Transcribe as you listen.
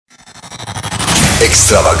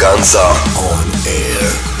Extravaganza on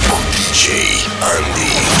air cu DJ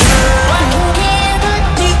ANDI.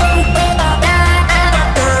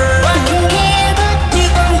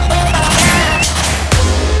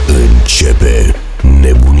 Începe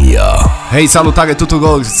nebunia. Hei, salutare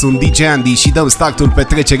tuturor, sunt DJ ANDI și dăm startul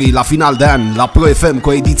petrecerii la final de an la Pro FM cu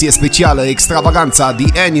o ediție specială Extravaganza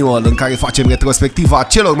The Annual, în care facem retrospectiva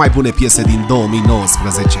celor mai bune piese din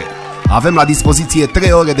 2019. Avem la dispoziție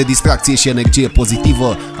 3 ore de distracție și energie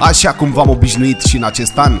pozitivă, așa cum v-am obișnuit și în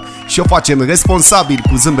acest an, și o facem responsabil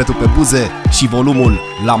cu zâmbetul pe buze și volumul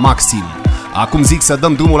la maxim. Acum zic să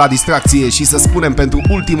dăm drumul la distracție și să spunem pentru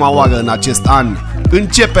ultima oară în acest an: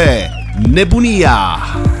 începe nebunia!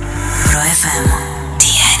 Pro FM,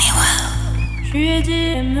 The Annual. Je lui ai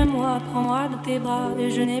dit, aime-moi, prends-moi dans tes bras, et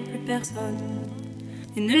je n'ai plus personne.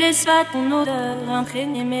 Et ne laisse pas ton odeur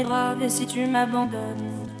imprégner mes draps, et si tu m'abandonnes,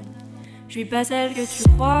 je suis pas celle que tu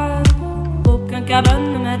crois. Aucun cabane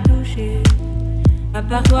ne m'a touché, à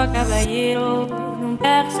part toi, caballero, non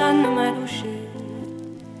personne ne m'a touché.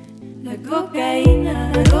 La cocaïne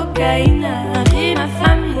arrive ma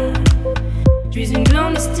famille. Je suis une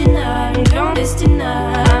clandestine à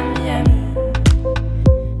Miami.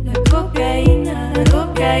 La cocaïne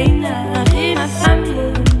arrive ma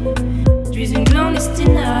famille. Je suis une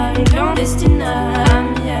clandestine à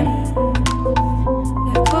Miami.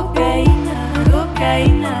 La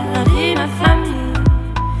cocaïne arrive ma famille.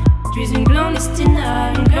 Je suis une clandestine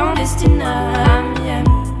à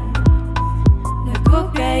Miami. La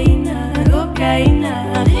cocaïne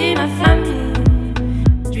arrive ma famille.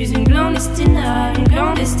 Je suis une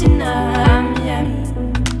clandestine à Miami.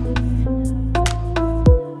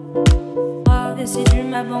 Et si tu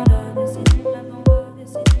m'abandonnes, et si tu m'abandonnes,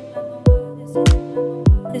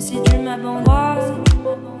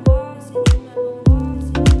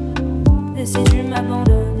 et si tu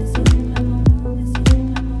m'abandonnes,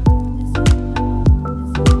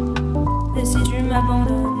 et si tu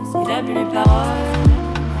m'abandonnes, il a bu mes paroles.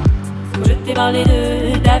 Quand je t'ai parlé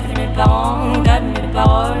de, t'as vu mes parents, t'as vu mes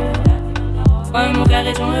paroles. Moi et mon frère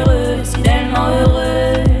étions heureux, si tellement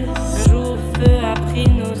heureux. Un jour le feu a pris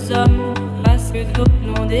nos hommes, parce que d'autres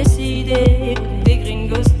l'ont décidé. Des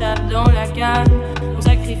gringos tapent dans la canne, on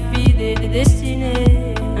sacrifie des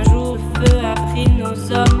destinées. Un jour le feu a pris nos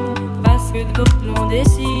hommes, parce que d'autres l'ont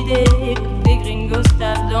décidé. Des gringos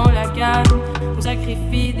tapent dans la canne, on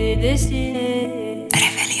sacrifie des destinées.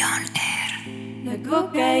 Rebellion Air. La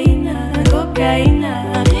cocaïne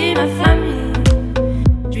arrive ma famille.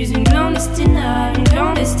 Je suis une clandestine à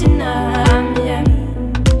Miami.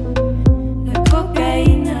 La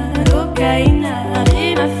cocaïne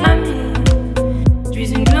arrive ma famille. Je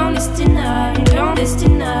suis une clandestine à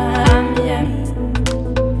Miami.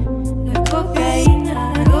 La cocaïne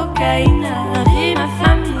arrive ma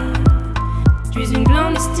famille. Je suis une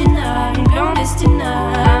clandestine à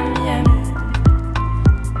Miami.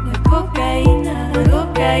 La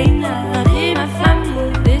cocaïne arrive ma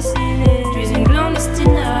famille dessinée. Je suis une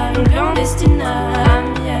clandestine à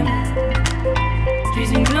Miami. Je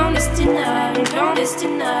suis une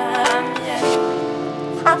clandestine à Miami.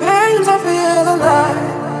 My pains I feel alive.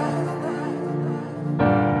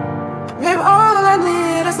 Maybe all I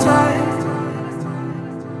need is time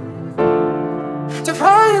to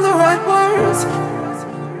find the right words.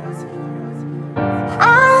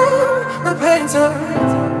 I'm the painter.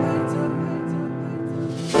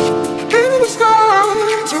 Give me the sky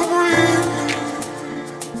to breathe.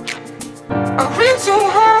 I've been so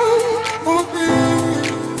high for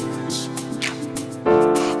peace.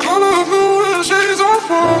 Colorful shades of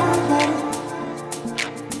purple.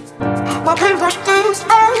 My paintbrush thinks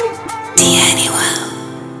The Annual.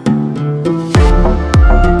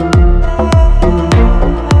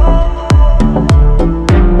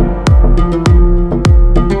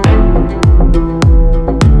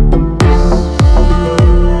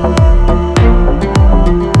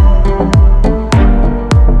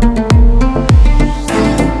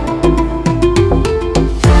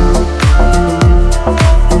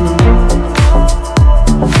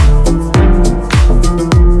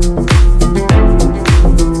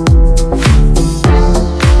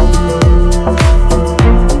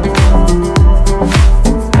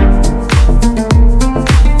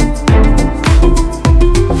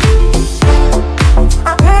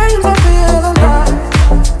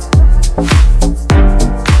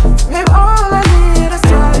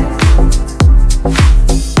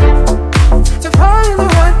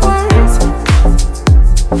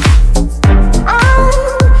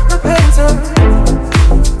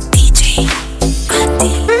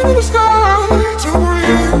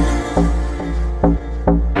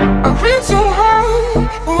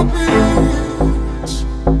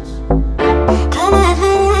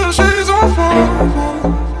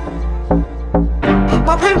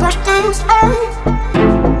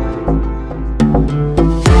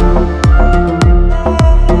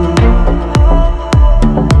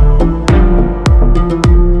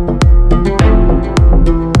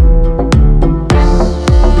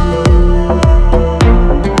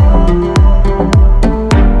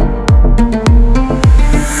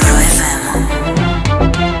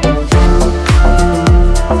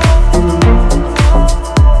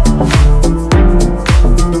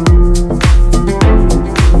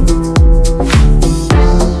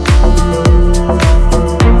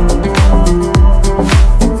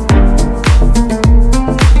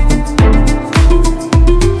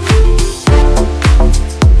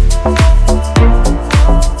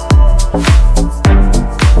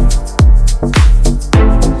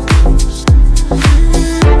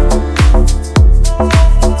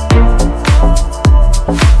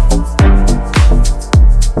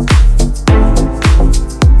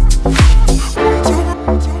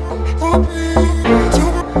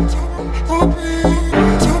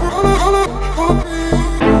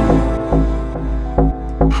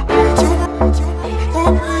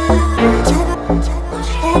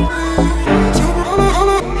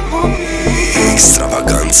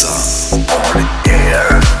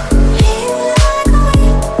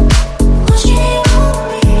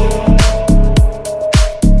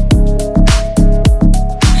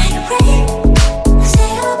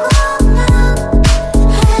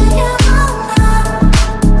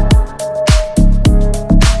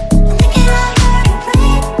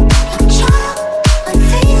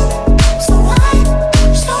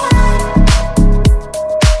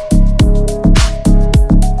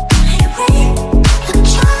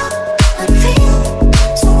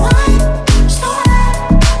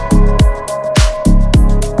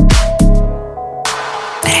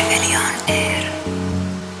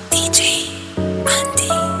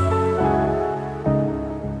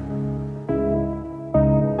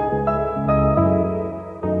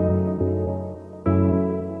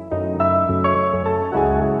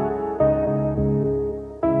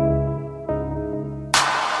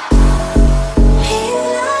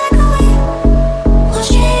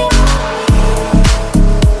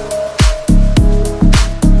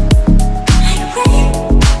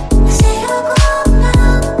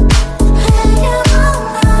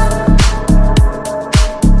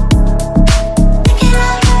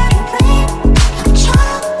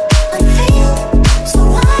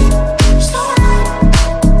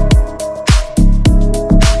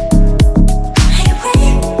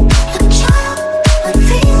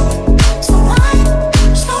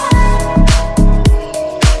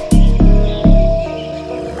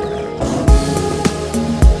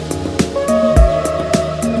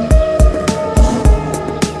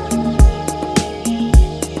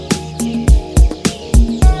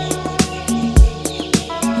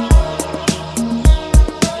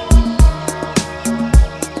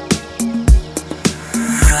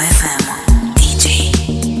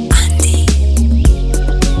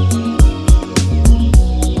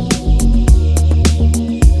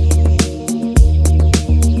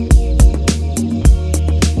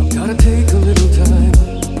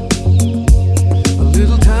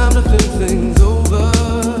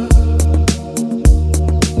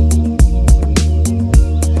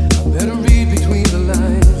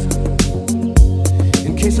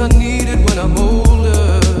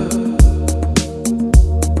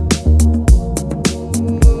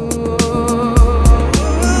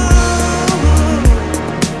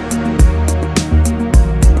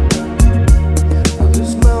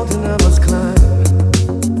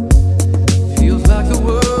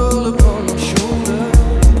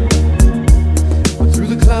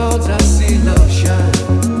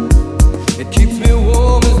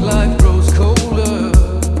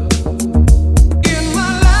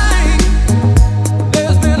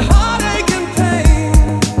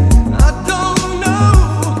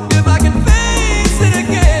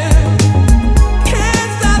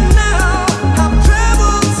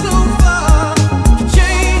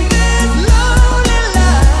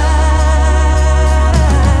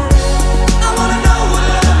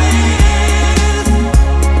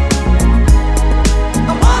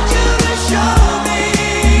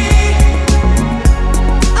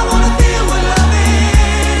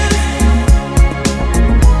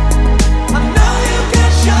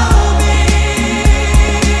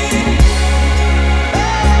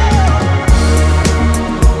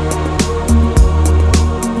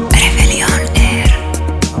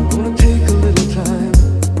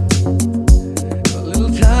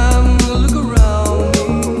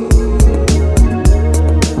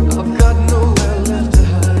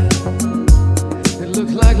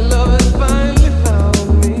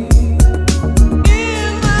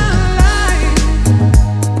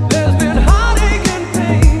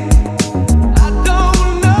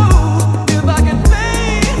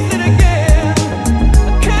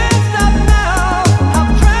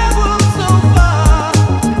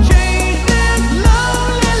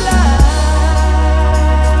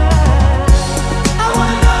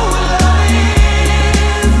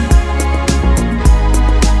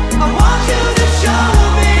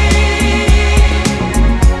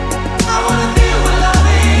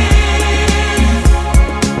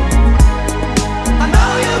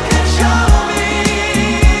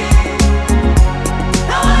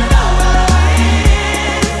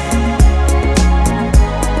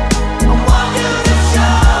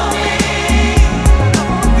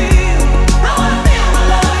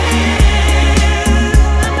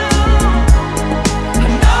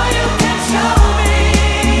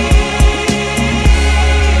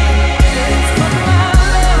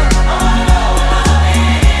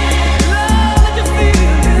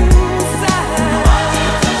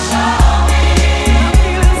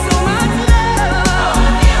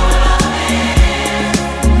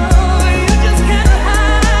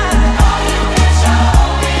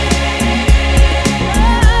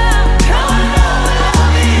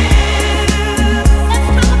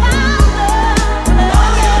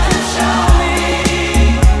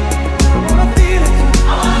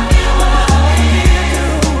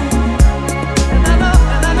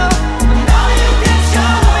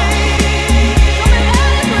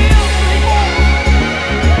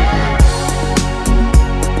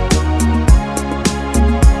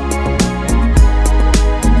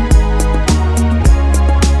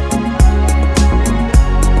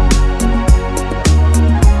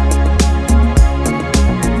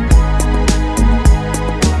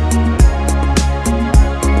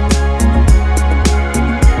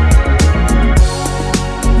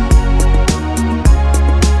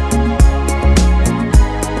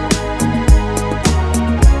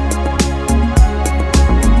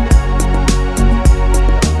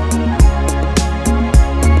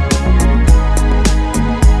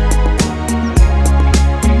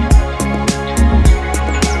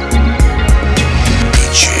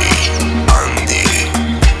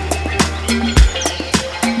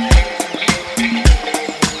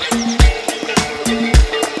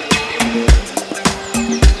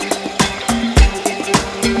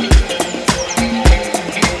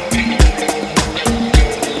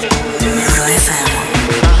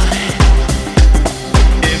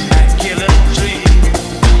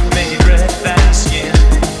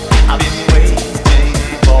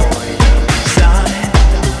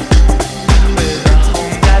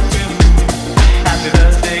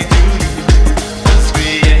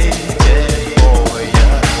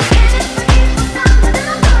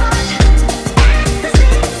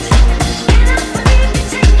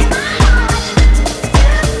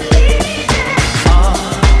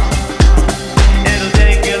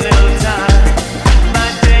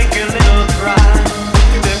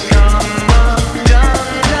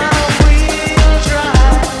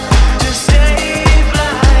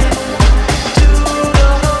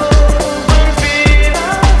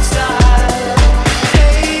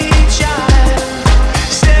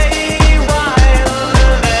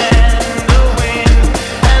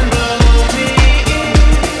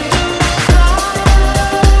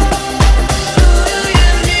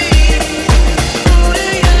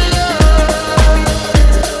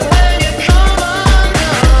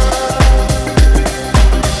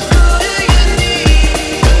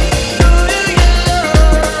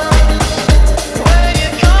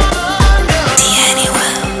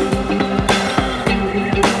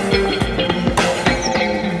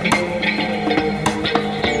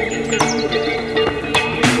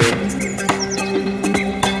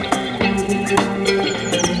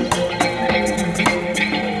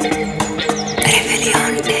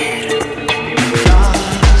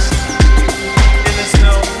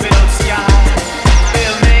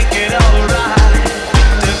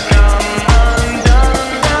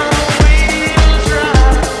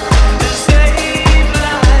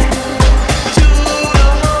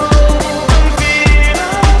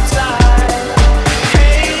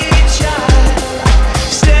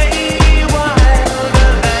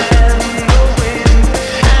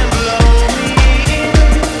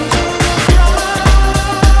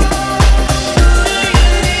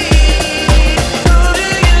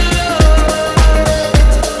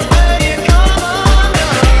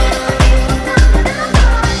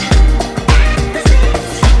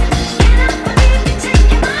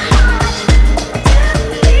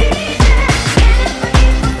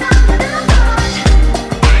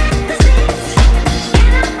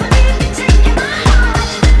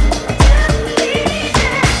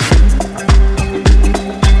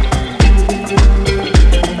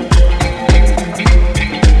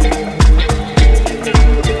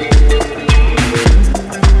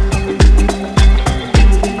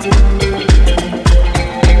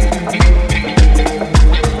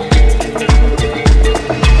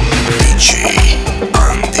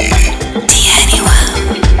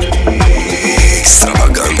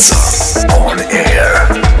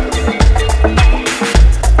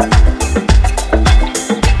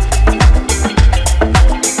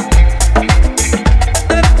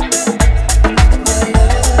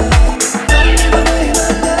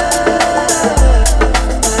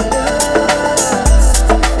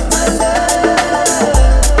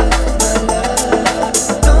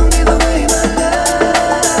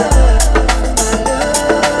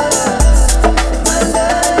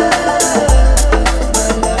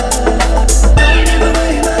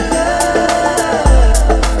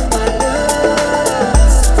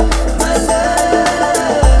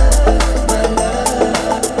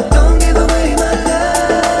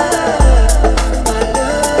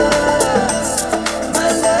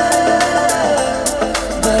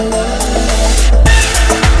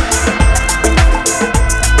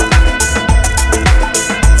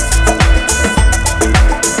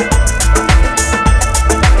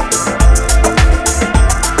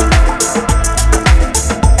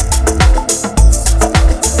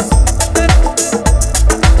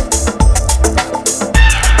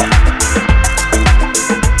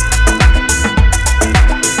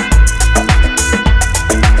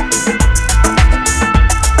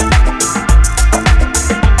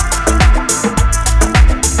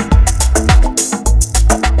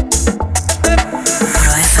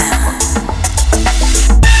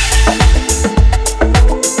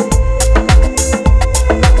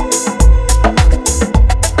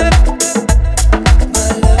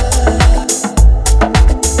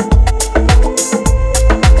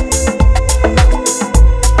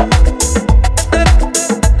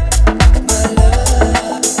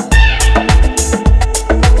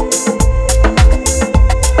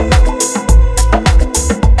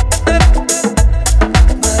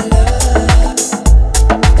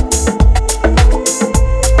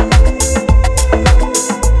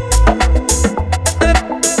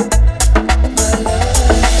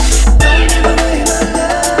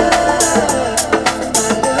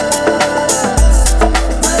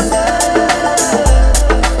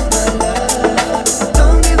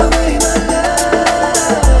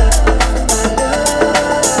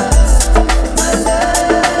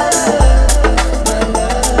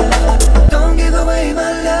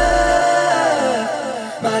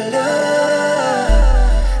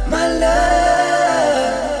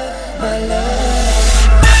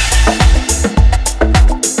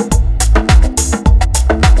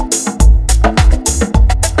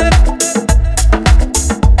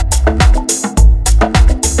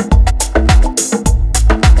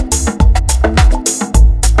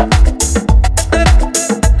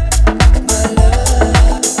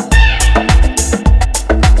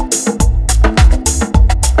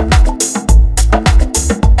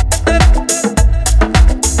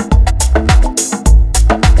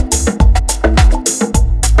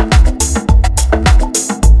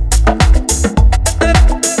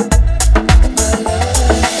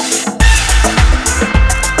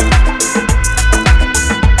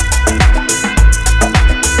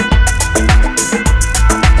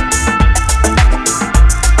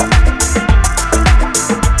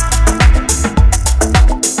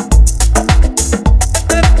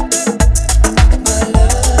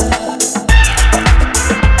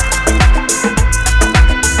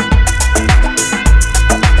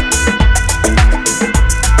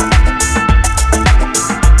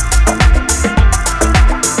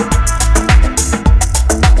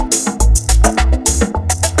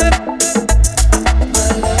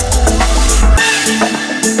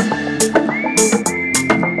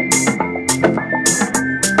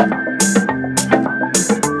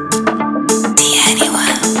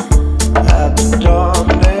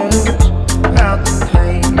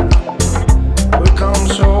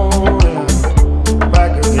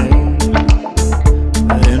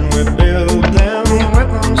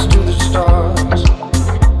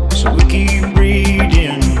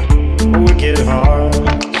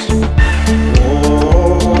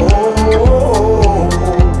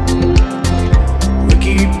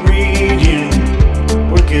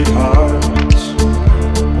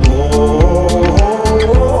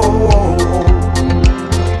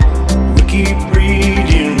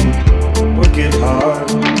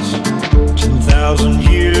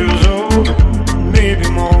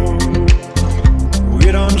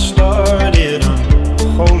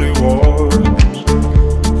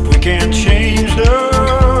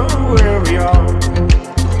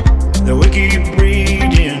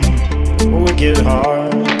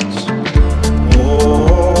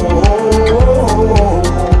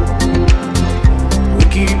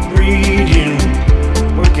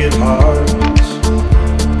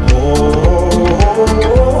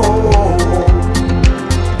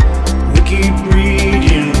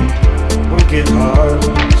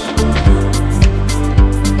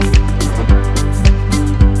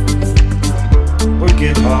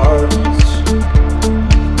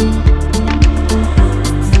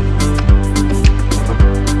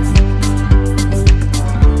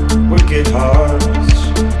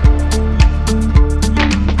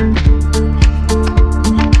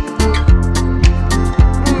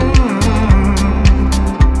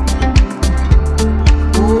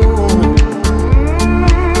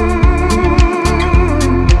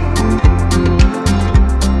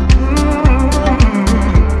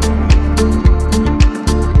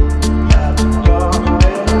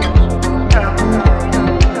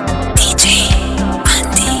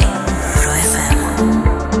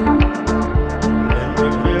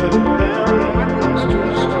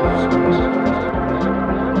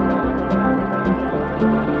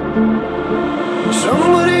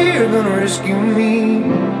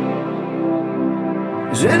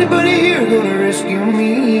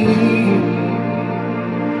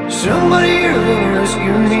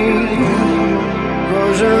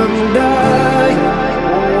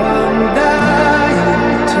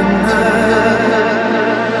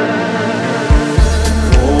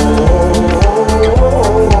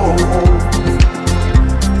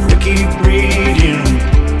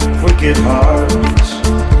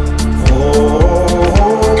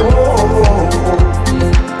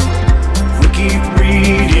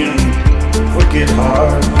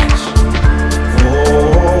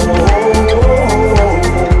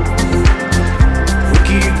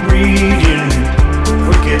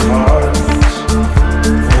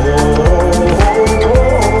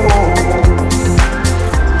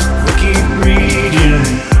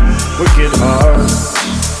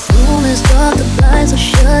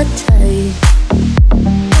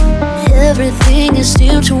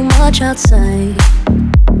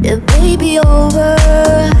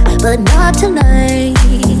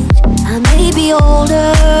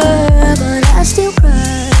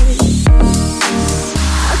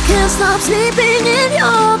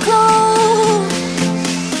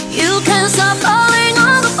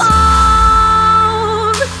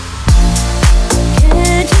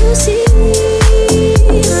 See,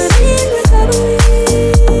 I'm in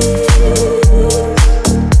recovery.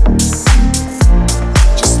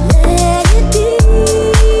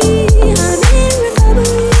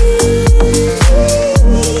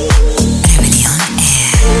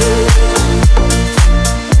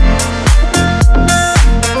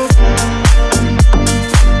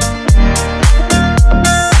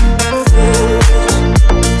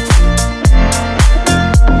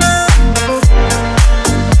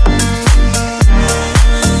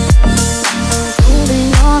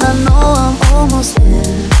 almost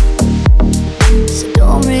there. So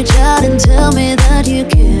don't reach out and tell me that you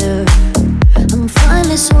care. I'm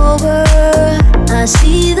finally sober, I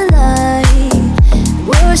see the light.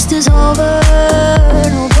 The worst is over,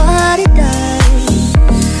 nobody died.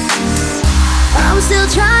 I'm still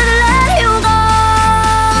trying to let you go.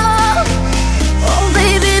 Oh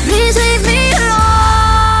baby, please leave me alone.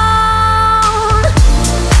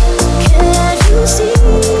 Can't you see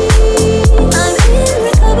I'm in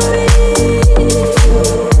recovery?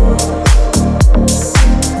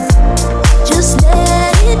 Just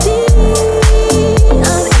let it be.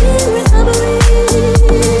 I'm in recovery.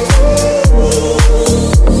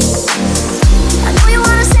 I know you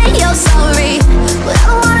wanna say you're sorry, but I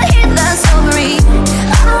don't wanna hear that summary.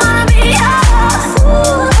 I don't wanna be a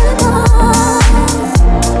fool anymore.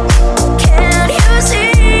 Can't you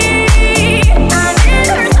see I'm in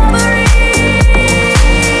recovery?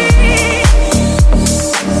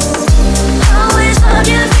 Always thought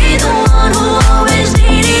you'd be the one who always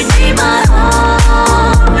needed me. My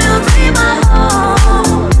home will be my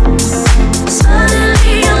home.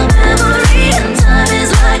 Suddenly a memory, and time is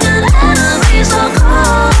like an enemy so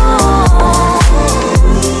cold.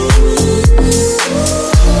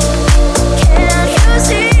 Can't you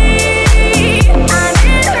see I'm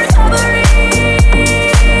in recovery?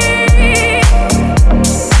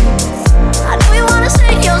 I know you wanna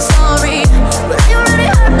say you're sorry, but I already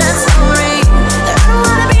heard that story. I don't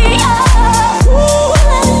wanna be a fool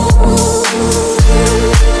anymore.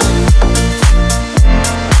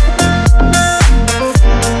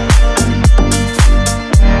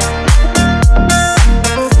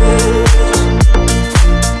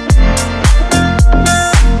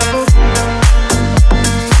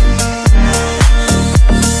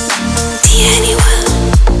 The Annual.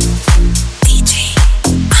 DJ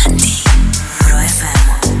Andy. Pro FM.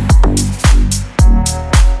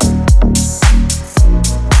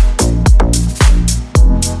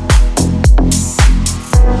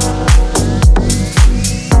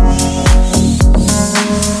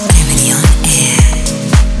 Emily on air.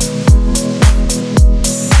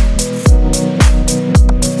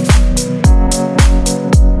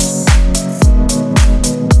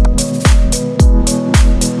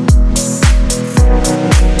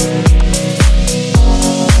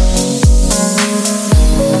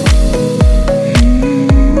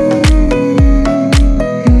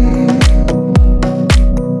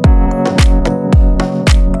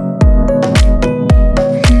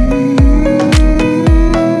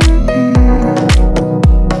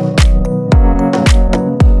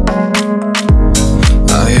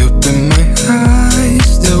 I open my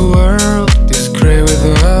eyes, the world is grey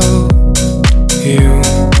without you.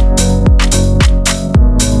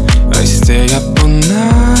 I stay up all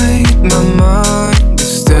night, my mind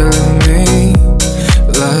is telling me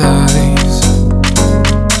lies.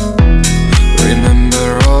 Remember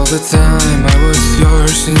all the time I was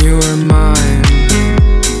yours and you were mine.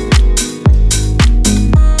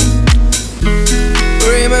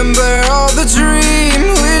 Remember all the dream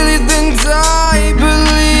we lived and I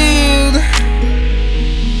believed.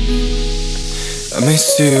 I miss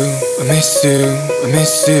you, I miss you, I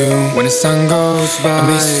miss you when the sun goes by. I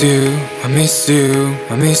miss you, I miss you,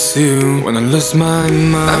 I miss you when I lose my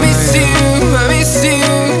mind. I miss you, I miss you,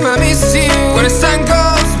 I miss you when the sun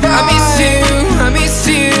goes by. I miss you, I miss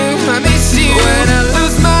you, I miss you when I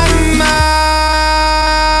lose my mind.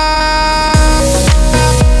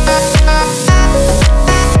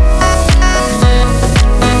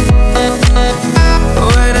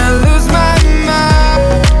 When I lose my mind.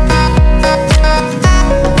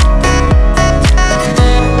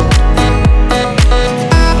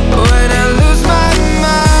 When I lose my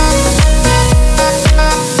mind.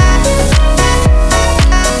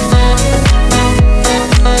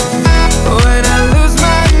 When I lose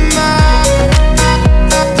my mind.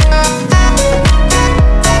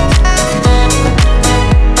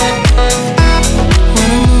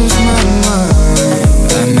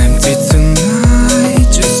 I'm empty tonight,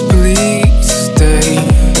 just please stay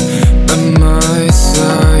by my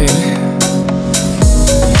side.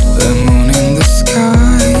 The moon in the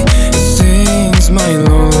sky sings my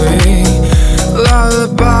lonely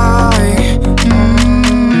lullaby.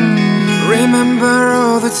 Remember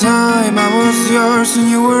all the time I was yours and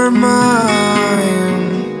you were mine.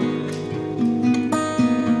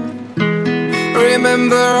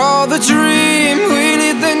 Remember all the dream we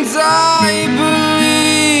lived and I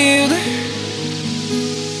believed.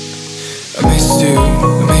 I miss you,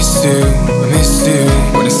 I miss you, I miss you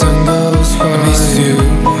when the sun goes by. I miss you,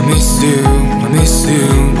 I miss you, I miss you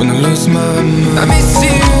when I lose my mind. I miss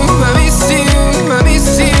you, I miss you, I miss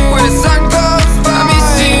you when the sun goes by. I miss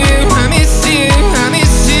you, I miss you,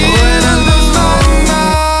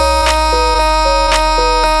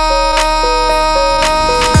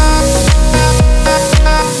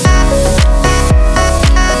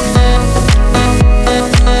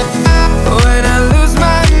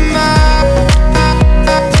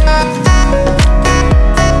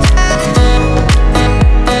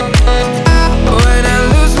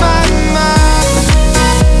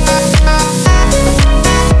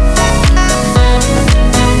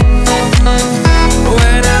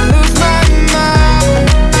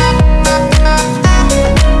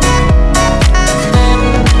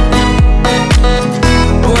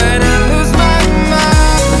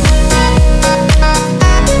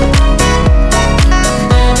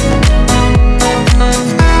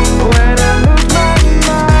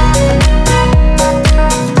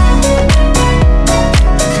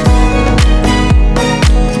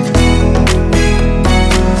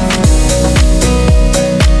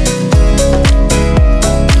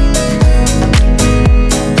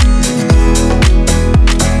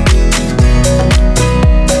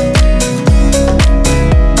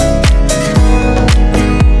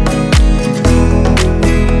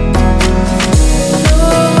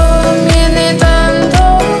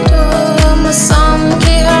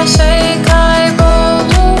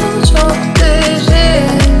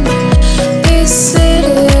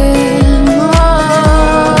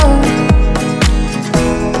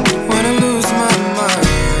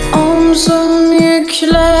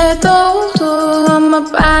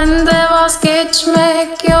 Ama bende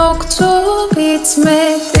vazgeçmek yoktu,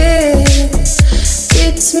 bitmedi,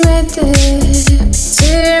 bitmedi,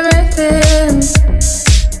 bitirmedim.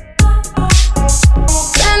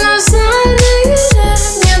 Ben özel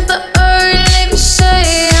değilim ya da öyle bir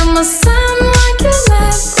şey, ama sen varken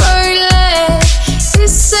hep böyle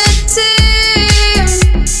hissettim,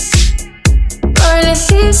 böyle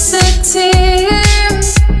hissettim.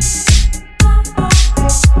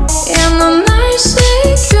 Yanan her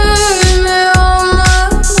şey kül mü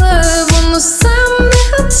olmalı? Bunu sen bir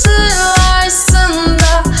hatırlarsın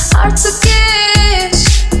da artık geç,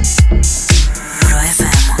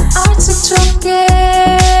 artık çok geç.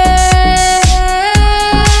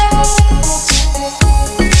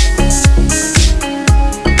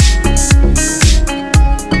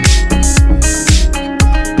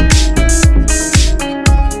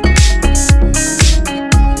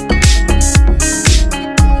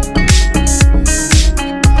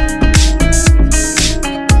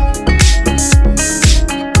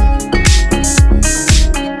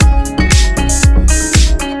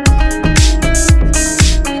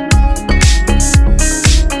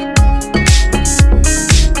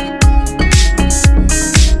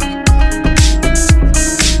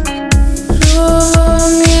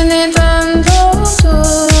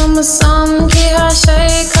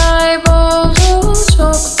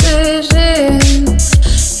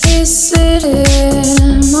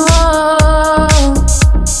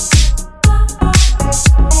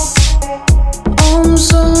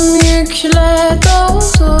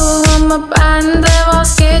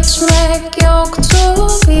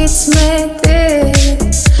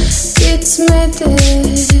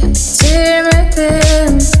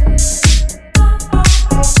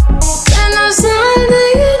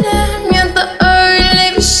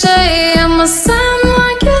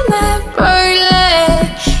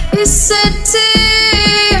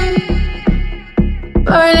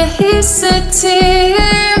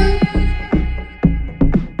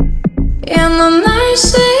 Yanan her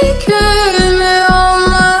şey kül mü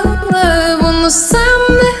olmalı? Bunu sen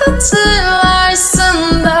mi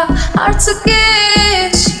hatırlarsın da artık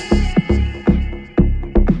geç,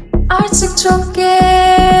 artık çok geç.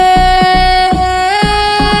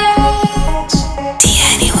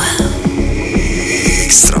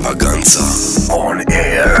 Extravaganza on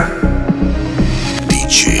air.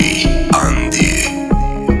 DJ ANDI.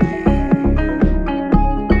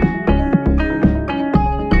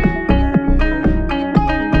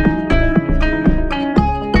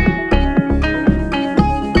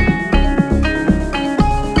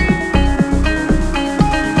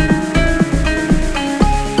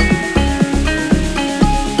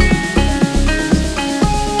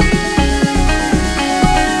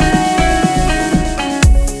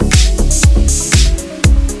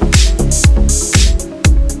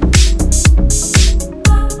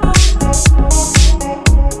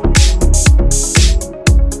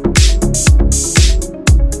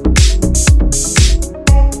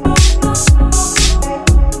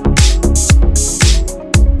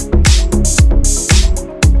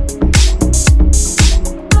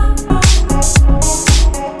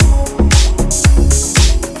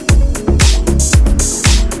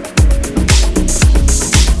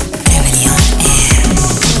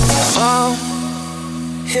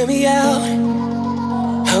 Hear me out.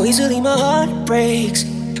 How easily my heart breaks.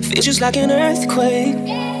 Feels just like an earthquake.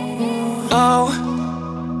 Oh,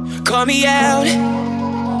 call me out.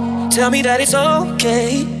 Tell me that it's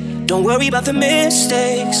okay. Don't worry about the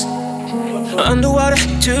mistakes. Underwater,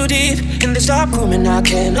 too deep in this dark room and I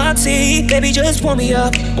cannot see. Baby, just warm me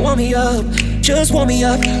up, warm me up. Just warm me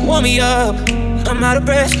up, warm me up. I'm out of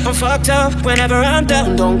breath, I'm fucked up. Whenever I'm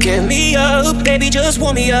down, don't get me up. Baby, just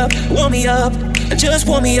warm me up, warm me up. Just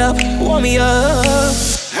warm me up, warm me up.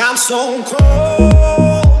 I'm so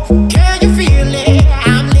cold. Can you feel it?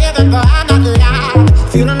 I'm living but I'm not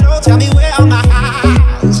alive. Feeling low, tell me where are my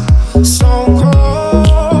highs. So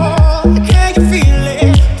cold. Can you feel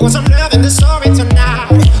it? Put some love in the story tonight.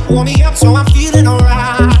 Warm me up so I'm feeling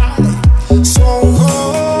alright. So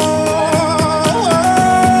cold.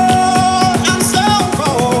 I'm so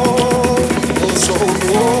cold. Oh, so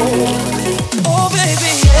cold. Oh,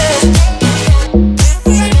 baby, yeah.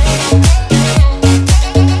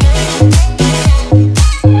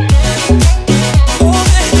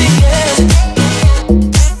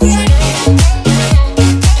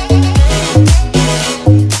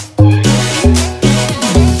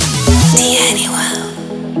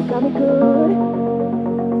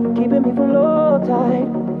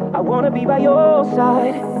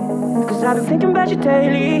 I've been thinking about you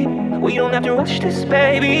daily. We don't have to rush this,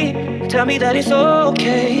 baby. Tell me that it's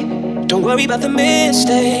okay. Don't worry about the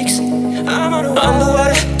mistakes. I'm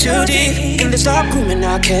underwater, too deep in this dark room and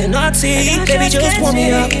I cannot see. Baby, just warm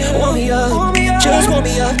me up, warm me up. Just warm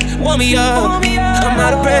me up, warm me up. I'm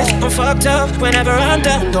out of breath, I'm fucked up. Whenever I'm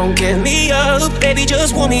down, don't get me up. Baby,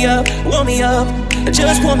 just warm me up, warm me up.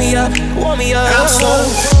 Just warm me up, warm me up. I'm so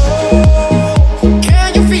cold.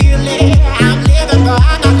 Can you feel it? I'm living but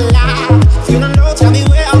I'm not alive. Feeling low, tell me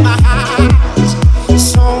where are my highs.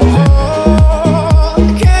 So cold.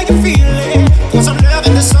 Can you feel it? 'Cause I'm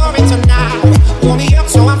loving the story tonight. Warm me up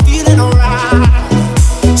so I'm feeling alright.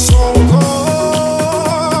 So cold.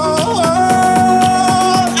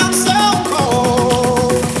 I'm so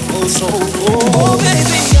cold. Oh, so cold. Oh,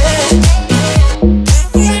 baby, yeah.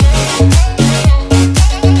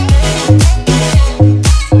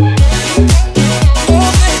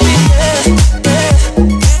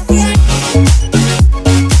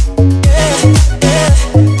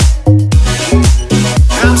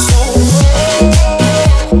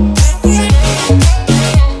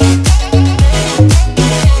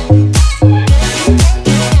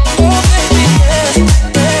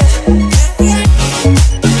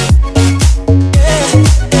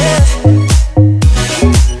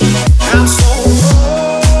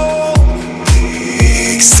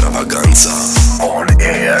 Extravaganza on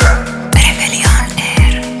air. Preveli on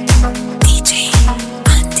air. DJ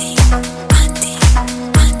ANDI, ANDI,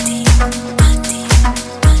 ANDI, ANDI,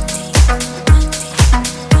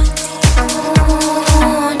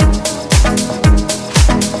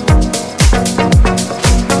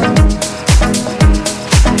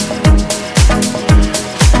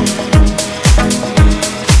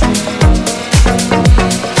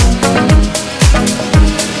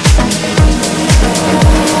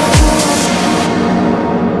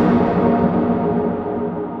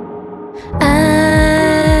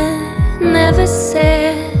 Never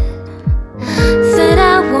said that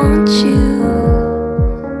I want you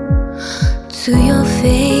to your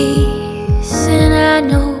face, and I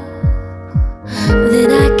know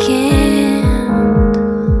that I can't.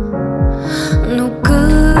 No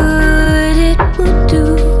good it would do,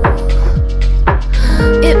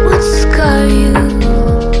 it would scar you.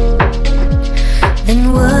 Then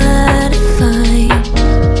what a fine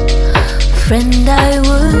friend I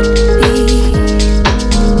would be.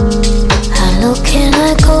 How low can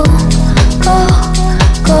I go, go,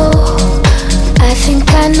 go? I think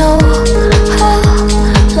I know how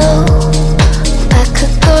low I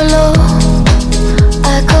could go low.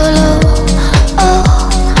 I go low, oh,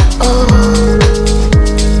 oh.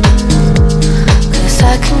 'Cause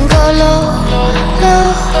I can go low, low,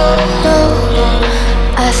 low.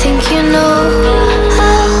 I think you know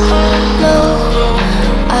how low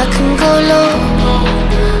I can go low.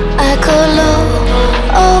 I go low,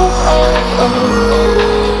 oh, oh.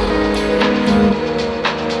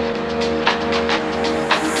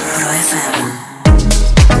 Pro FM.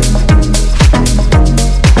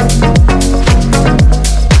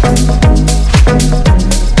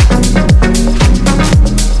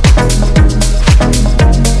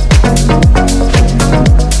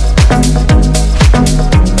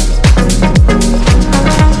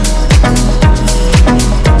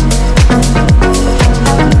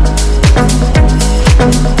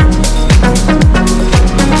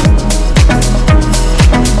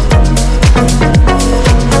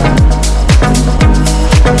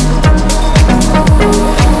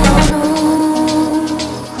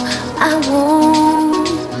 I won't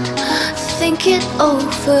think it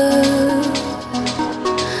over.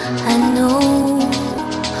 I know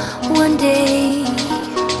one day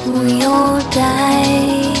we all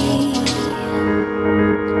die.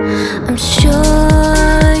 I'm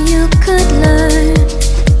sure you could learn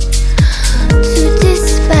to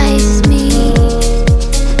despise me,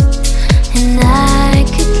 and I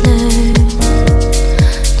could learn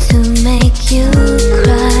to make you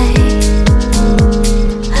cry.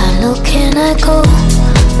 How low can I go,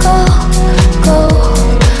 go, go?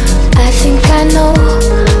 I think I know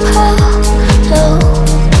how low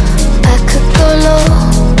I could go low.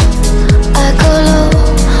 I go low.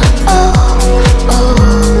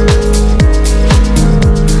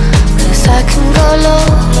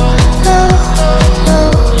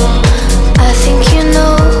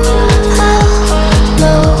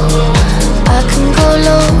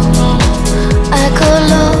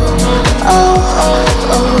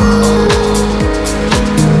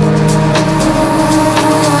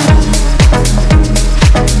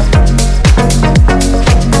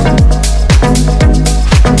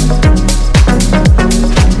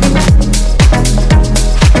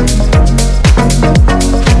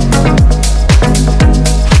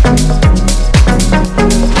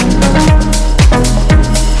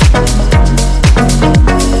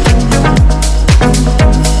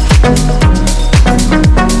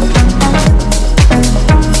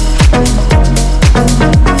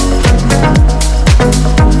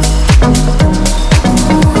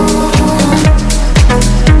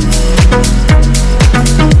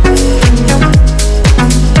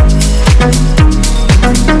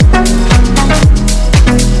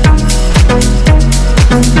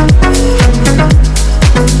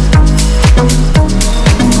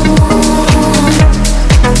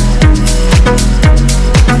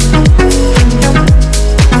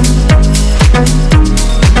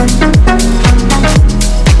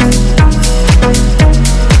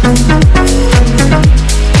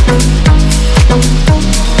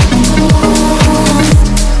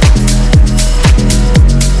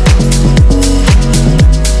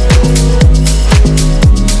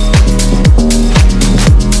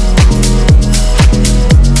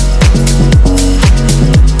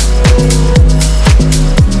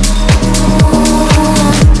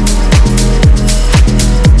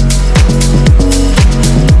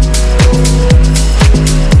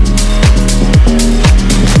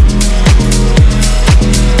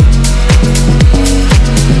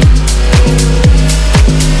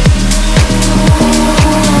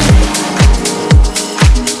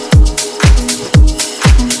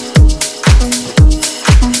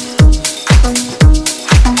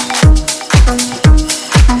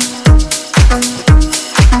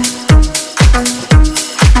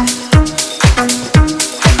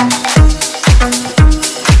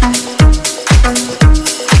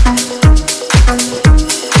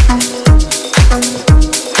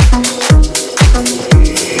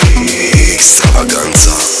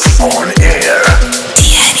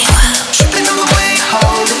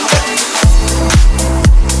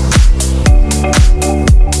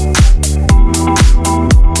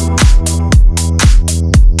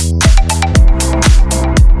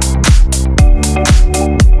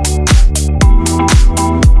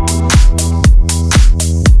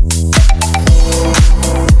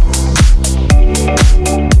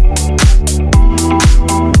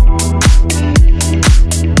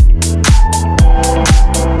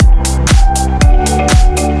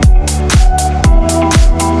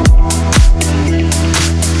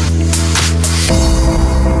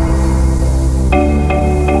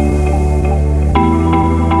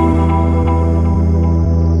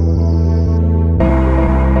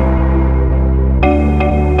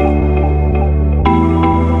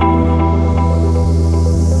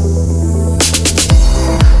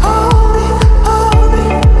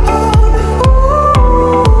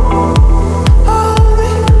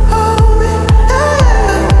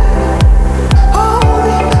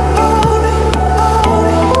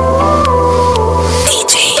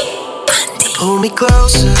 me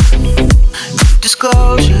closer,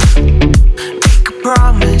 disclosure. Make a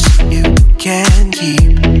promise you can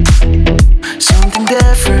keep. Something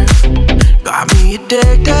different, got me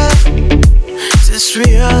addicted. Is this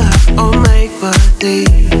real or make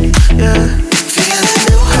believe? Yeah, feeling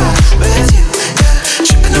new high with you. Yeah,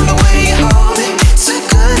 tripping on the way you hold me. It's a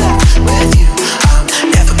good life with you. I'm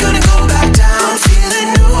never gonna go back down. Feeling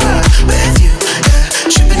new high with you. Yeah,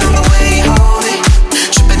 tripping on the way you hold me.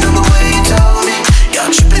 Tripping on the way you told me.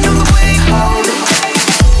 You're tripping on the way you hold me.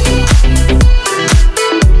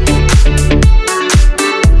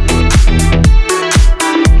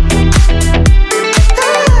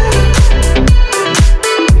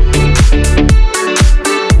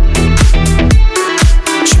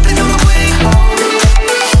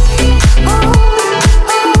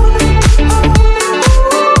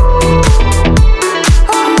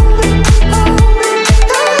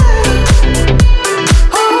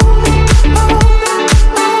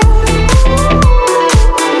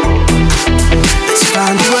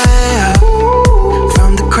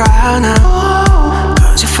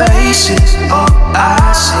 Faces, all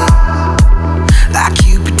I see. Like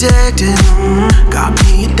you predicted, got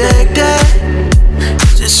me addicted.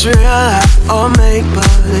 Is this real life or make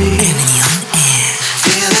believe?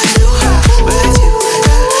 Feeling new high with you,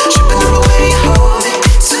 yeah. Tripping on the way you hold it.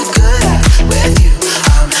 It's a good life with you.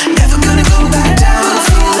 I'm never gonna go back down.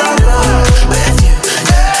 Feeling new high with you,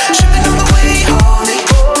 yeah. Tripping on the way you hold me.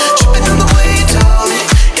 Tripping on the way you told me.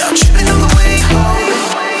 You're tripping on the way you hold me.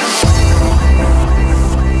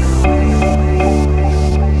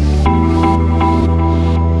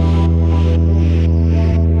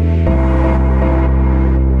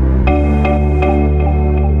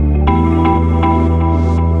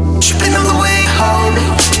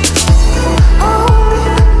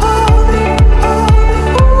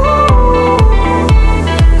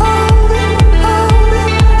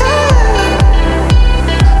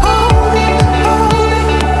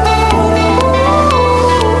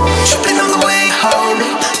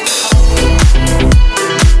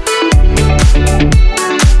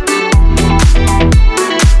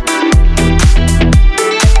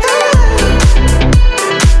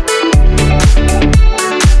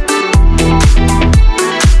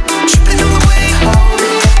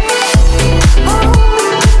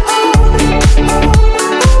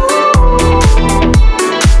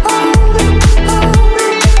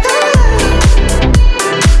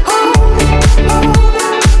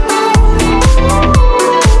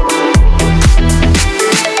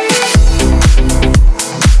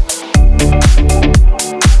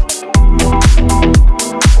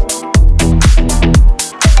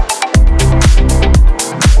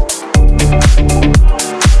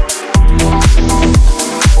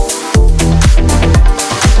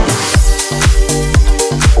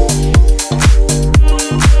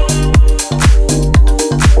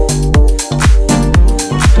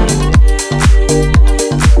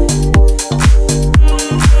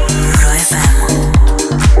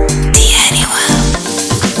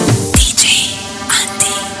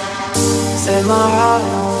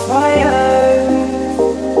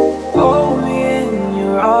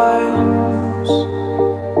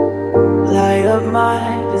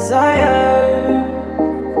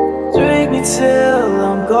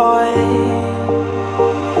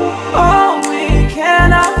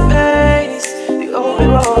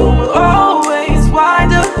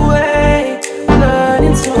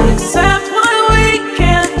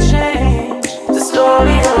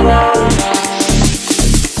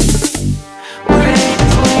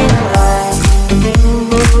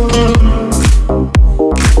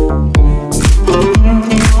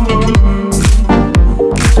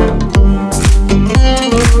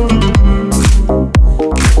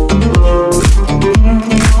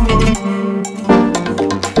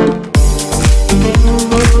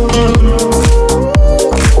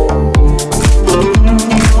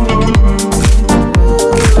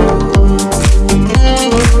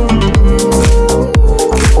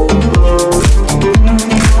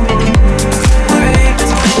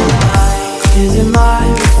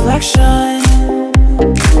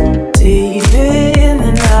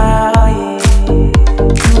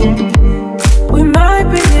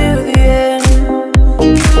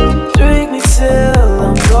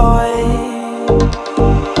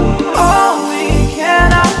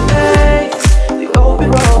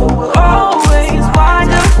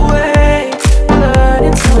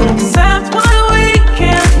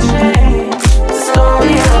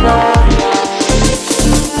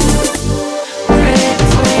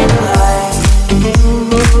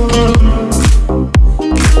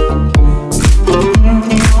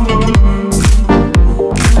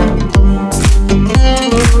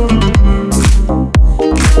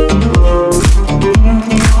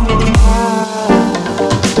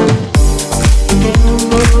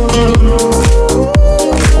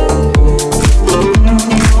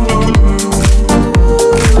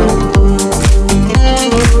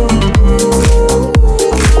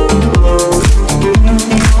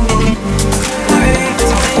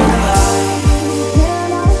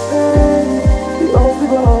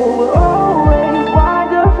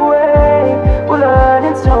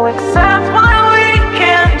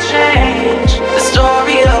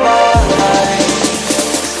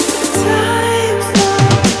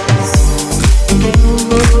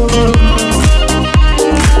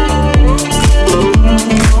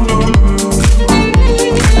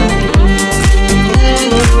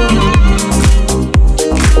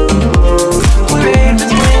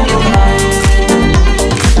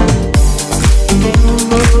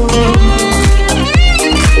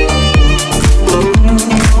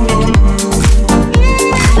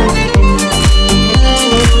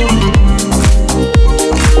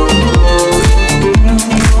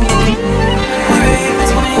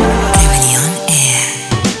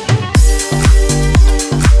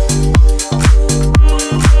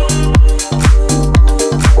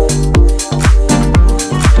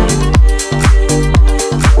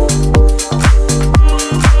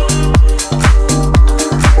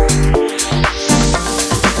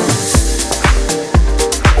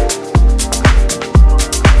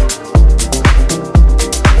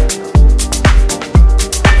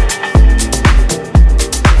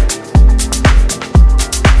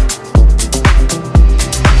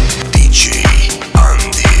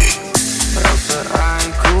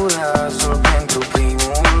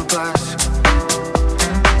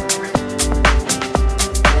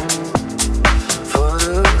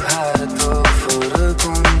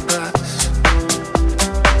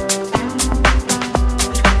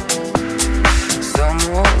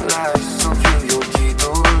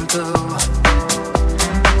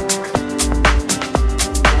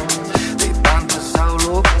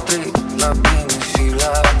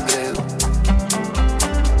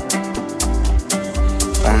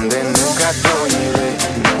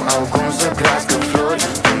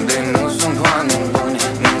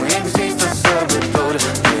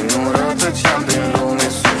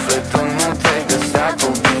 cu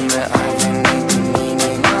mine, ai venit în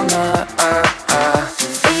inima mea.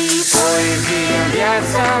 Poezie în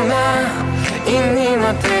viața mea,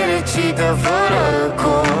 inima fericită fără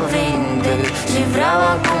cuvinte. Și vreau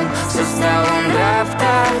acum să stau în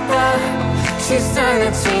dreapta ta și să ne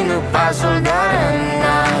țină pasul doar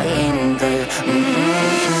înainte.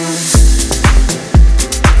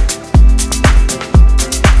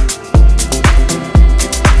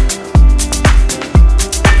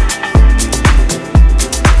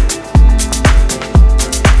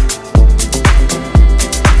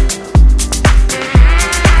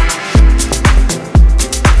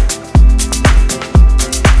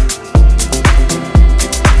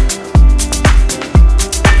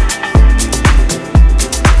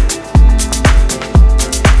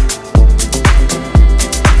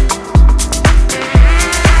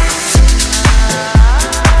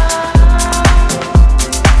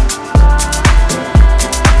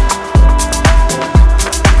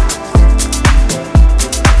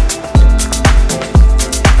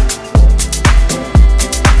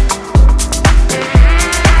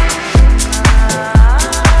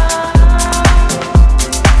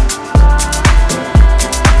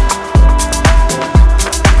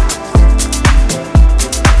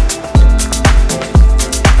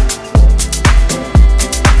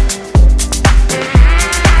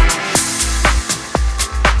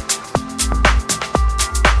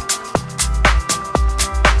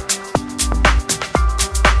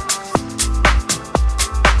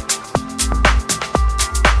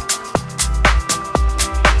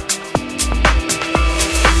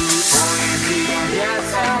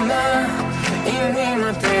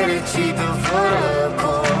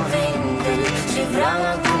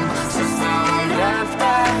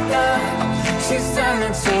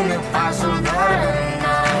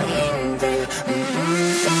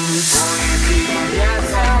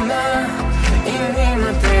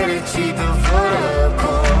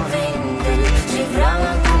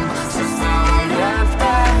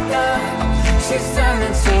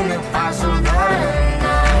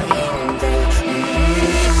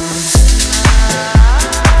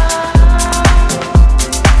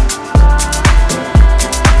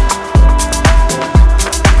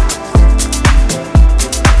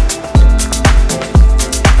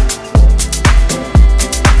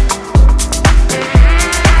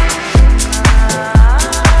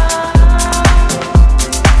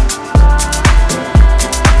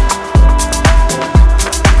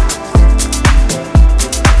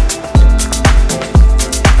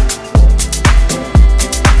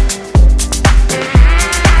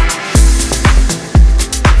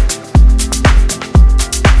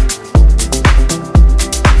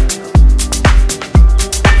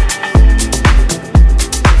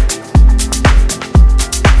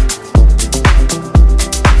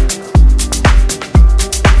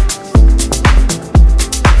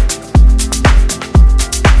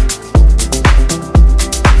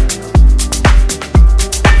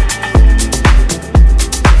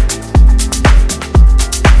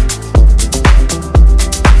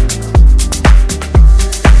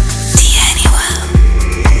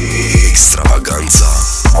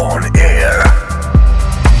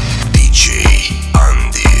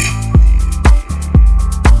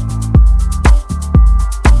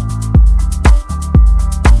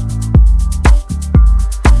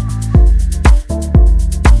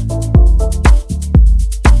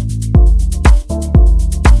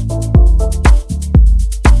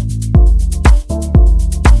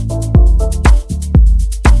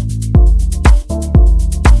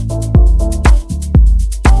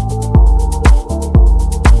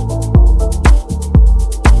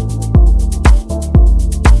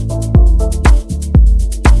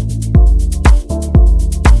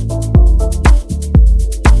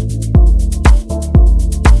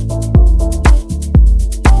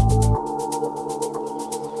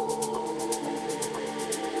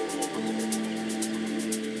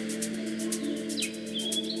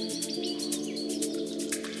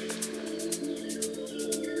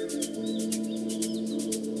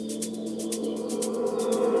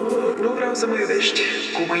 Vreau să mă iubești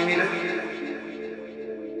cu mâinile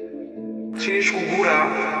și nici cu gura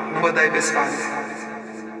nu mă dai pe spate.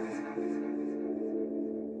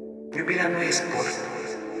 Iubirea nu e sport,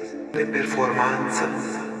 nu e performanță,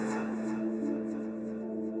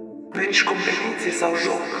 nu e nici competiție sau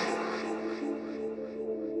joc.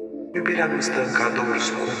 Iubirea nu stă în cadouri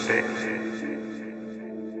scumpe.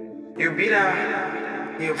 Iubirea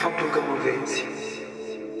e în faptul că mă vezi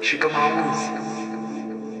și că mă auzi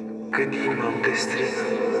când inima îmi te strigă.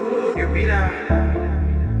 Iubirea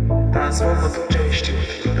transformă tot ce ai știut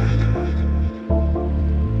vreodată.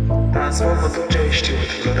 Transformă tot ce ai știut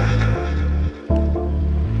vreodată.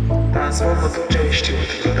 Transformă tot ce ai știut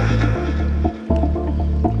vreodată.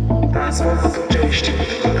 Transformă tot ce ai știut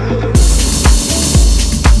vreodată.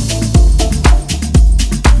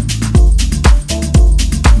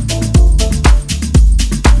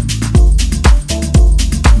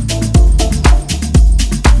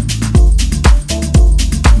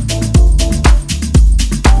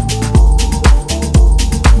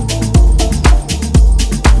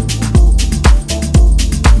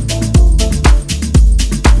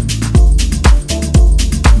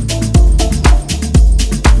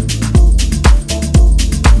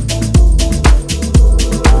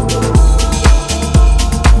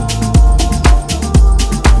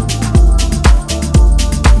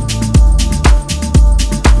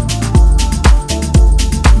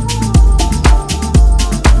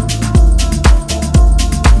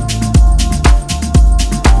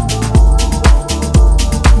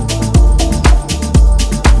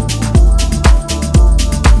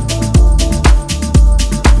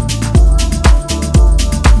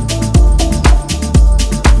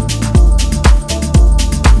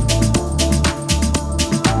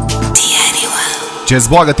 Ce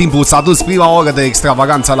zboară timpul, s-a dus prima oră de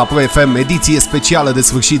Extravaganța la Pro FM, ediție specială de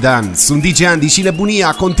sfârșit de an. Sunt DJ Andy și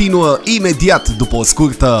nebunia continuă imediat după o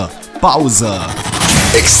scurtă pauză.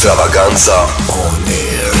 Extravaganza on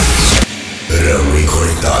air. Rămâi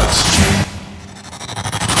conectat.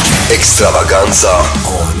 Extravaganza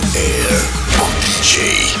on air cu DJ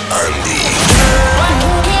Andy.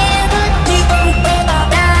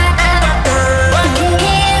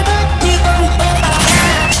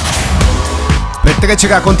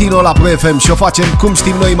 Petrecerea continuă la Pro FM și o facem cum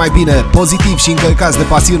știm noi mai bine, pozitiv și încărcați de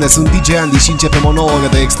pasiune. Sunt DJ Andy și începem o nouă oră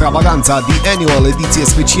de Extravaganza, The Annual, ediție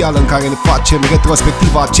specială în care ne facem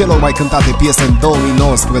retrospectiva celor mai cântate piese în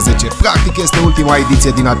 2019. Practic este ultima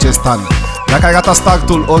ediție din acest an. Dacă ai ratat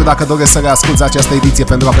startul, ori dacă doresc să reasculți această ediție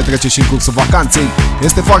pentru a petrece și în cursul vacanței,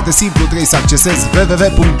 este foarte simplu, trebuie să accesezi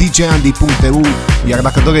www.djandy.eu, iar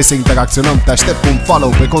dacă dorești să interacționăm, te aștept cu un follow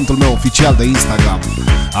pe contul meu oficial de Instagram.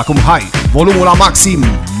 Acum hai, volumul la maxim,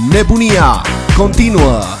 nebunia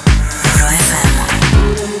continuă! Pro FM.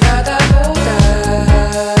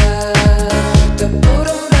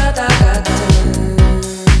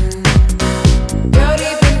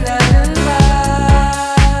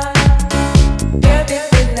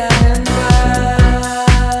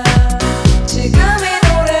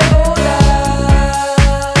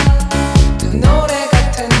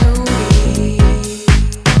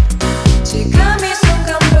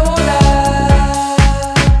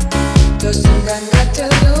 순간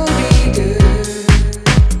같은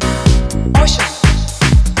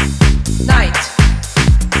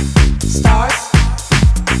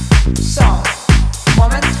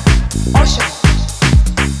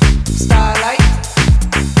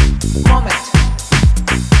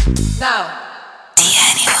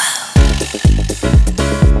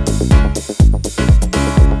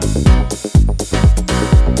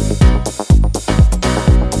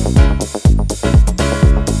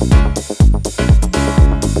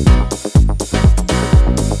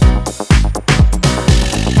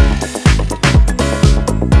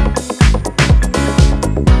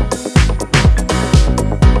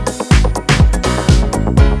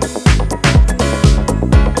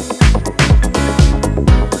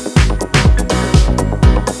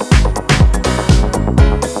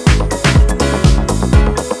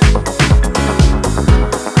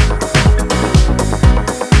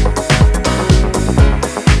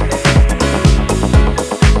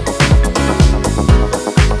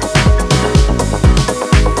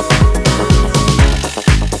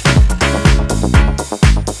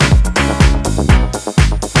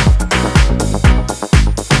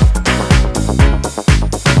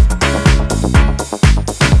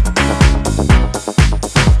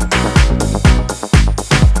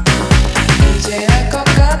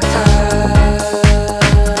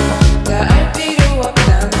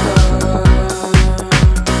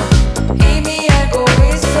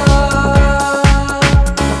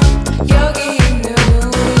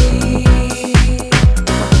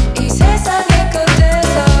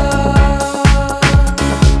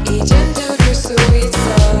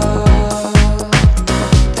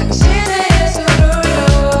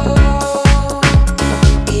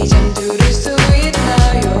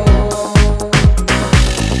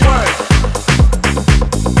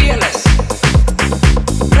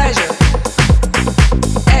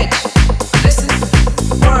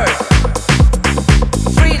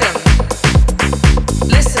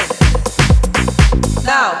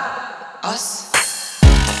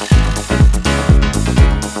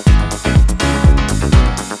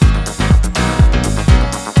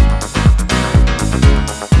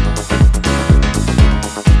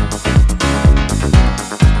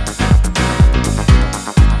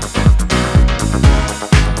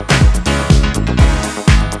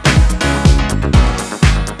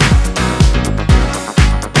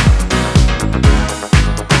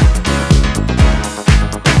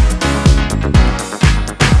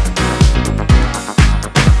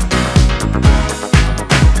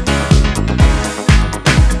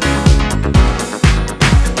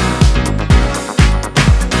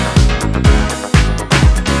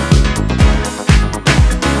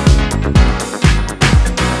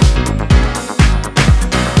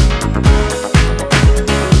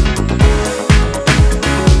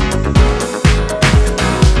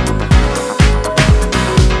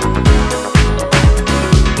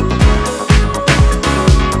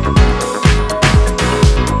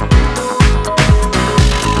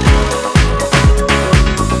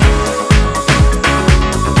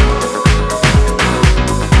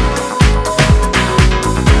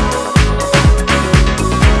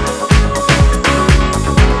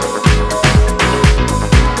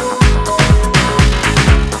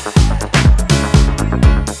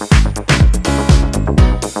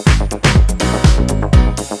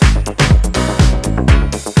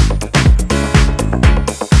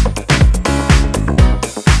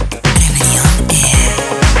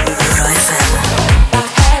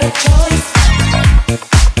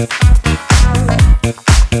I'm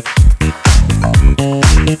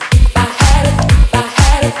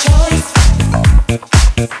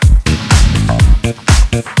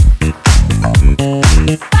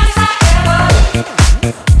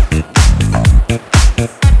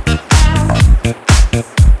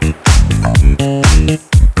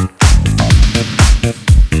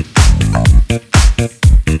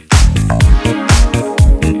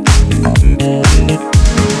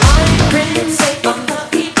crazy on the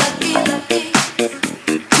beat.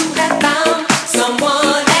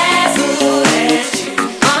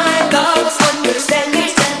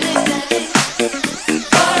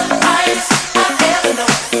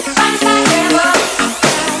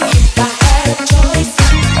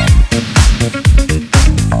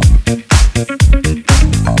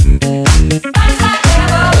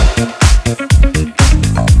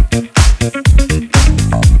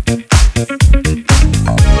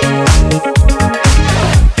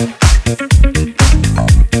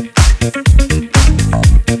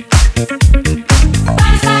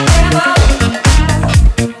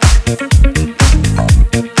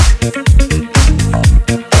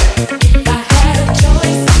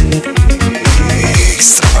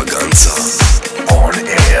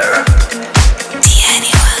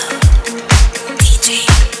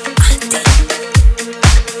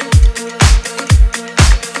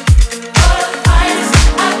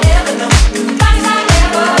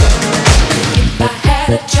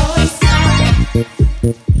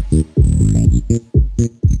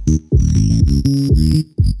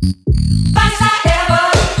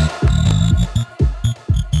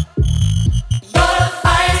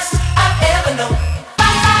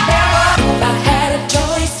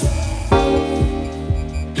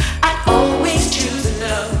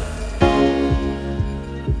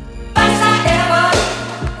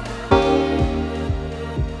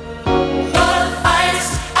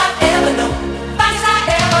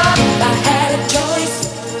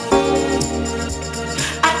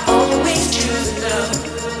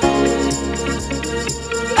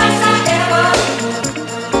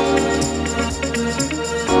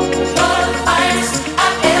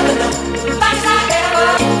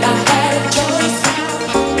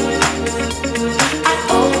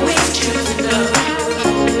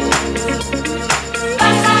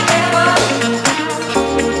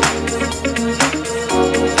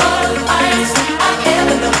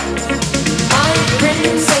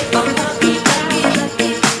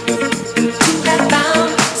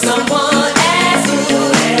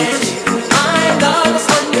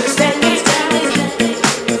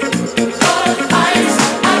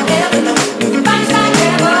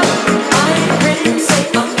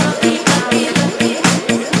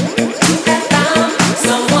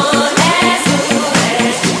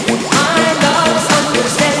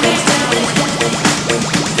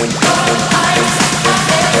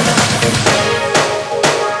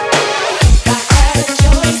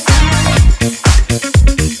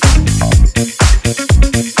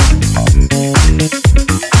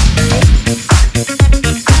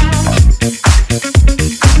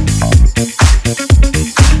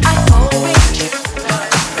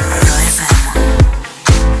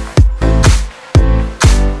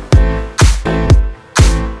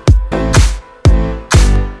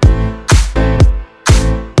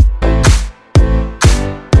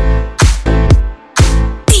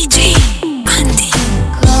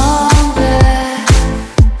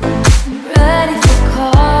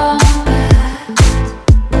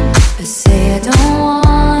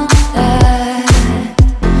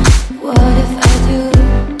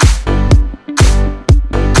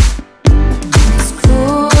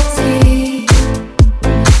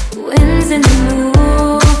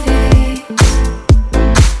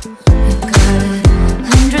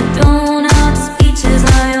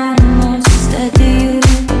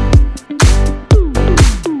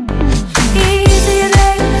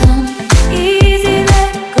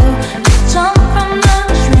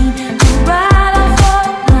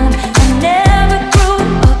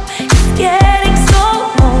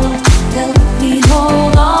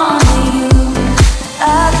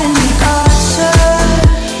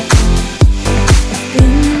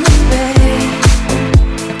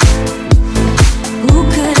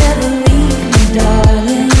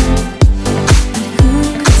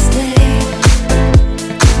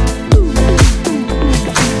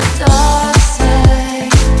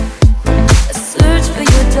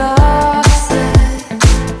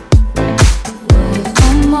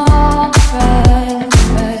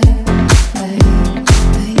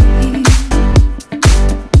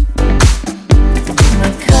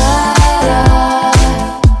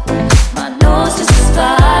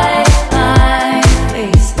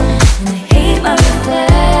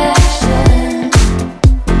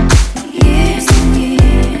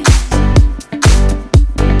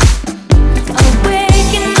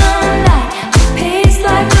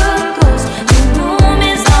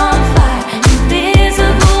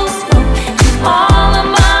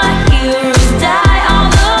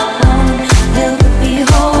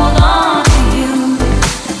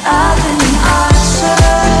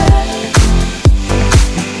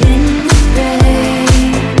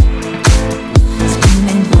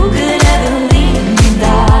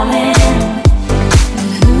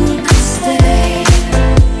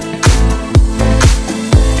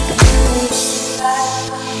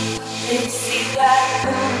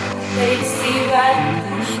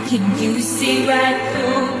 Can you see right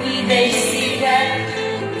through me? They see right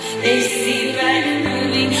through me. They see right through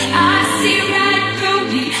me. I see right through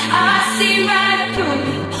me. I see right through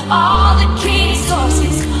me. All the king's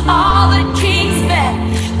horses, all the king's men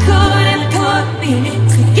couldn't put me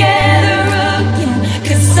together again.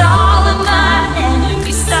 'Cause all of my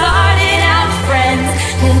enemies started out friends.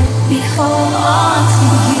 Let me hold on to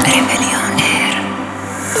you. Rebellion Air,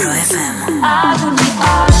 Pro FM. I will be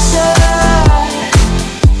Arthur.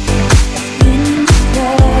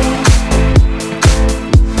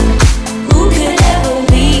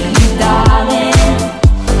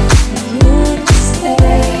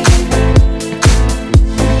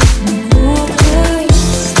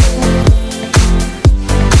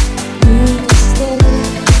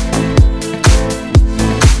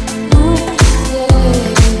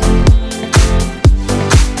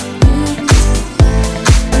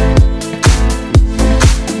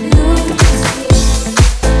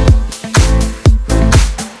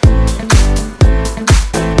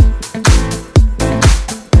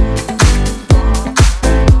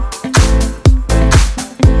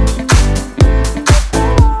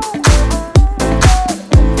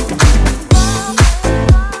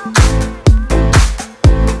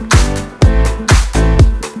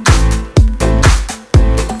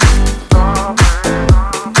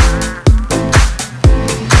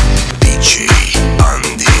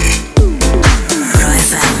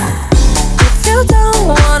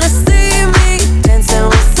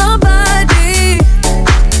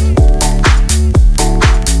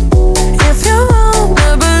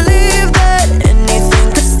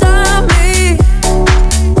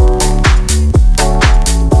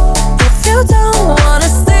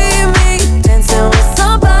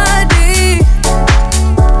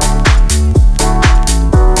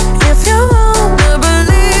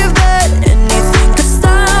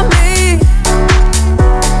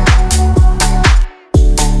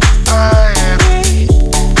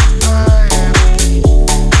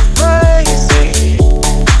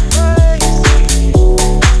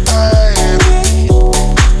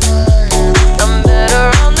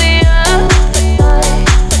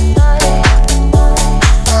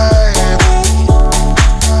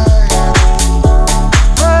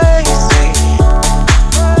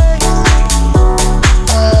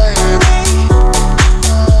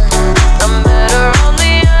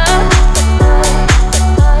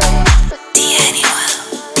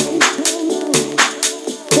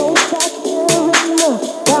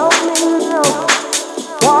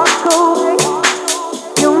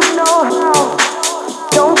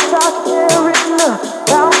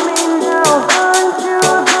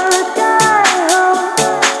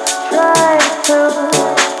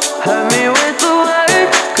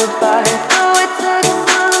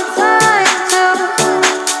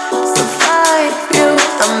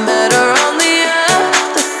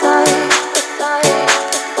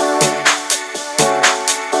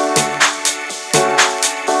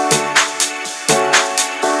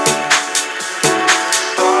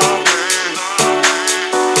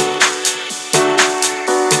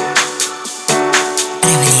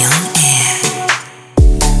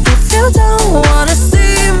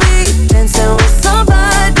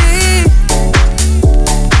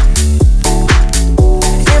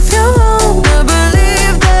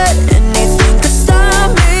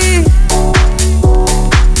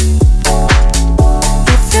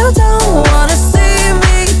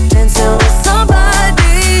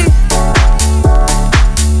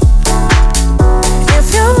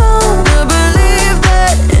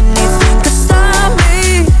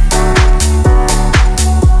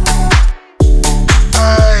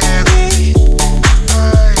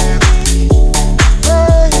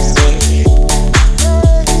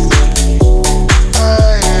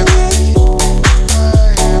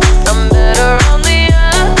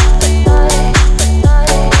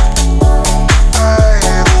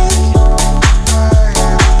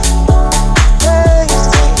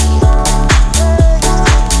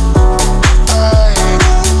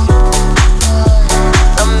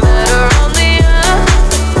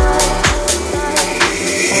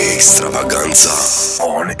 Extravaganza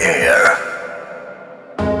on air.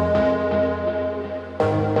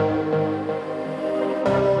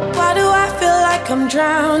 Why do I feel like I'm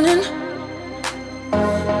drowning?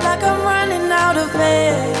 Like I'm running out of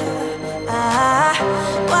air.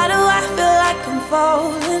 Why do I feel like I'm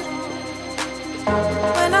falling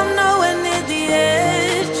when I'm nowhere near the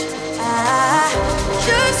edge?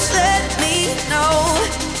 Just let me know.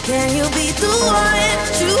 Can you be the one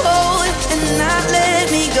to hold and not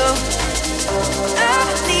let me go? I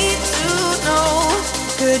need to know.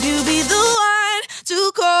 Could you be the one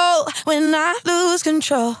to call when I lose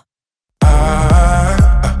control. I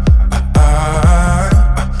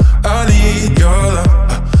need your love.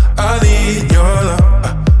 I need your love.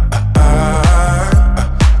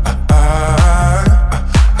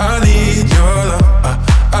 I need your love.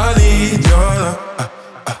 I need your love.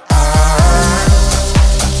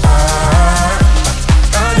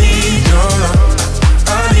 I need your love.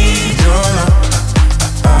 I need your love.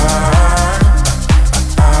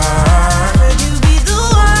 Could you be the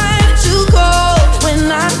one to go when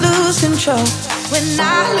I lose control? When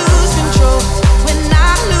I lose control. When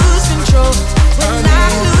I lose control. When I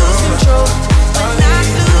lose control. When I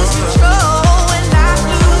lose control. When I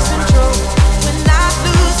lose control. When I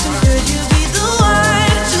lose control. Could you be the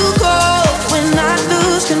one to go when I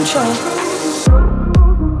lose control?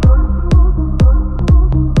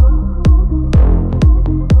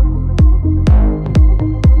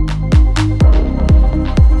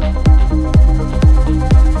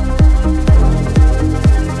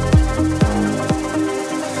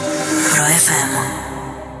 Pro FM.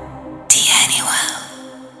 The Annual.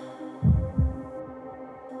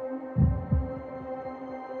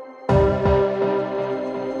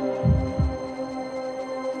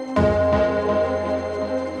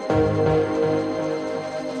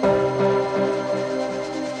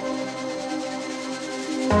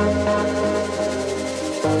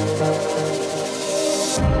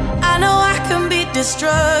 I know I can be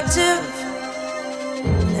destructive,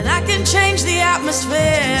 and I can change the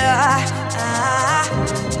atmosphere.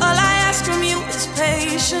 All I ask from you is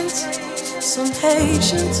patience, some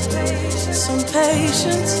patience, some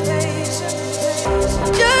patience.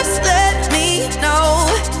 Just let me know,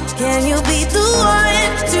 can you be the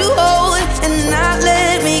one to hold and not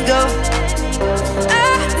let me go? I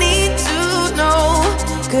need to know,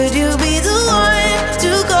 could you be the one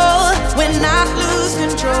to go when I lose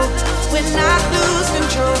control? When I lose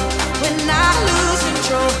control. When I lose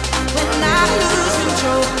control. When I lose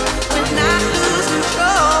control. When I lose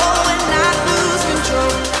control. When I lose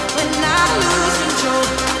control. When I lose control.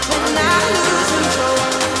 When I lose control.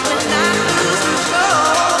 When I lose control.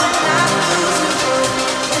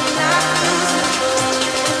 When I lose control. When I lose control. When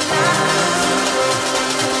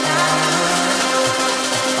I lose control.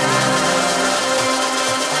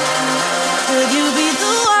 Could you be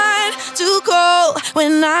the one to go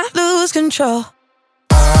when I lose control?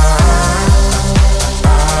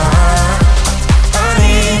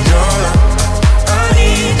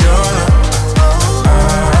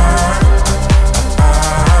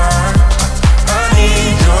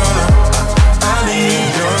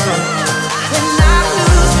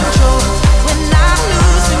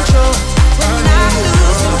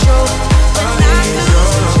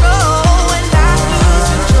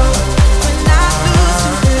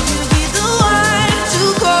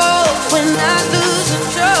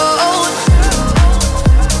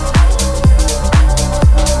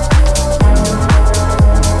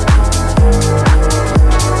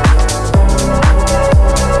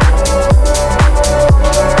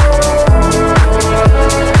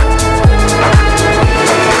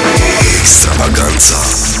 Extravaganza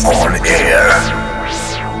on air.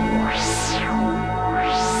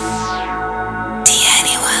 The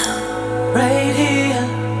Annual. Right here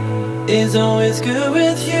is always good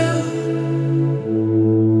with you.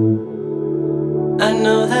 I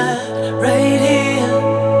know that right here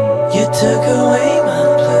you took away my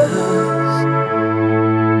blues.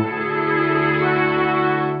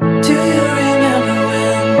 Do you remember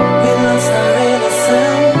when we lost our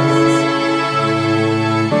innocence?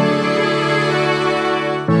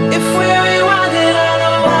 If we rewind it, I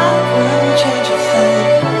know I wouldn't change a thing.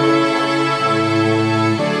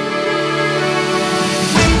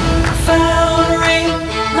 We found real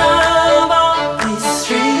love on these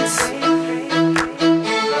streets.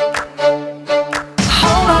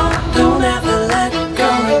 Hold on, don't ever let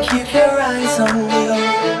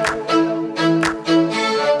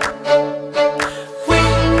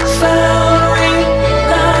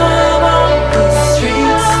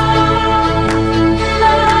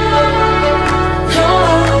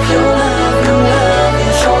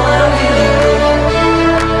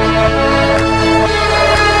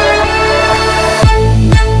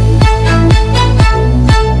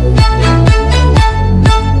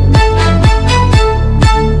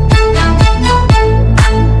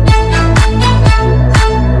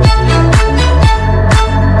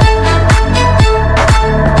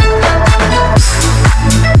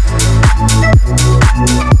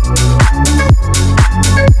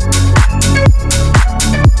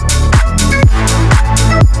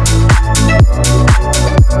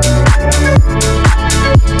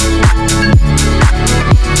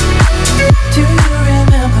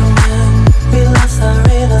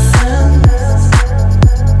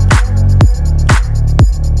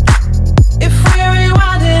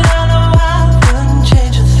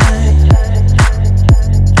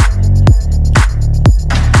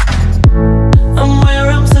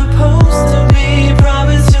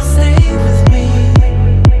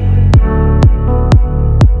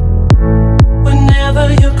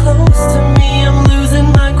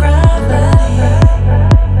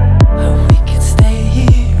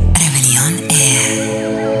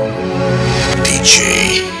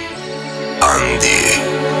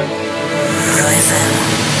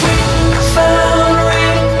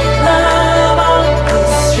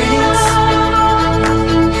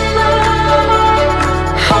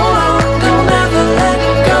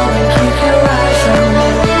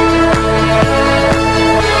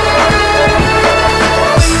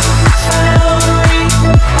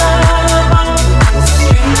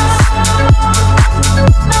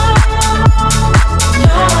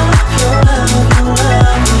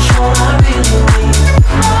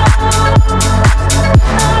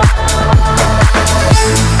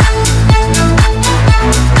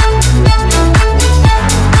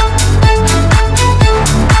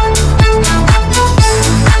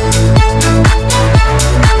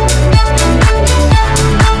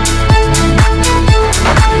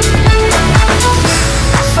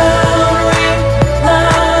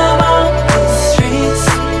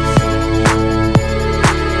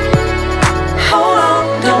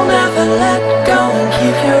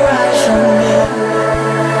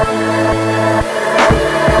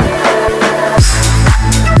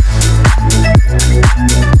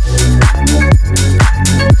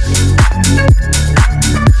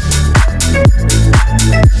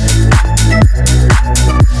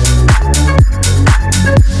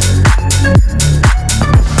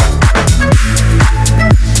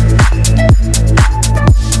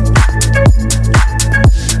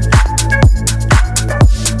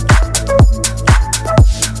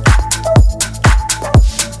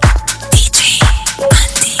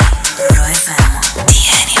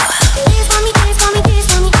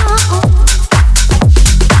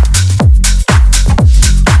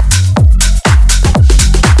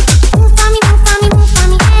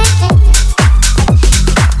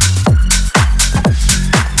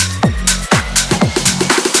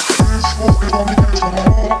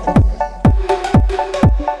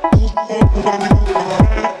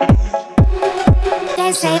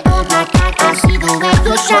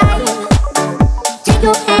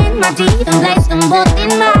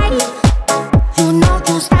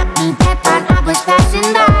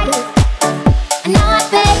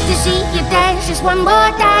just one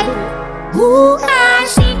more time. Ooh, I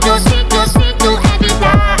see you every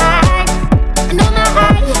time. And on my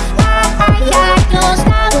eye closed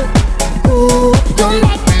down. Ooh, you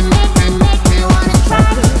make me wanna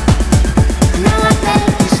try. And now I beg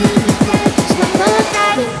to see you just one more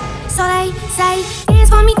time. So they say, dance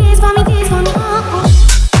for me, dance for me, dance for me, oh.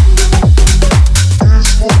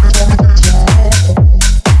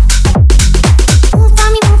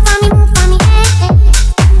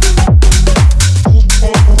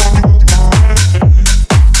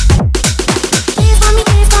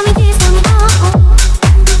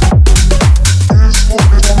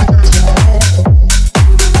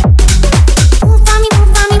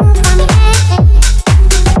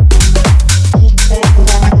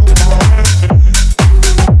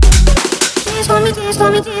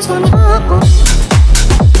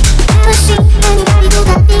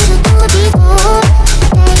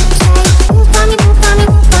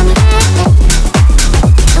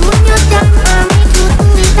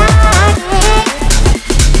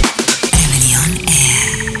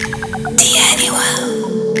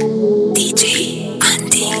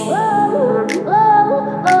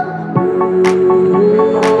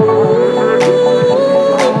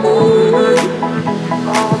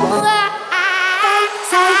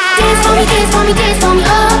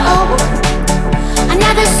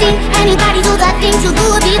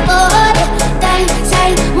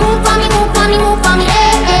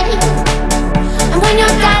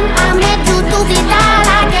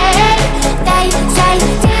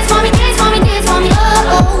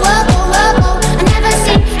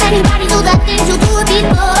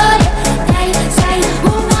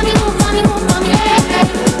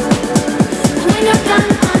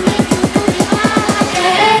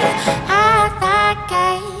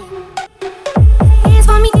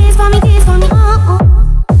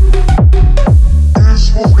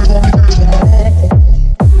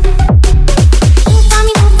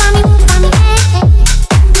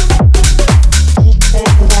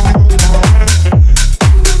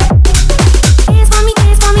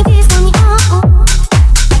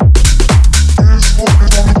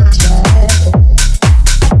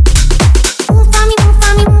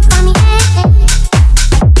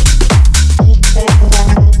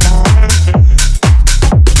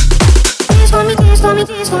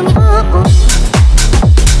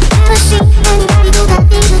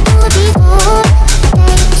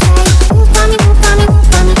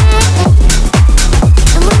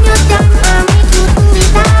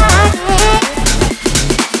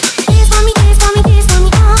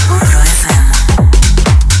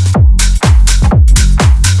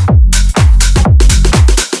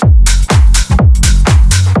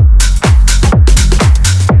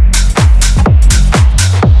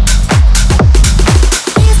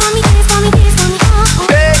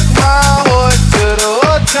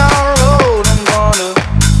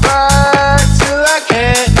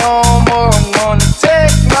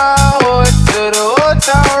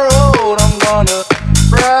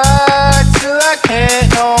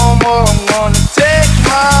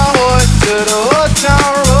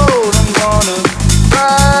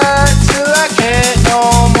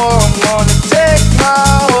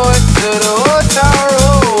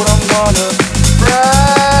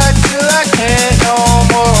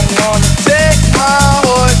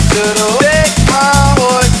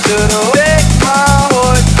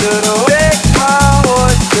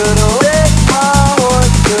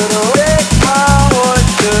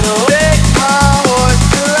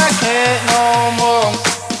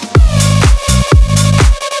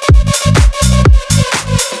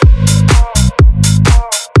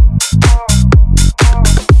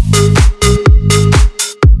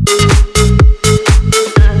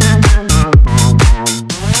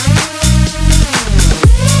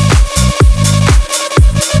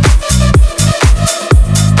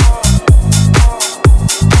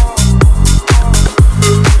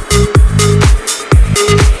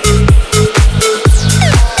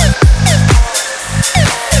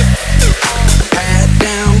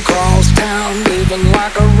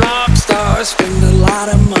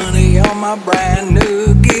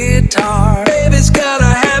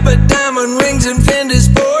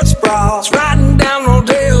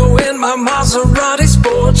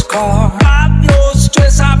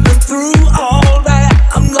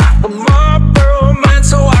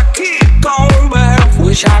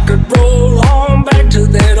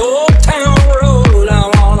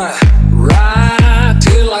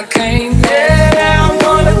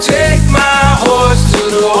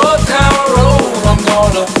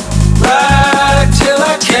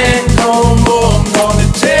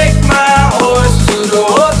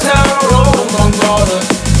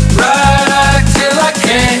 Ride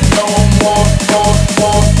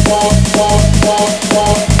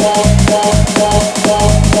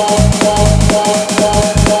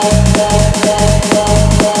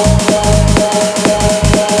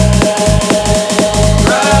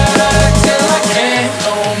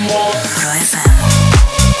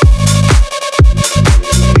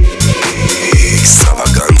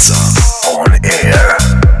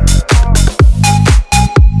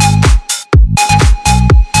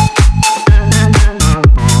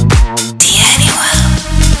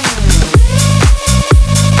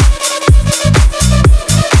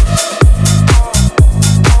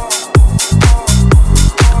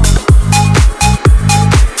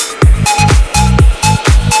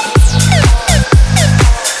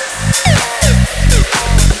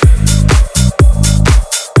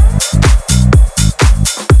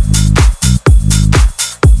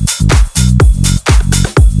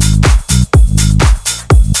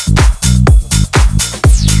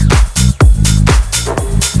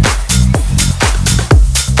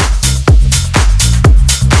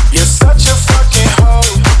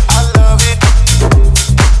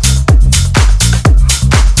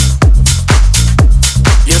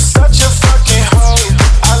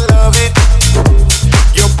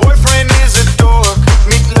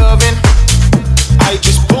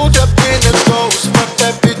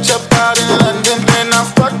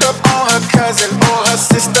cousin or her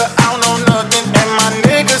sister, I don't know nothing. And my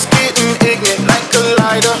niggas getting ignorant like a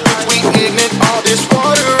lighter. We ignorant, all this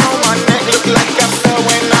water on my neck look like I fell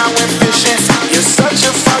when I went fishing. You're such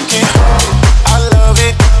a fucking hoe, I love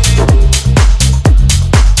it.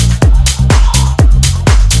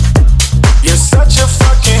 You're such a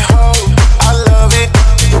fucking hoe, I love it.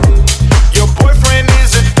 Your boyfriend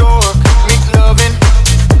is a dork, me loving.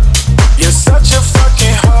 You're such a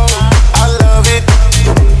fucking hoe, I love it.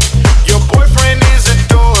 Your boyfriend is a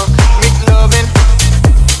dork, me loving.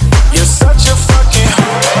 You're such a fucking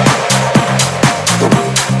hoe.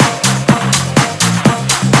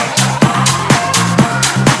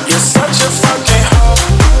 You're such a fucking hoe.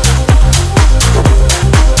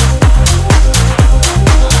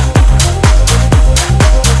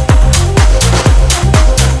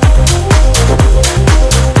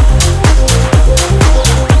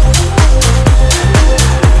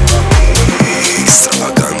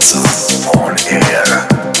 Extravaganza on air.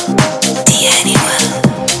 The Annual.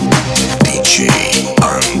 DJ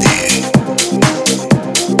Andy.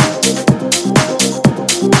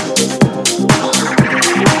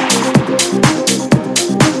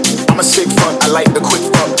 I'm a sick fuck, I like the quick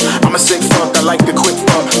fuck. I'm a sick fuck, I like the quick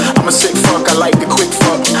fuck. I'm a sick fuck, I like the quick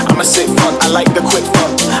fuck. I'm a sick fuck, I like the quick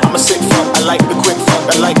fuck. I'm a sick fuck, I like the quick fuck.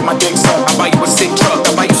 I like my dick suck. I buy you a sick truck,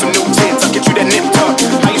 I buy you some new tits. I get you that nip tuck.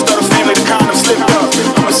 How you start a family, the condom slipped up.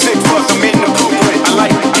 I'm a sick fuck, I'm in the coupe with. I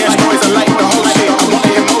like the dance noise, I like the whole shit. I want to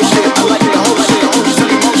hear more shit, I like the whole shit. Tell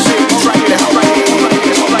me more shit, try it out.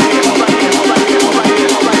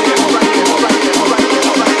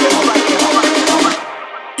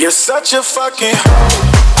 You're such a fucking hoe,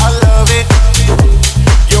 I love it.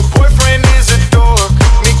 Your boyfriend is a dork,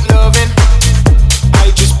 me loving. I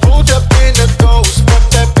just pulled up in the Ghost,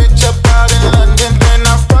 fucked that bitch up out in London. Then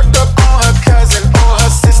I fucked up on her cousin or her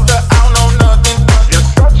sister, I don't know nothing. You're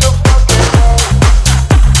such a fucking hoe.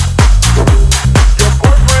 Your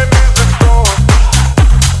boyfriend is a dork.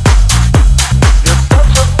 You're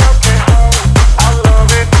such a fucking hoe, I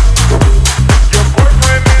love it. Your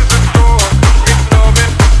boyfriend is a dork, me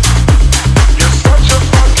loving. You're such a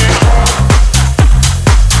fucking hoe.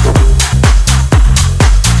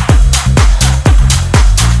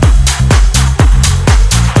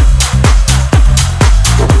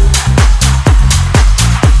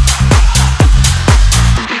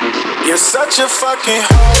 You're such a fucking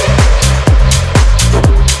hoe.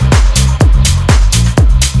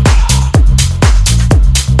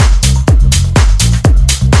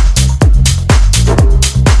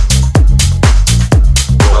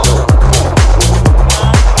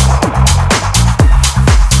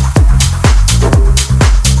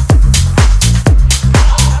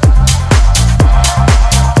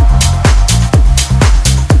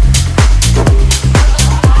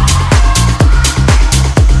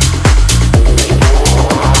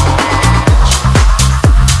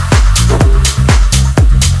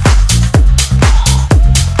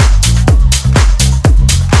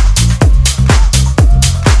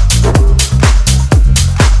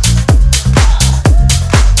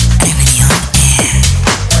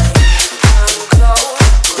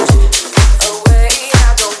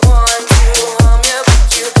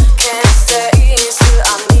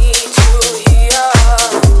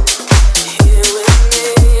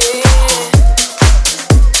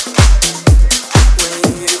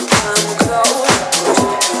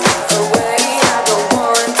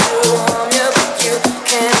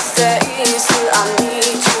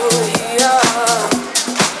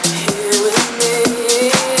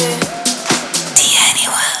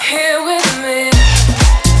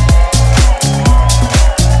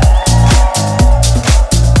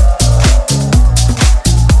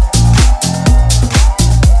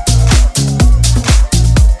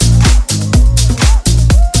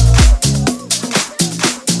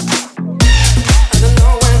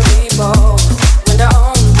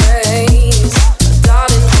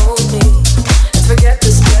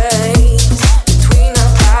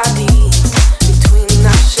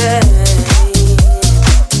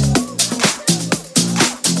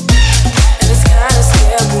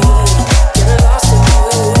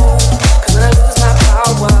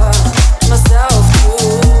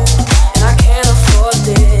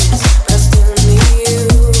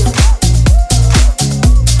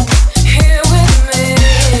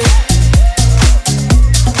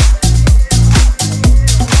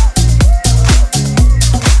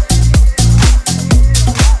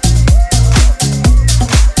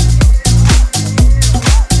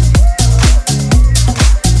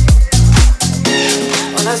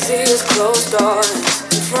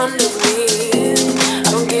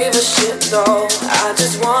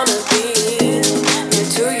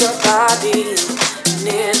 being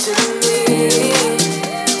near to me.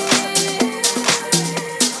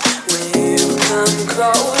 When you come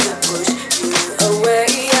close, I push you away.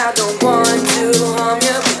 I don't want to harm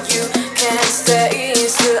you, but you can't stay.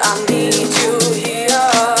 Still, I need you here,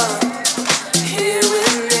 here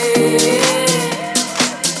with me,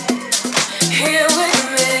 here with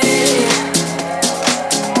me,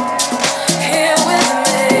 here with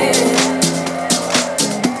me,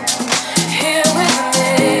 here with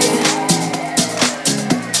me.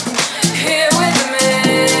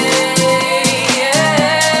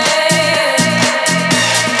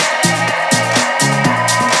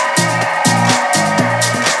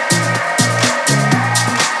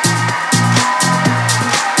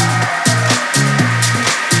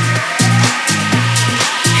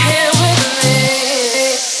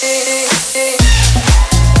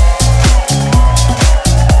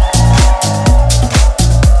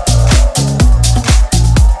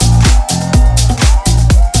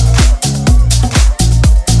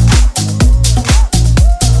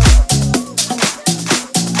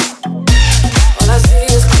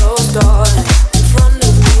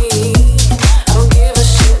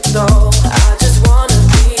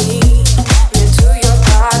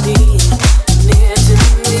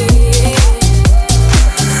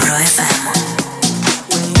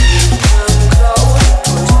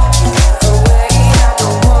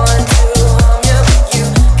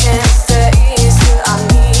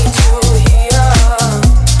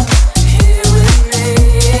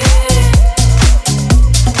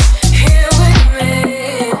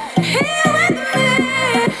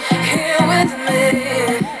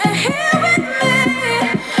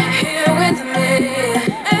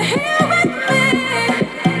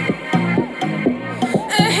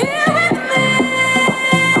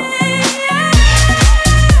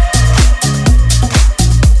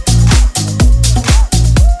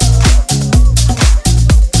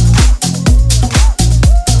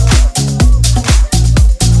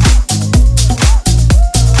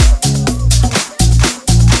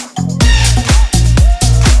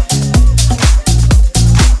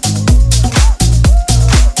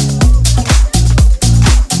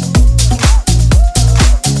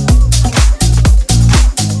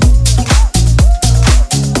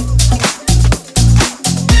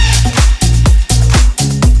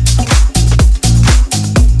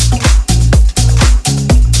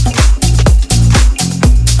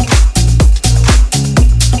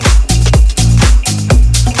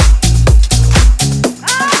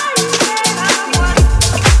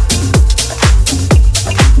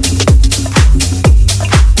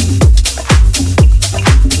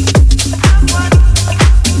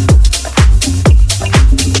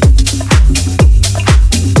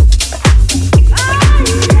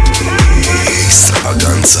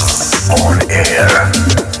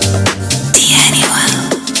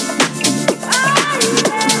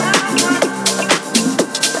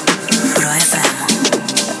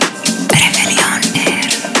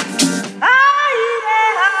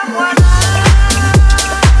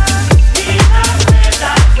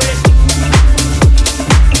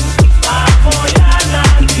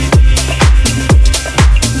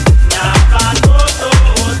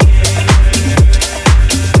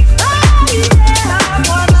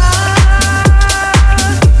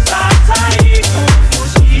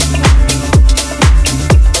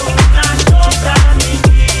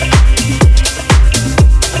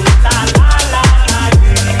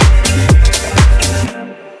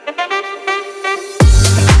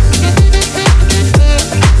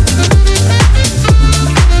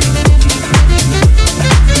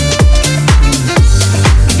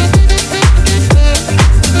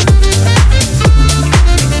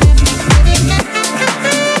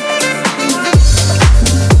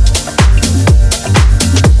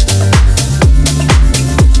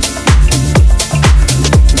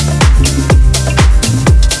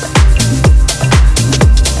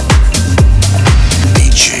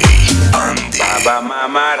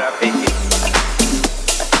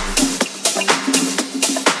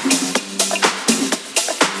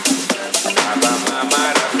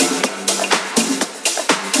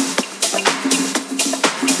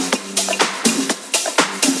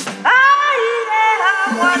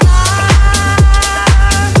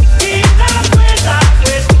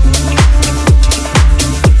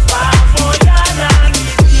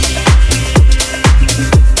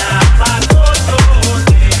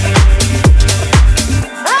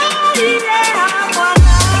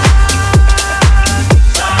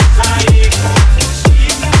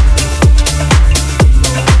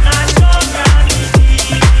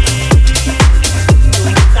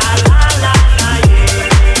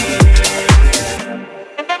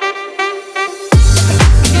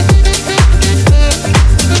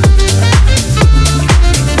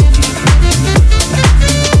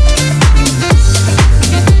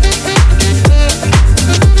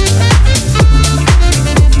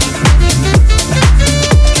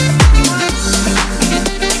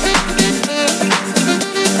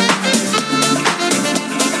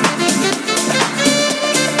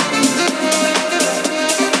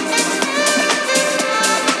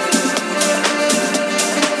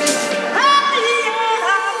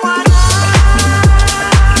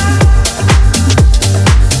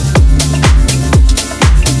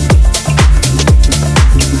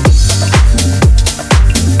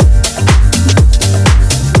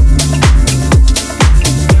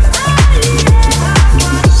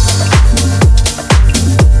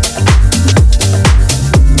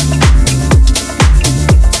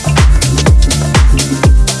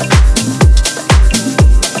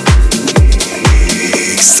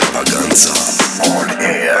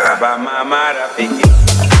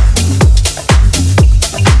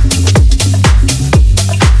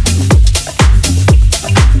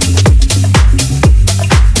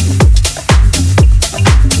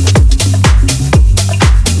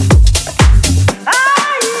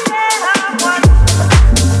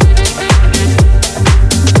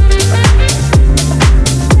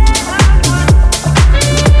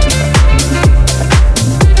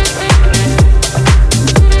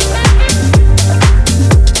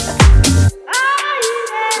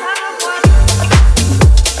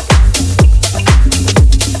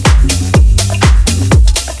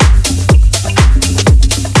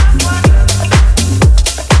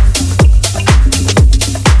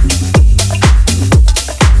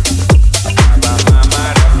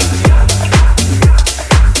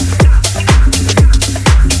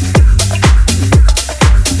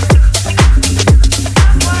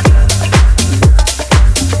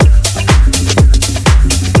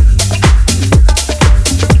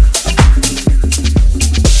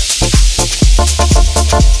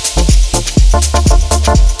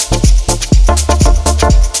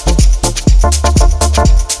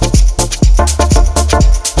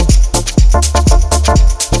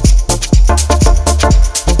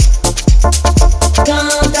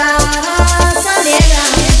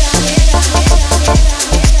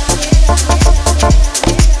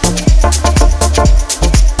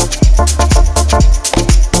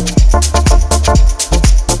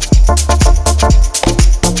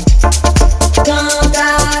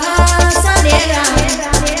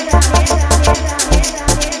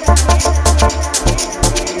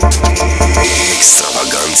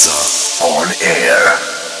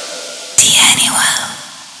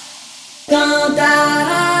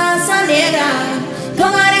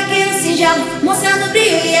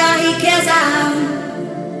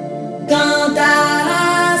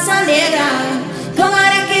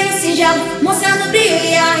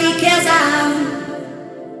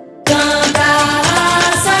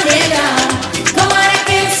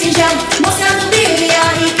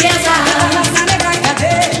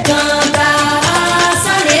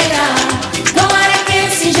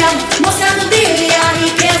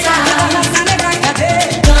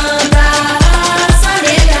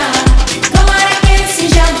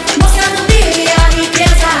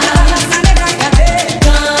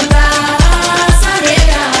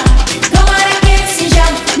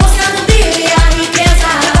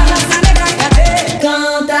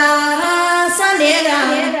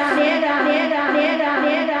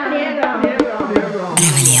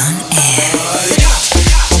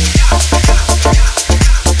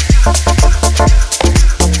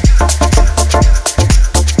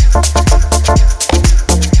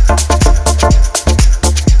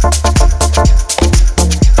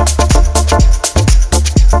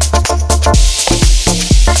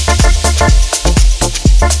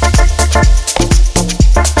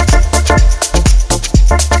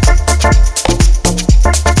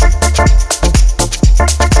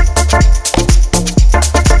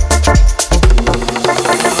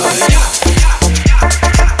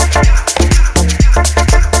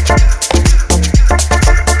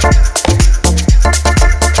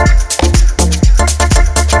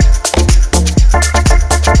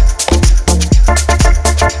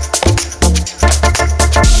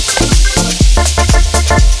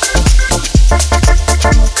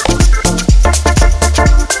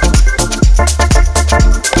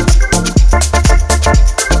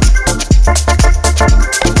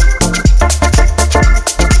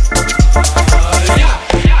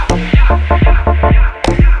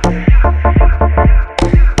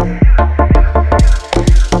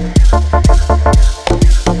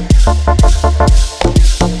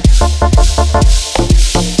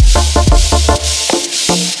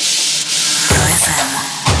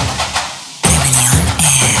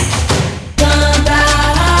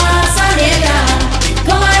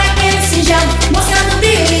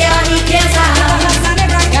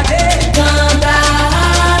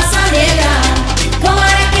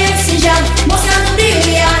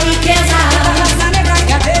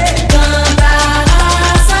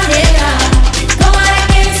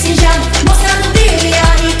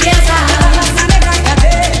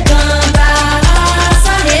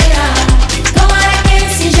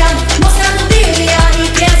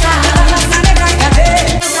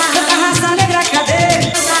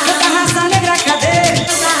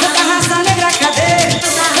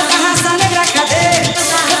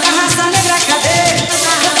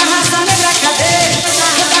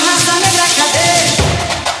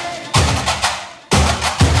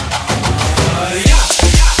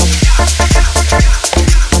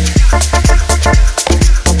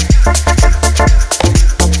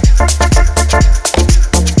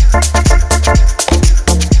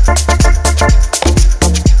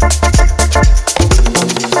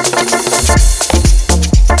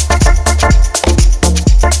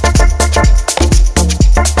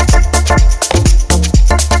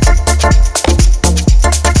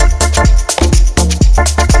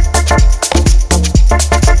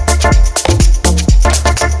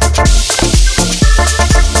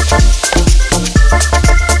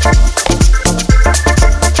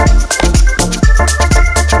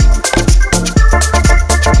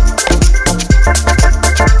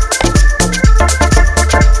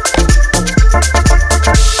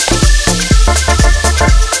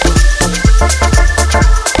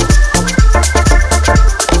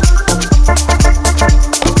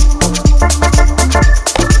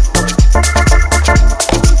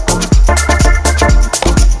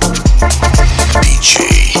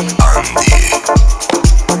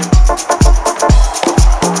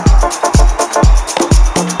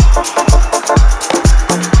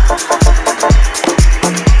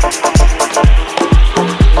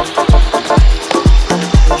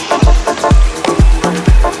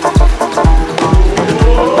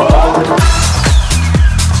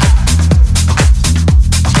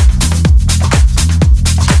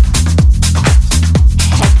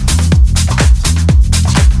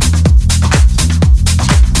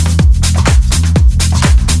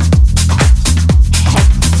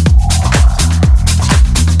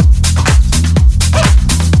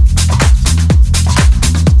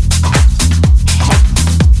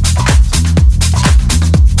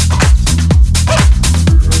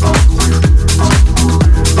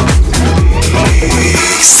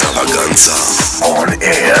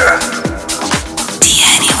 air. The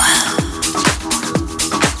Annual.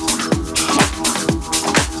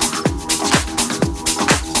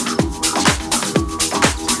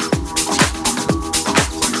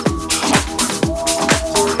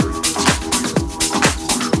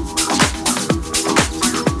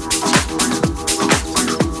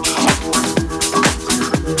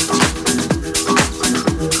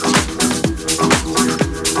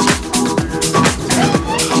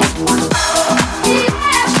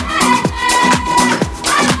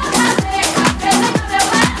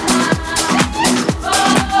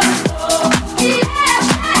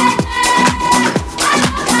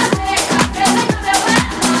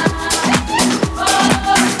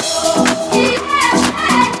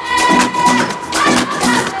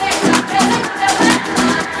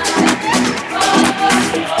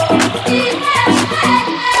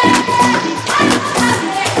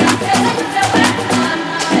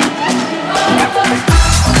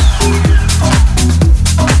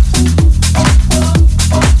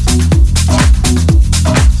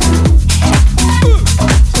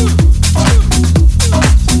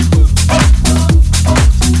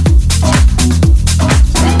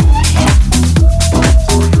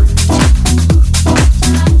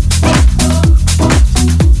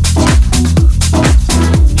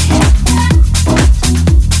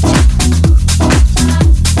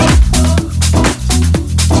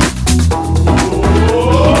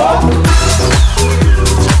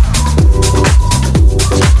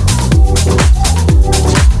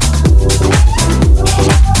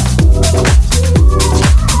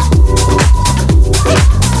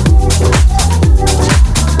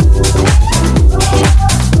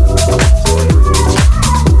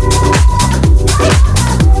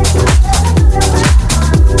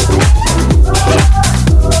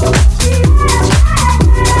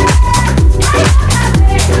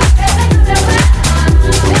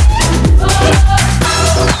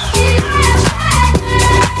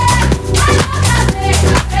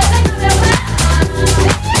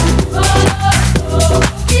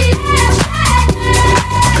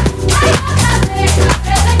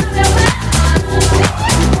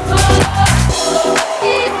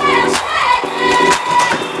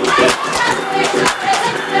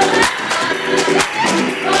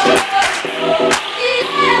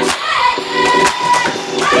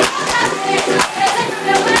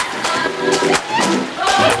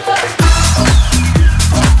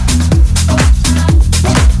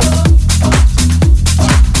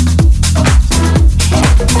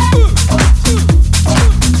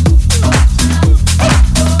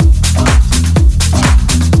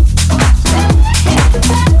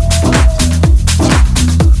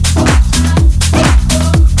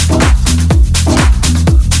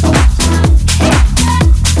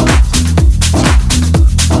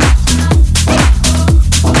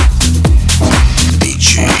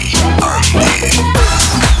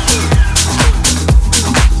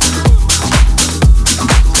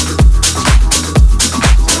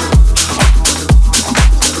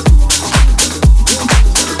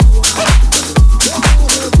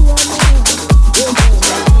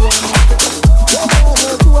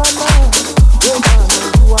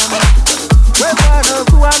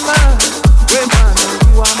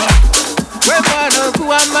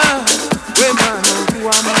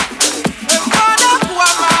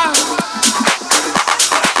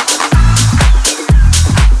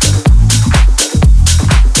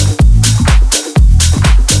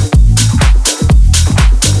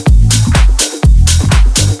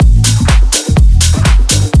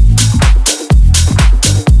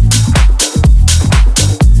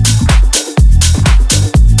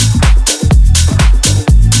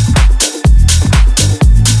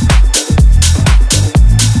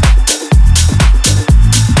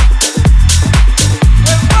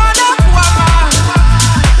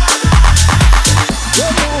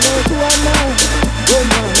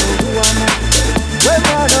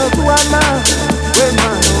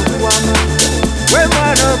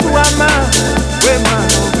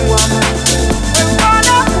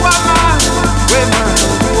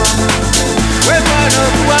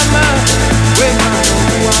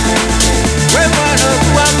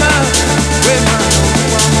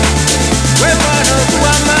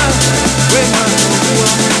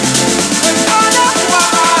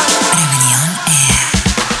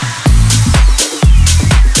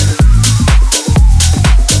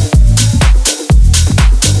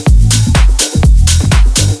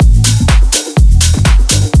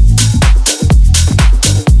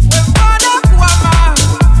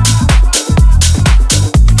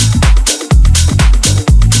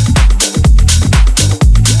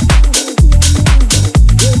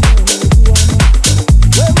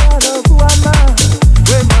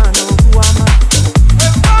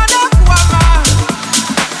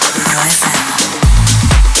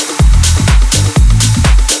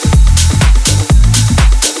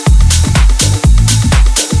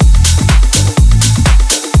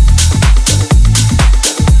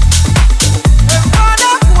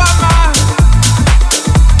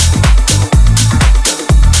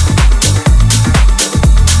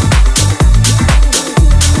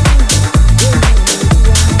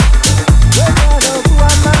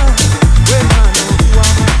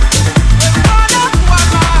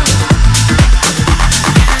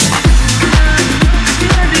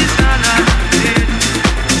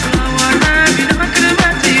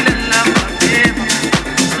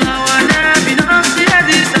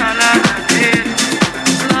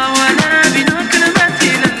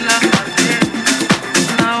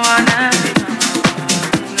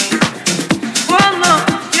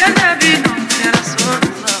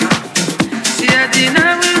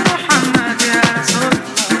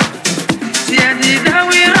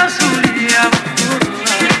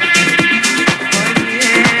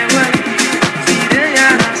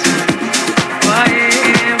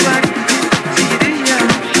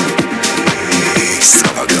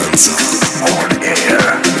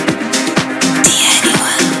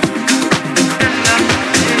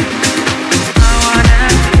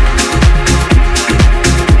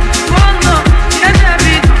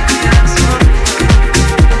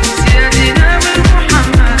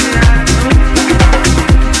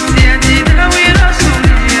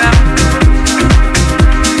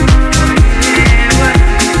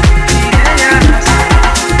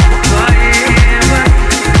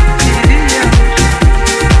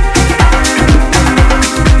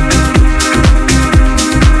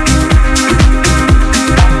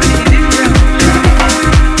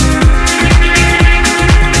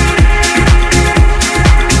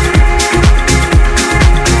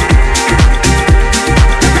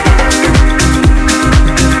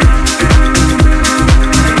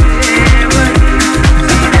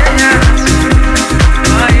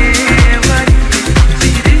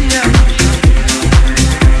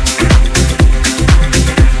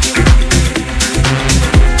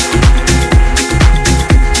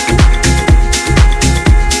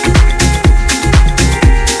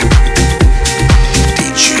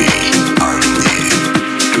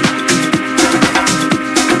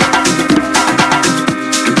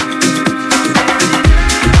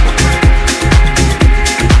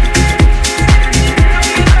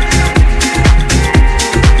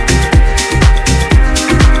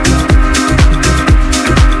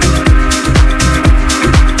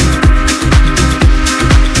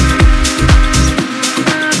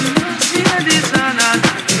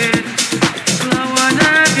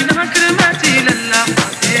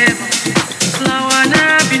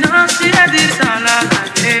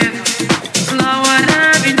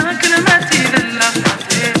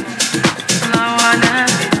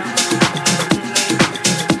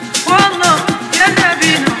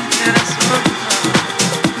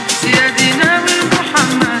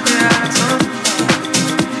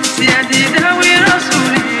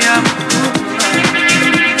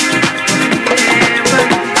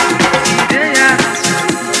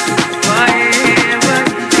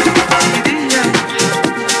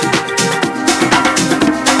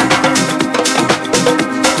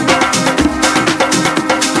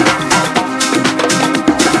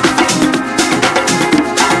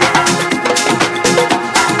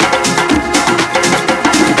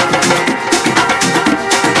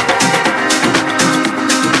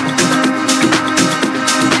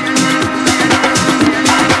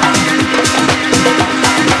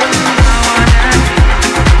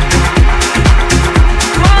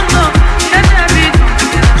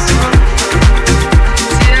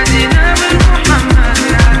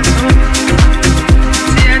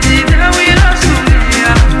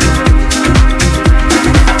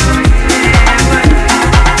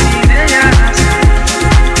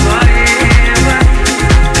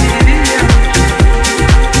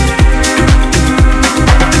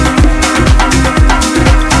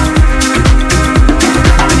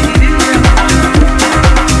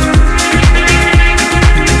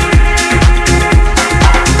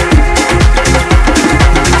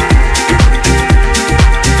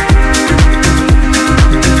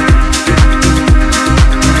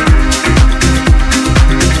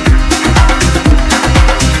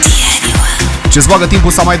 Ce zboară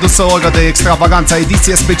timpul, s-a mai dus o oră de Extravaganza,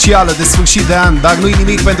 ediție specială de sfârșit de an, dar nu-i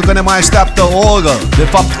nimic pentru că ne mai așteaptă o oră, de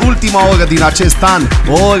fapt ultima oră din acest an,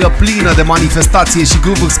 o oră plină de manifestație și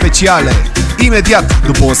grupuri speciale, imediat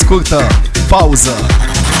după o scurtă pauză.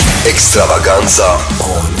 Extravaganza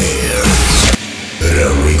on air.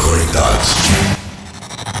 Rămâi conectat.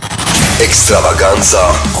 Extravaganza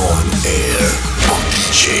on air cu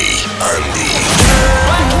DJ ANDI.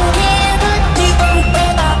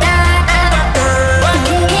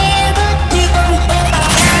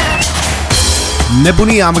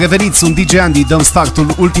 Nebunia, am revenit, sunt DJ ANDI, dăm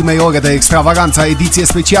startul ultimei ore de Extravaganza, ediție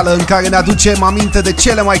specială în care ne aducem aminte de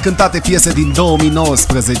cele mai cântate piese din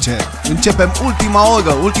 2019. Începem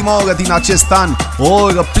ultima oră din acest an, o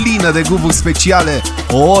oră plină de groove-uri speciale,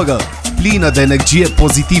 o oră plină de energie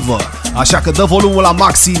pozitivă. Așa că dă volumul la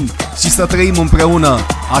maxim și să trăim împreună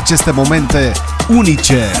aceste momente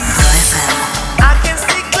unice.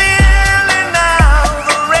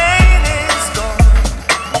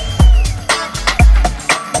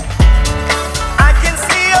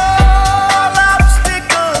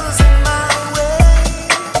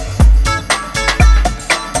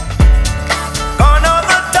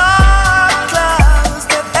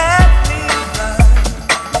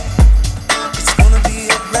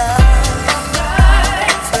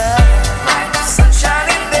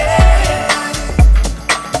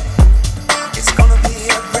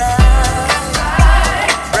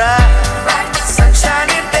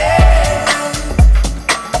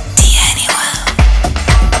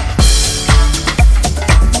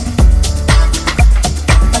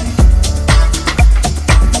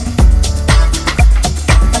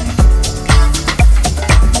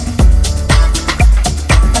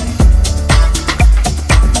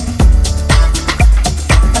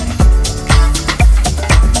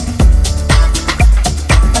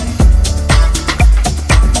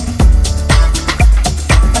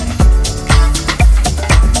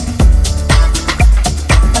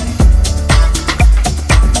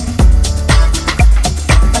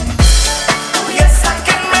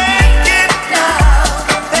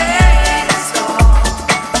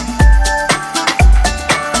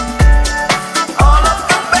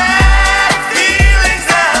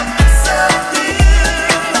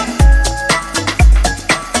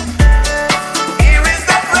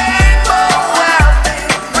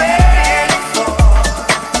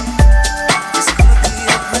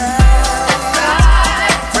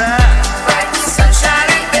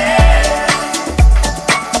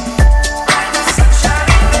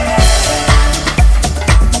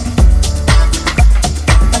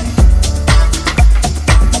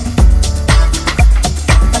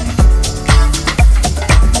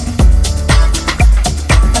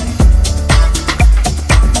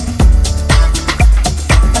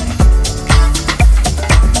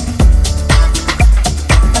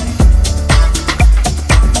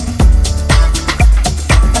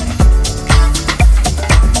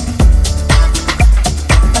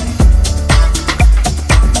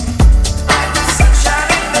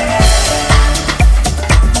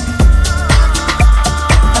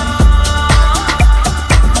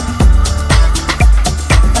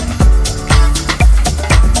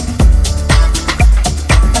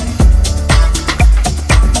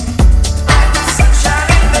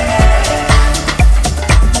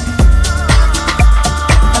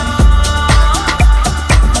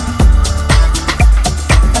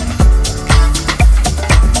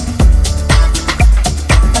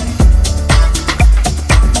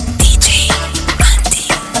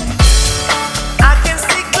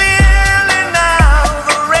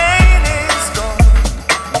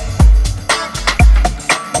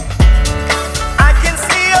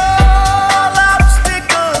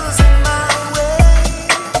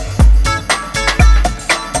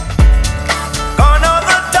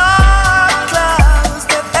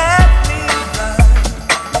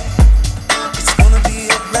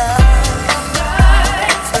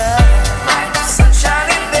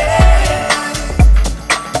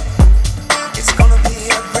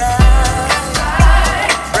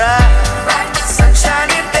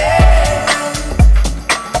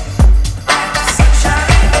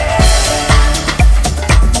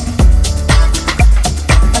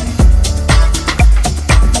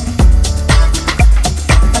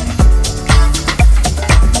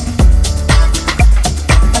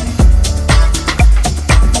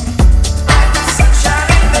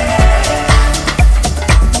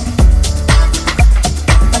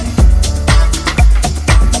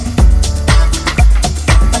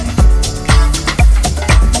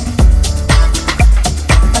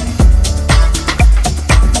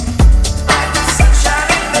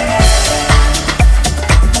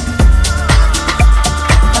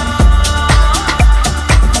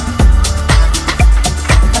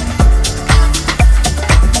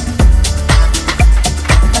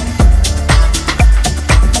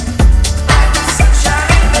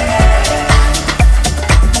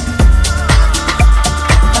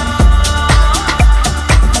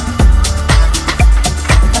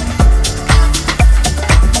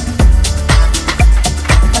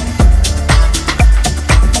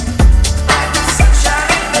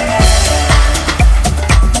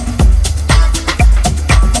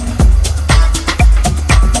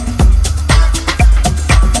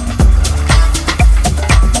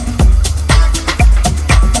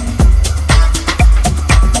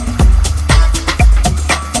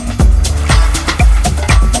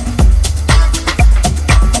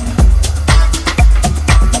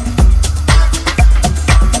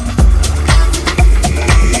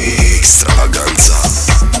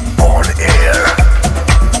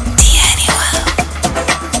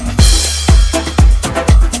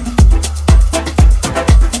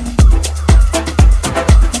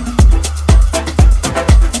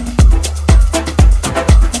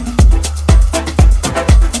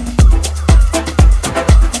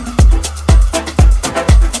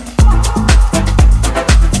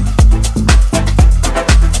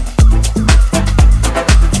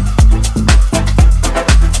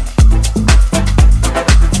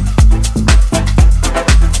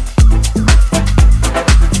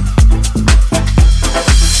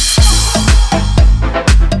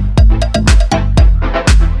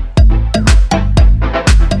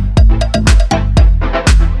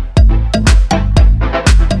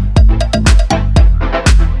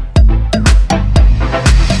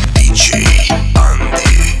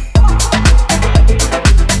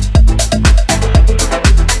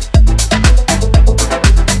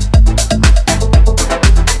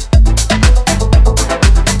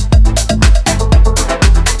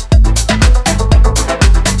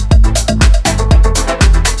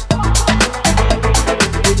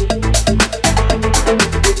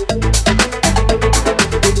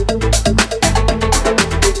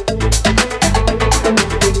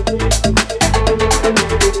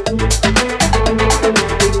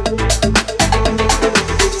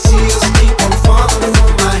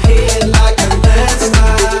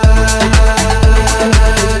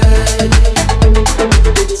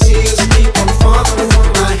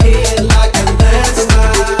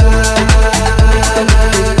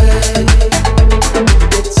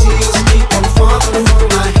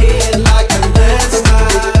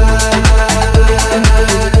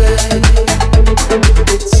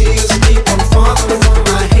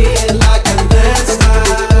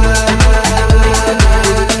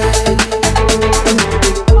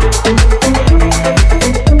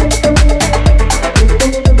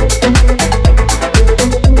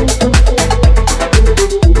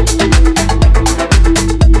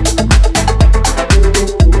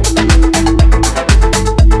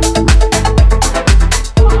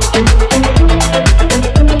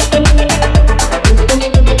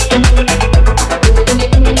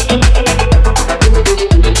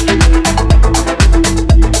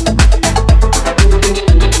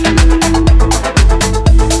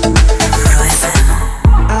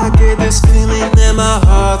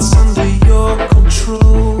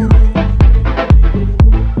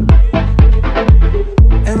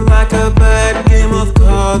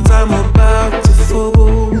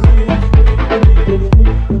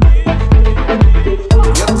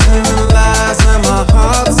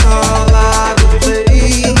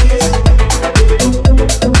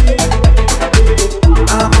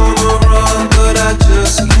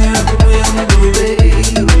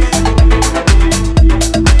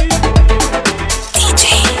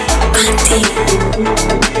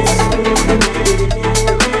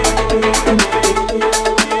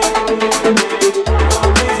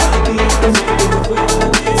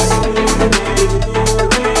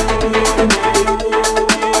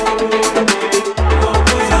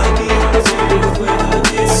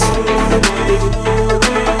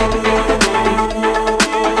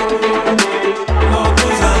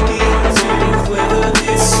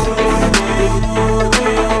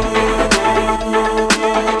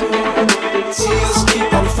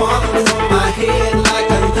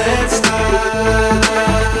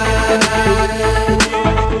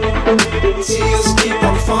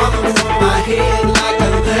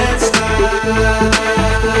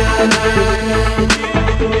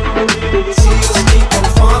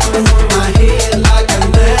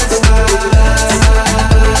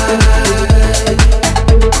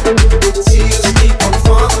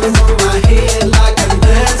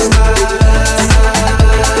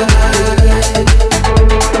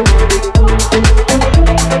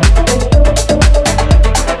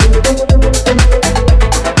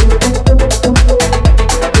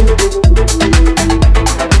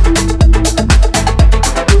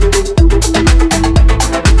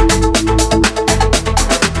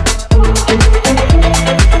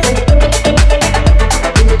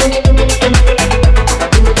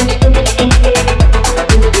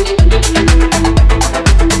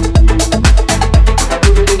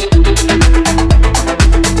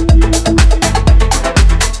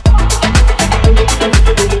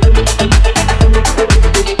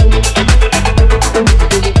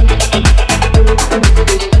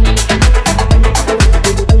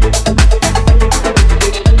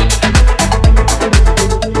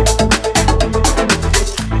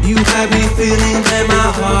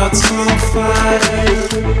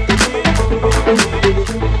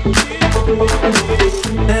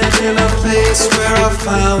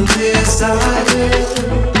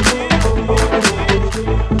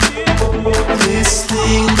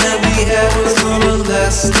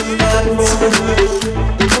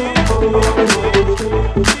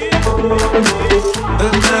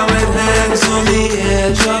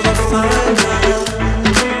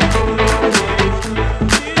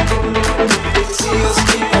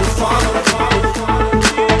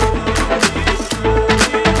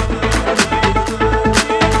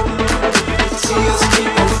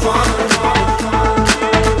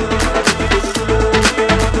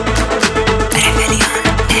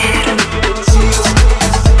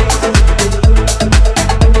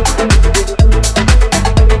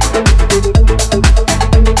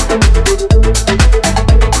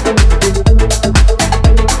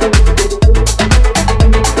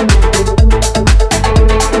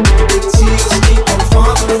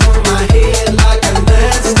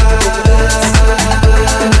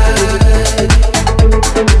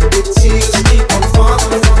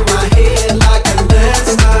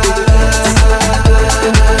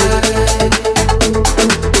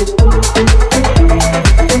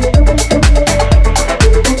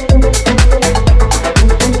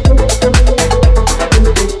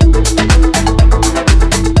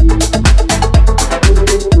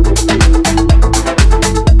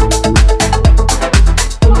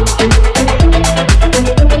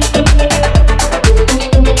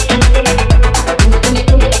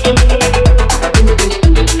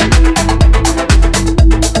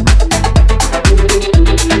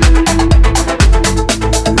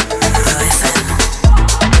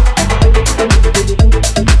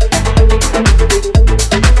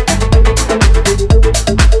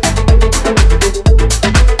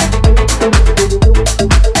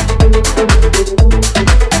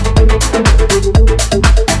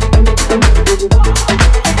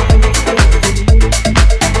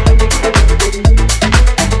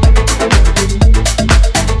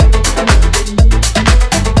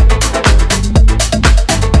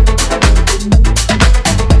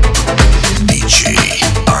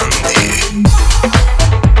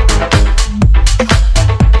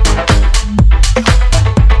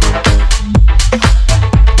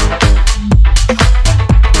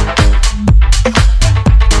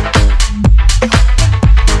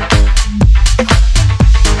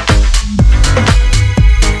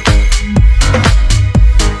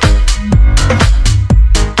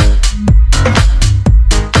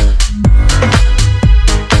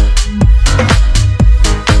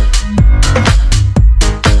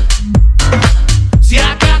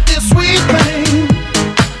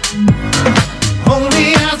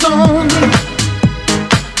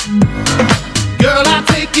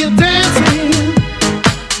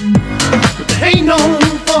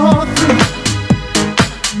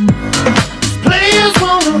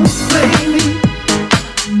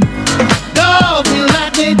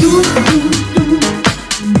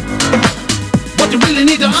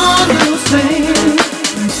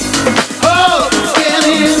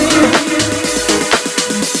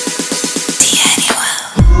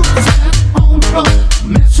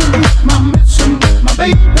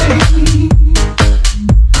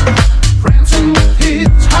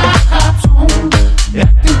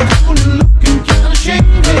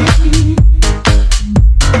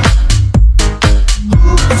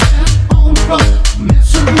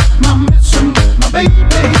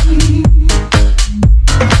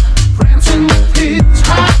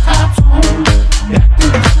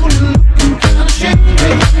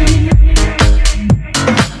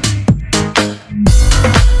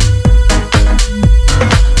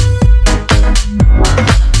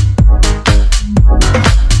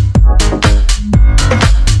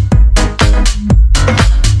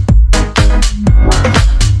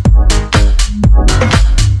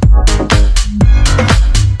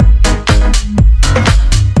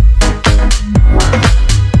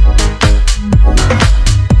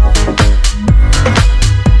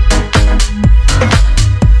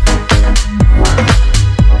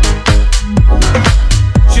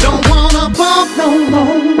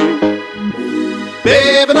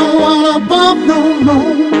 Baby, don't wanna bump no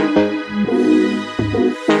more.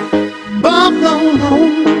 Bump no more.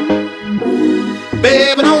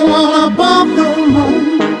 Baby, don't wanna bump no more.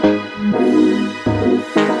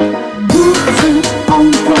 Cruising on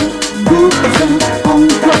track, cruising on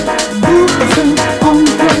track, cruising on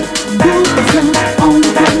track, cruising on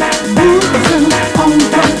track, cruising on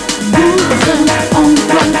track, cruising on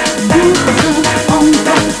track, cruising on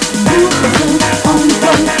track, cruising on track, on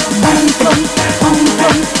track, on track, on track, on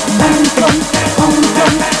track, on track, on track, on track,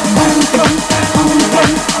 on track, on track.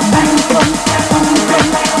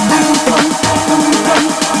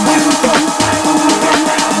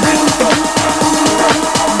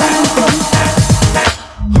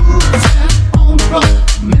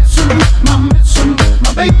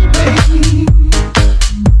 Baby,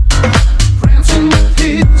 prancing with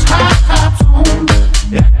his high tops on,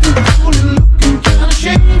 acting cool and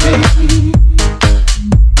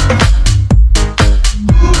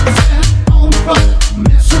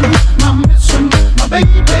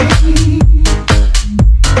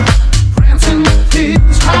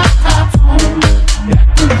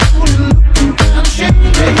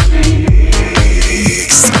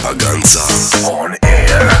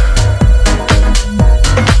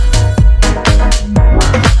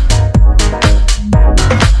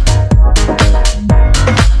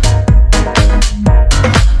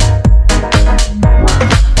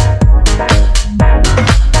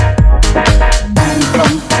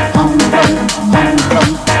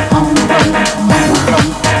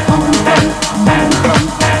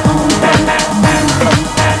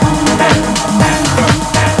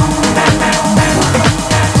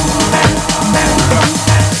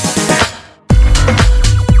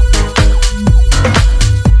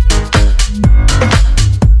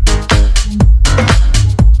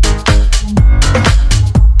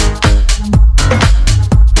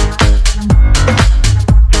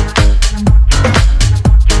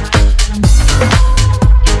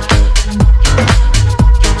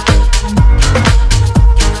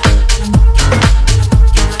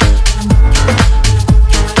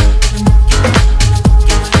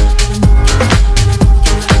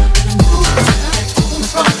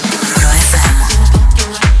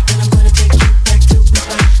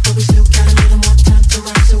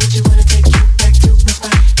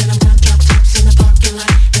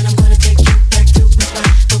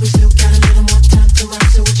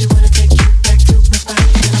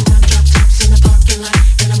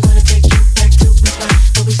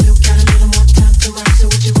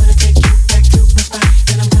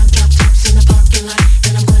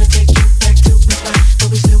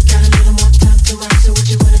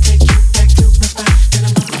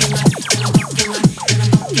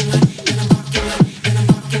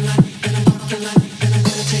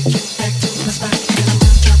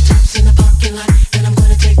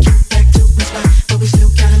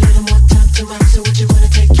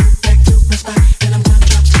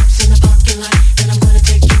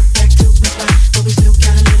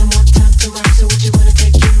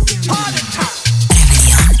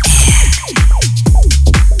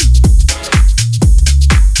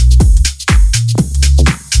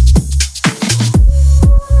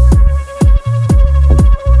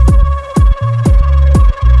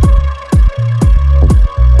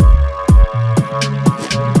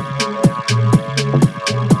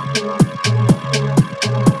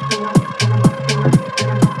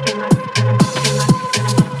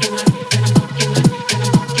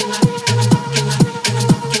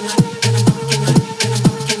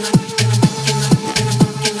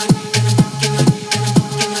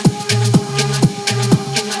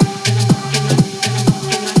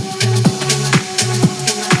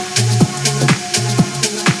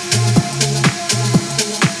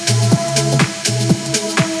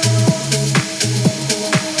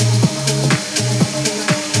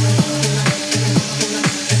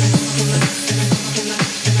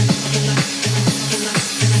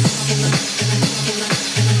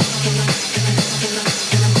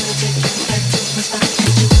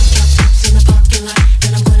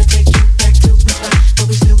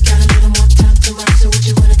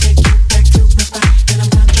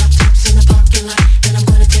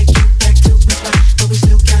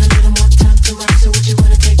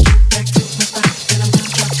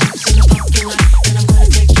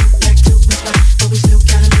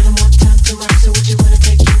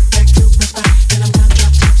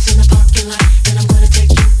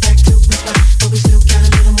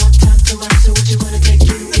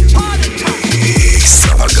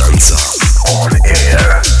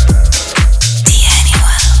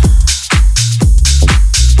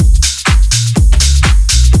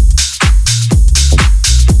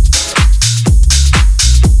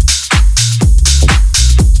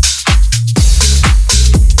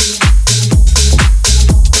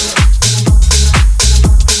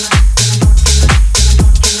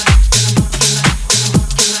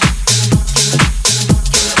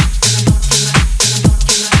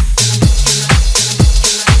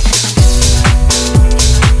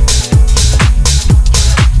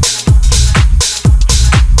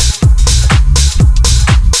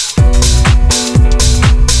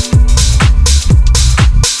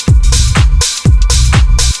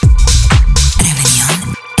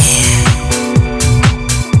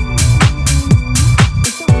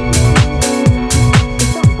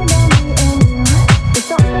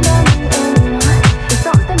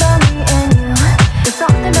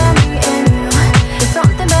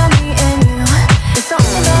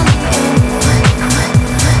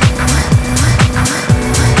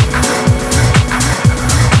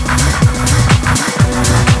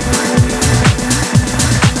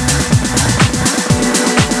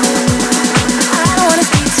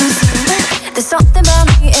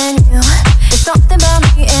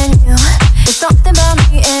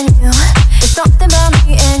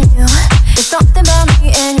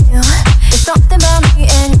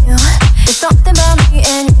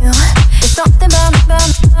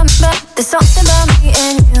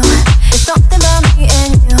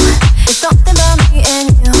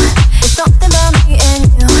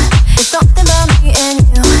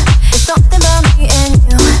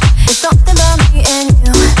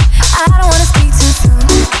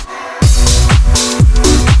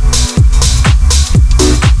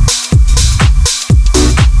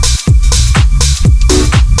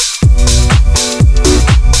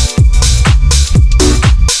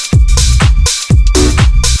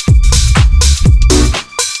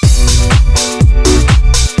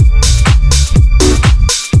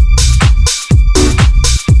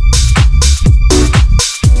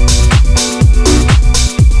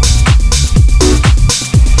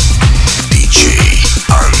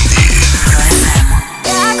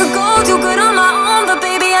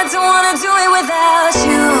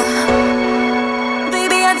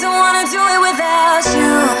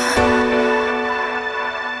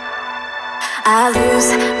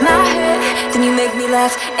lose my head, then you make me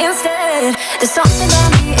laugh instead. There's something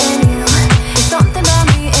about me and you. There's something about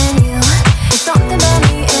me and you. There's something about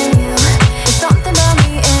me and you. There's something about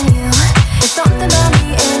me and you. There's something about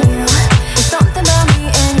me and you. There's something about me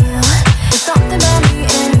and you. There's something about me and you. There's something about me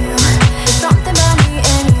and you. There's something about me and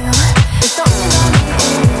you. There's something about me and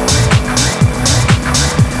you. There's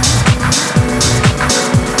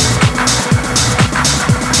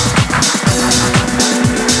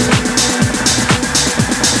something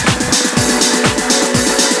about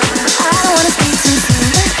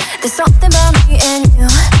me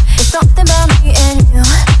and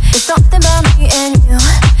you. There's something about me and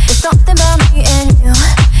you.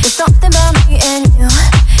 There's something about me and you. There's something about me and you.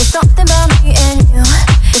 There's something about me and you.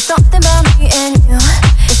 There's something about me and you.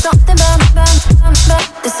 There's something about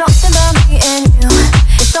there's something about me and you.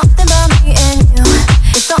 There's something about me and you.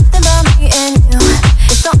 There's something about me and you.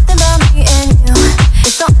 There's something about me and you.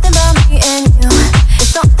 There's something about me and you.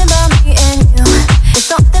 There's something about me and you. There's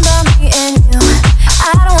something about me and you.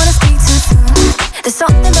 I don't wanna speak too soon. There's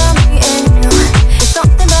something about me and you. There's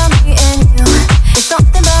something about me and you. There's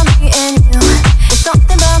something about me and you. There's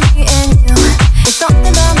something about me and you. There's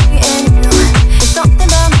something about me and you. There's something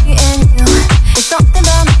about me and you. There's something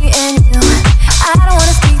about me and you. I don't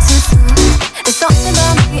wanna speak too soon. There's something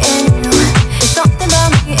about me and you. There's something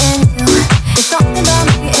about me and you. There's something about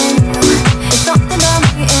me and you. There's something about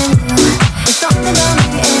me and you. There's something about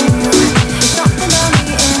me and you. There's something about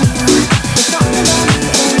me and you. There's something about me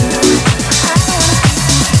and you. I don't wanna speak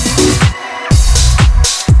too soon.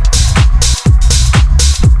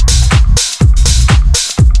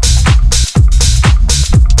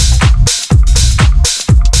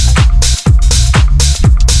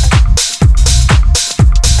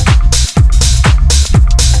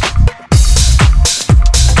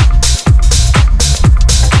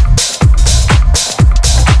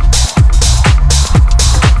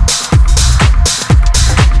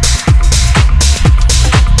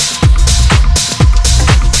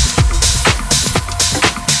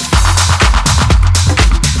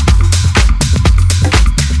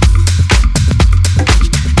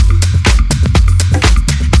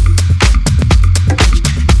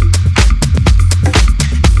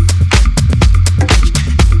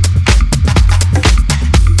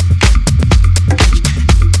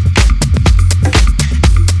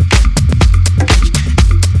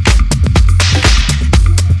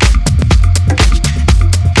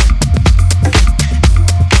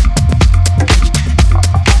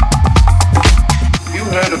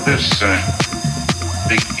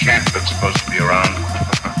 Big cat that's supposed to be around?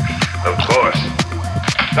 Of course.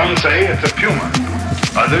 Some say it's a puma,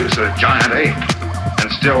 others a giant ape,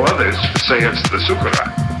 and still others say it's the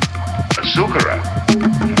sukara. A sukara?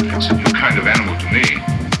 It's a new kind of animal to me.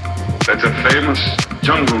 That's a famous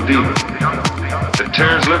jungle demon that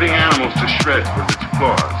tears living animals to shreds with its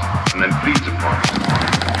claws and then feeds upon them.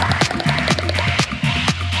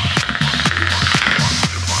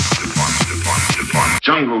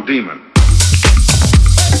 Jungle demon.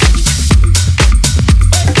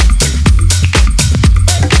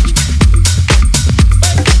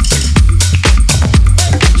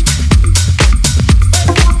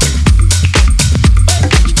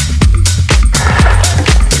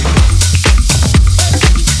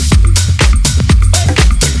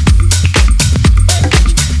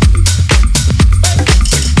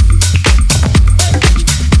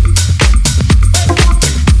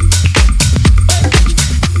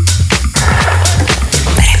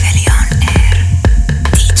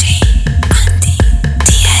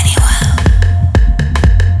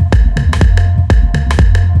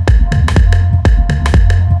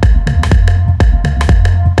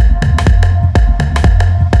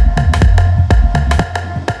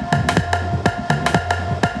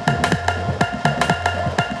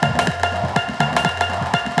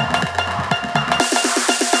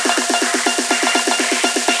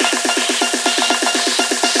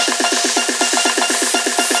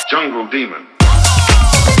 Jungle demon.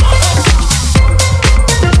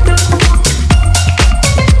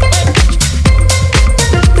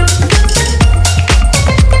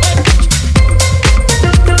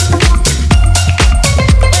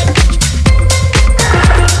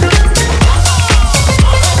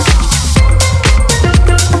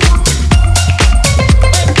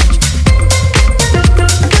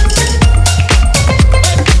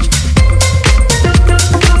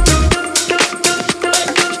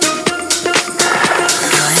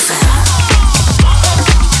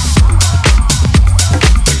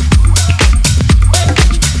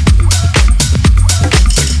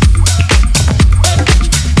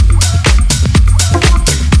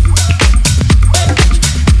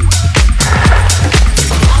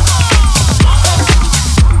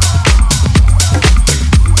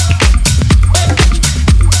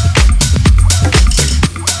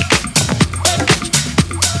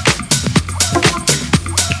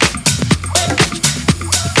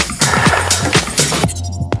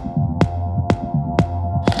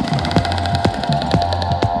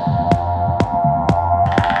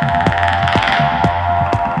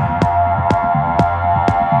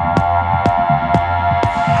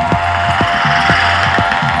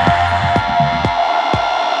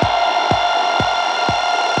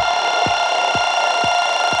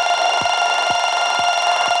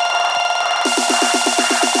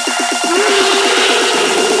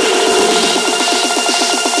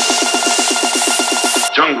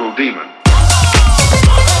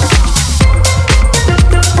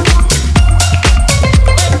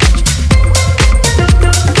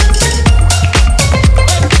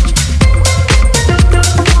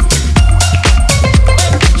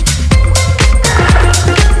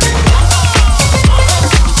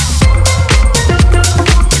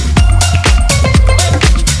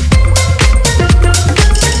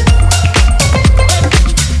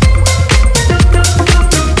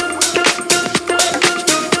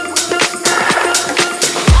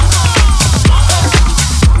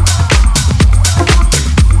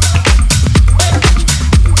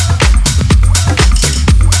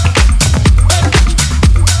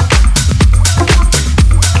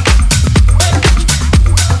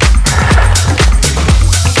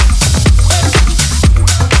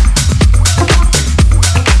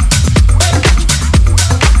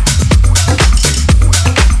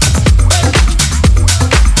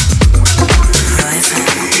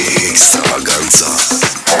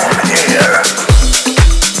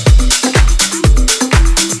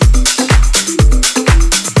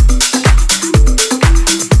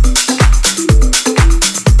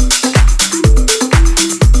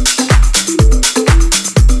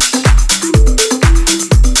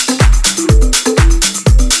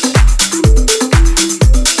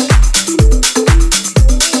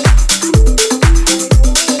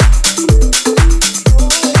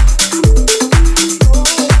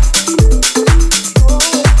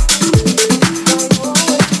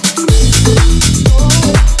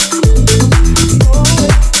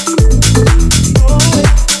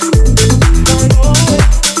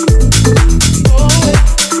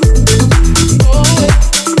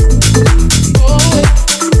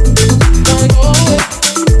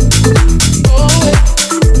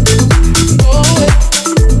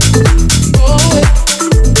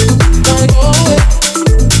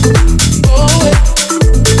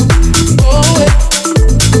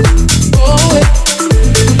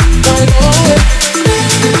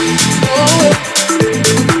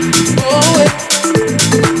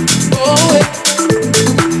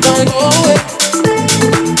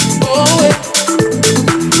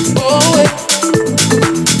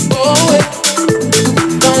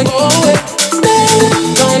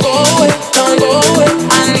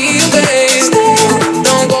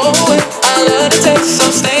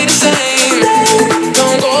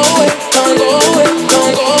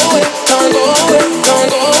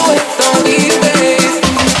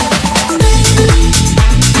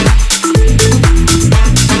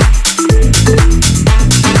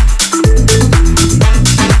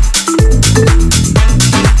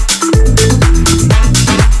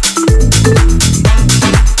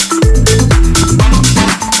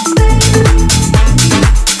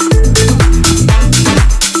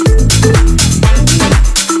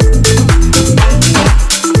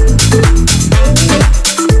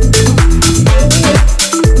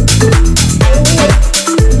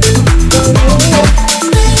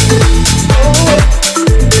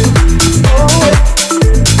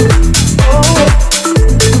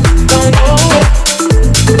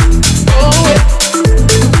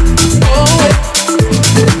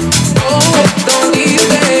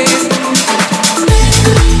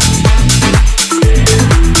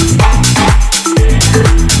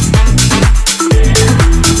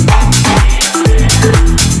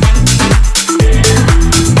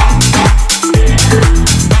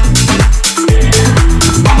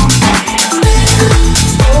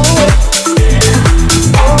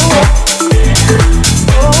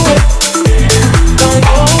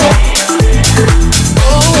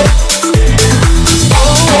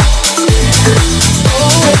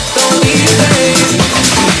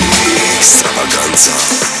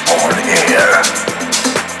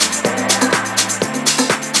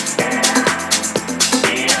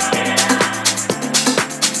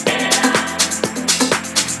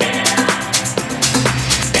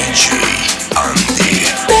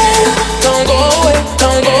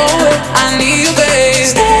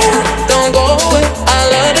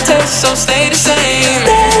 test, so stay the same.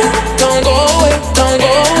 Don't go away, don't go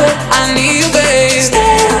away. I need you, babe.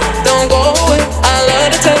 Don't go away. I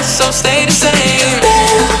love the taste, so stay the same.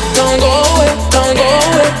 Don't go away, don't go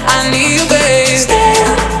away. I need you, babe.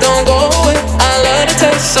 Don't go away. I love the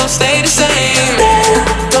taste, so stay the same.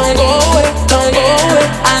 Don't go away, don't go away.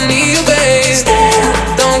 I need you, babe.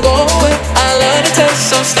 Don't go away. I love the taste,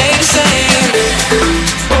 so stay the same.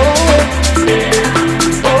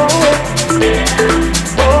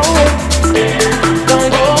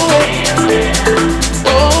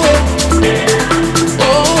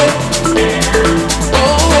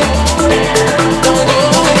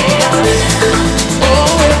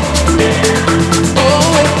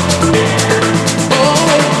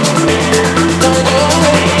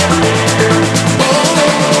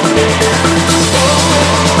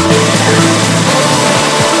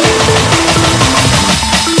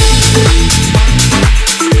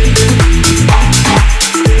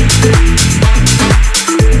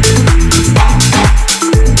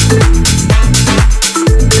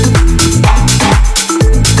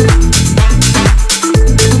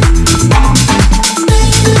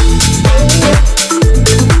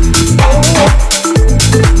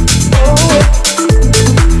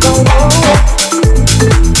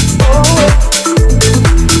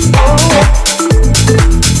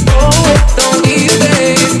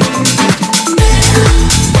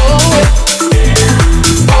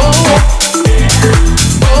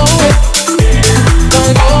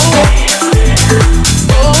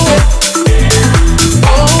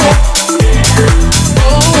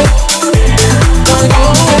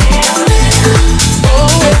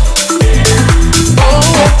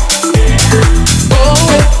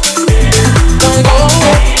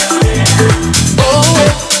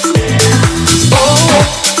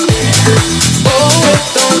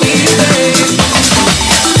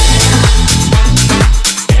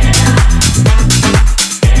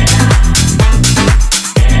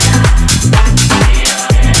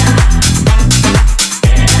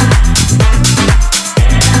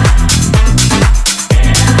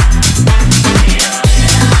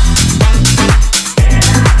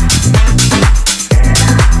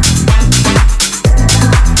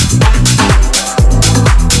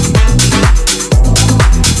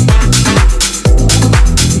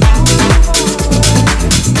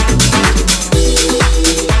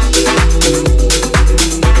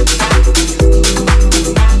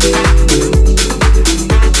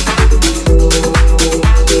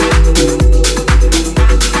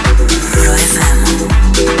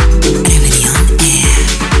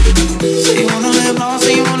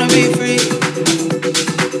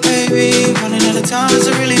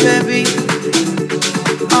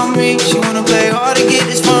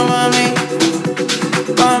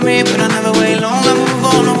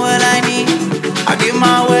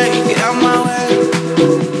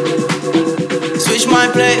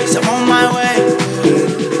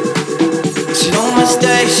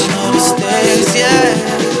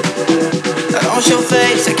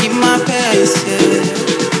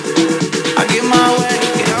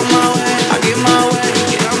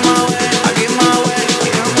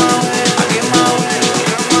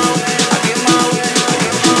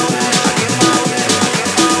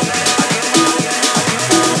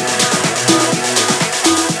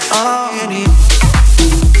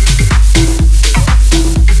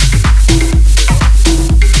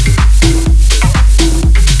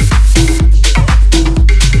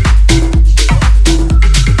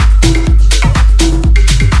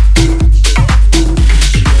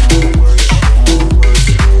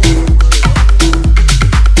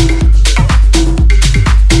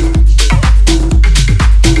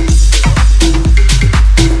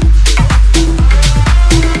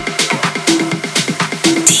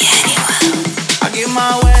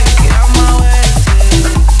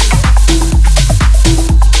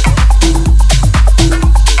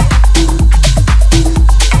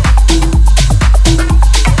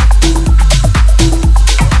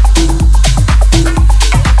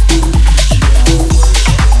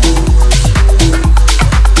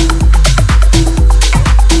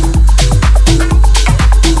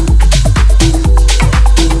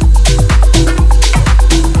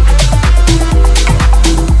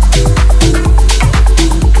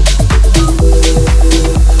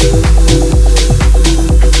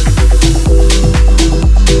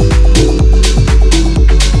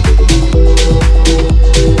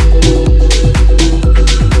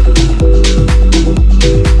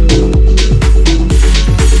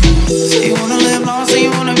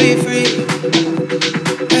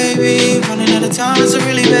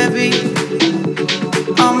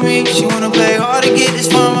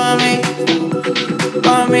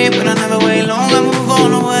 me, but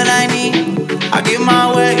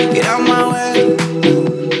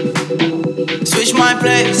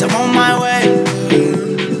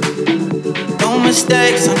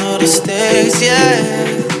face,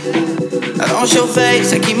 yeah. I don't show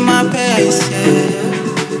face, I keep my pace,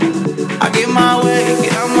 yeah. I get my way,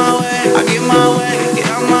 get out my way. I get my way, get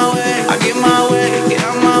out my way. I get my way, get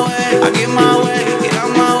out my way. I get my way, get out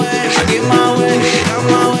my way. I get my way, get out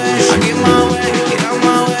my way. I get my way, get out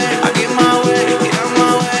my way. I get my way, get out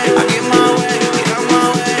my way. I get my way, get out my way. I get my way, get out my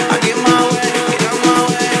way. I get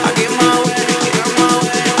my way, get out my way.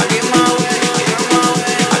 I get my way, get out my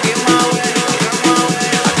way. I get my way, get out my way.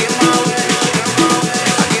 I get my way, get out my way.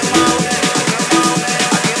 I get my way, get out my way.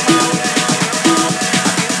 I get my way.